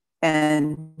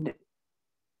and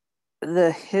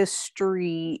the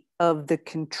history of the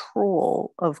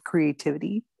control of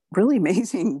creativity. Really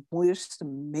amazing, just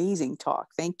amazing talk.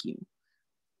 Thank you.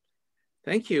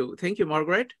 Thank you. Thank you,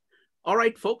 Margaret. All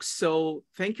right, folks. So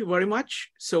thank you very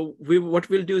much. So what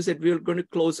we'll do is that we're going to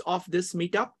close off this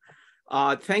meetup.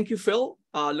 Thank you, Phil.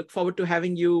 Look forward to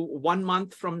having you 1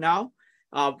 month from now.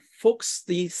 Folks,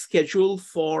 the schedule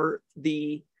for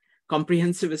the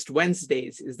Comprehensivist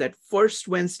Wednesdays is that first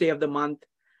Wednesday of the month,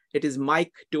 it is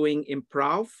Mike doing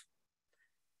improv.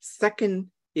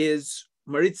 Second is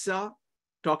Maritza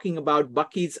talking about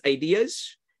Bucky's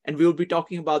ideas, and we'll be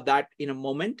talking about that in a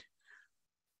moment.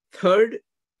 Third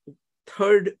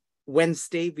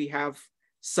Wednesday, we have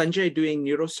Sanjay doing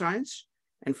neuroscience,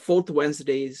 and fourth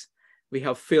Wednesdays, we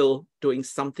have Phil doing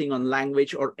something on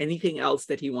language or anything else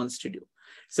that he wants to do.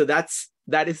 So that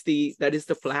is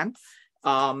the plan,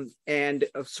 and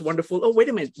it's wonderful. Oh, wait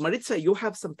a minute, Maritza, you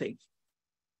have something.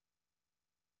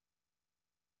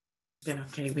 Been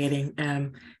okay waiting.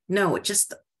 No,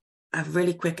 just a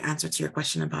really quick answer to your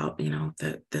question about,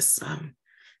 these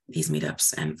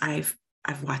meetups, and I've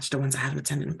watched the ones I haven't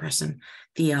attended in person.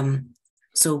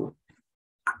 So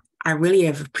I really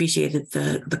have appreciated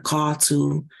the call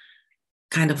to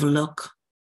kind of look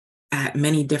at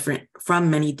from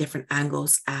many different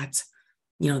angles at,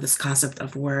 this concept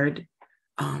of word.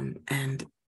 And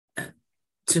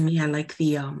to me, I like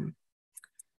the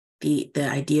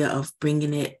idea of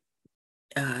bringing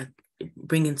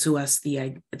to us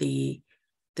the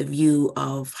view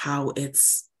of how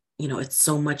it's, it's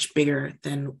so much bigger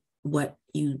than what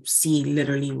you see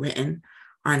literally written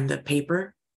on the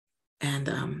paper.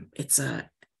 And it's a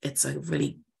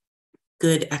really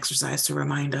good exercise to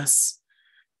remind us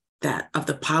that of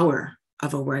the power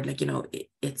of a word. Like,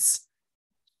 it's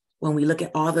when we look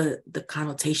at all the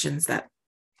connotations that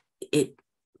it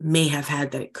may have had,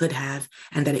 that it could have,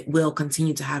 and that it will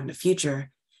continue to have in the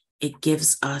future, it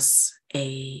gives us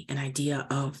an idea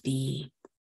of the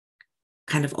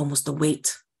kind of almost the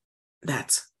weight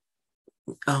that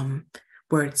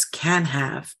words can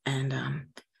have, and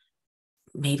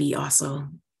maybe also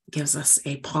gives us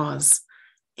a pause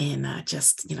in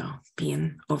just,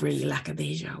 being overly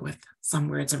lackadaisical with some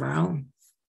words of our own.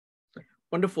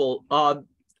 Wonderful.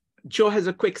 Joe has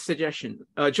a quick suggestion.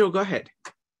 Joe, go ahead.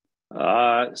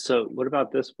 So what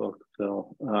about this book,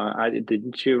 Phil?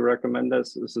 Didn't you recommend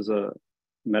this? This is a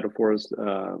Metaphors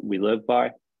We Live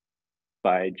by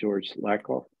George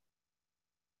Lakoff.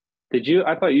 Did you?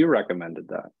 I thought you recommended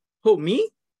that. Who, me?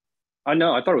 I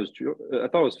know. I thought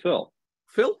it was Phil.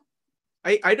 Phil?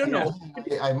 I don't know.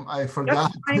 I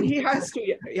forgot. That's fine. He has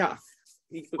to. Yeah.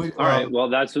 All right. Well,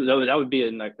 that would be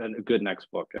a good next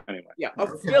book anyway. Yeah.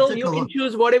 Phil, you can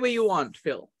choose whatever you want,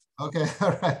 Phil. Okay.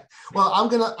 All right. Well, I'm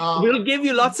gonna. We'll give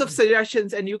you lots of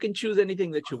suggestions, and you can choose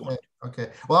anything that you want. Okay.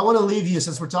 Well, I want to leave you,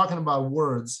 since we're talking about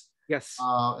words. Yes.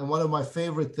 And one of my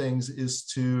favorite things is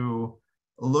to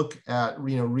look at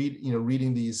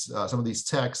reading these some of these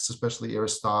texts, especially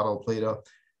Aristotle, Plato,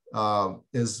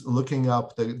 is looking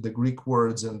up the Greek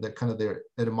words and the kind of their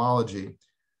etymology.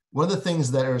 One of the things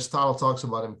that Aristotle talks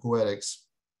about in Poetics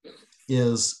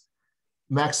is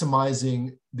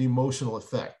maximizing the emotional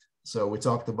effect. So we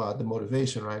talked about the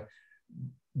motivation, right?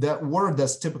 That word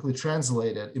that's typically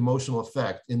translated emotional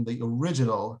effect in the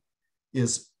original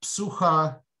is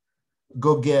psucha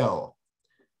gogel,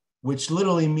 which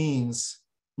literally means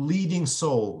leading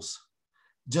souls.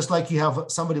 Just like you have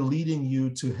somebody leading you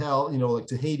to hell, like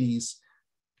to Hades,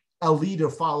 a leader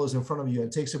follows in front of you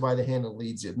and takes you by the hand and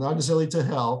leads you, not necessarily to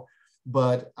hell,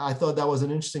 but I thought that was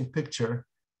an interesting picture,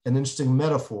 an interesting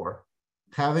metaphor.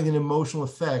 Having an emotional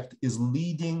effect is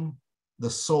leading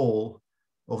the soul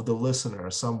of the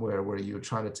listener somewhere where you're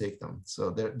trying to take them.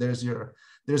 So there's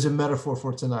a metaphor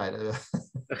for tonight.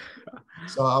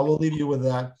 So I will leave you with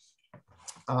that.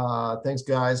 Thanks,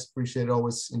 guys. Appreciate it.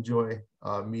 Always enjoy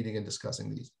meeting and discussing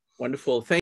these. Wonderful. Thank